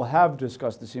when people have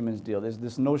discussed the Siemens deal is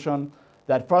this notion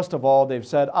that, first of all, they've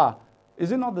said,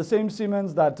 is it not the same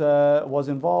Siemens that was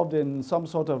involved in some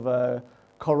sort of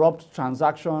corrupt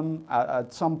transaction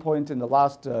at some point in the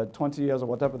last 20 years or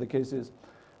whatever the case is,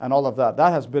 and all of that?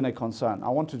 That has been a concern. I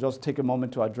want to just take a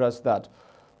moment to address that.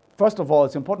 First of all,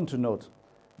 it's important to note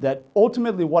that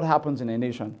ultimately what happens in a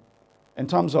nation in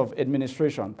terms of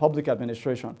administration, public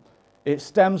administration, it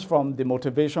stems from the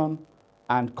motivation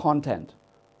and content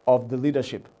of the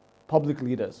leadership, public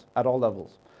leaders at all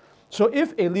levels. So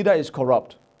if a leader is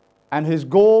corrupt and his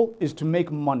goal is to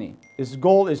make money, his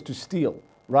goal is to steal,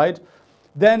 right?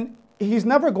 Then he's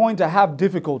never going to have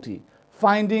difficulty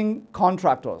finding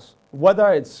contractors,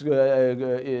 whether it's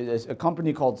a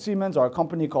company called Siemens or a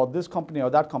company called this company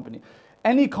or that company.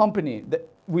 Any company,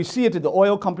 we see it in the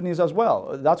oil companies as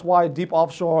well. That's why Deep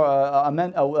Offshore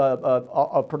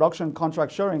Production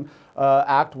Contract Sharing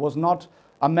Act was not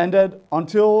amended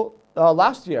until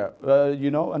last year,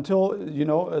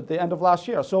 until at the end of last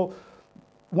year. So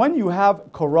when you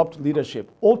have corrupt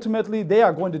leadership, ultimately they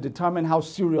are going to determine how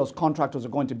serious contractors are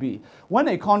going to be. When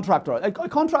a contractor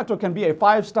can be a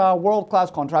 5-star world-class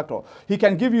contractor. He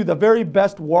can give you the very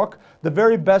best work, the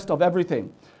very best of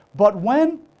everything. But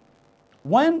when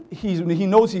he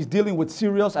knows he's dealing with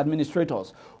serious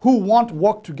administrators who want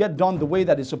work to get done the way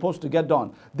that it's supposed to get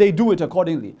done, they do it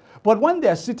accordingly. But when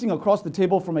they're sitting across the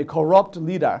table from a corrupt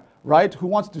leader, right, who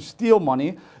wants to steal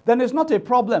money, then it's not a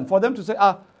problem for them to say,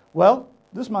 well,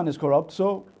 this man is corrupt,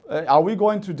 so Are we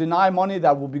going to deny money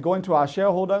that will be going to our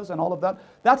shareholders and all of that?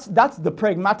 That's the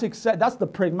pragmatic set. That's the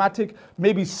pragmatic,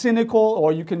 maybe cynical,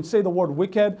 or you can say the word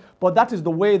wicked, but that is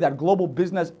the way that global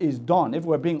business is done, if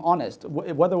we're being honest.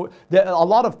 There are a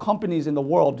lot of companies in the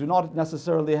world do not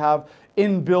necessarily have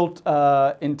inbuilt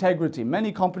integrity.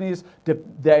 Many companies,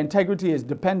 their integrity is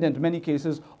dependent in many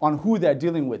cases on who they're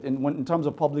dealing with in terms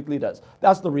of public leaders.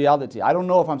 That's the reality. I don't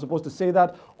know if I'm supposed to say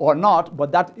that or not,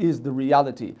 but that is the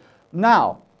reality.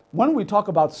 Now, when we talk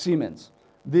about Siemens,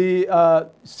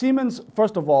 Siemens,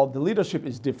 first of all, the leadership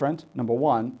is different. Number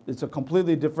one, it's a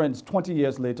completely different, it's 20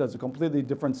 years later, it's a completely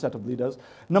different set of leaders.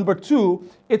 Number two,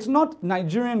 it's not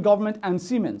Nigerian government and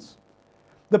Siemens.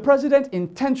 The president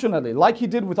intentionally, like he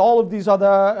did with all of these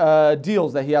other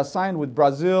deals that he has signed with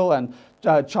Brazil and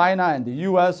China and the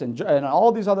US and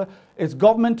all these other, it's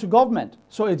government to government.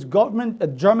 So it's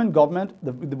government, German government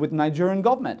with Nigerian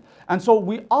government. And so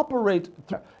we operate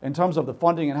in terms of the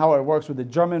funding and how it works with the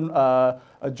German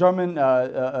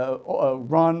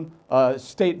run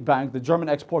state bank, the German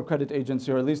Export Credit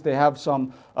Agency, or at least they have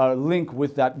some link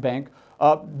with that bank.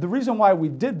 The reason why we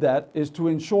did that is to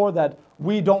ensure that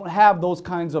we don't have those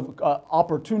kinds of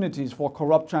opportunities for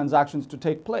corrupt transactions to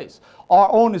take place.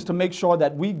 Our own is to make sure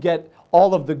that we get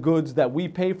all of the goods that we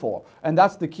pay for, and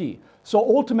that's the key. So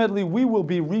ultimately, we will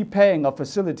be repaying a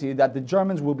facility that the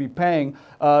Germans will be paying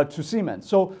to Siemens.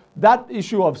 So that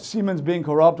issue of Siemens being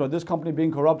corrupt, or this company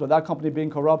being corrupt, or that company being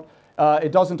corrupt,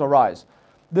 it doesn't arise.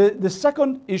 The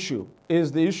second issue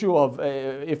is the issue of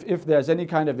if there's any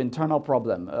kind of internal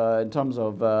problem in terms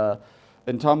of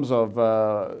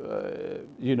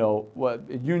you know,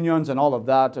 unions and all of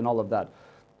that.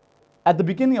 At the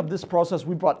beginning of this process,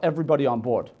 we brought everybody on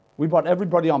board. We brought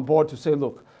everybody on board to say,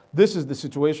 look, this is the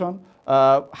situation.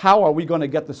 How are we going to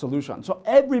get the solution? So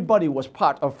everybody was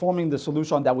part of forming the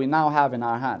solution that we now have in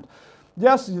our hand.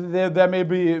 Yes, there may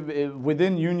be,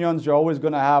 within unions, you're always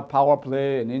going to have power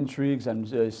play and intrigues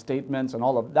and statements and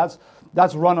all of that.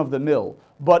 That's run of the mill.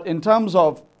 But in terms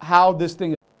of how this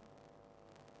thing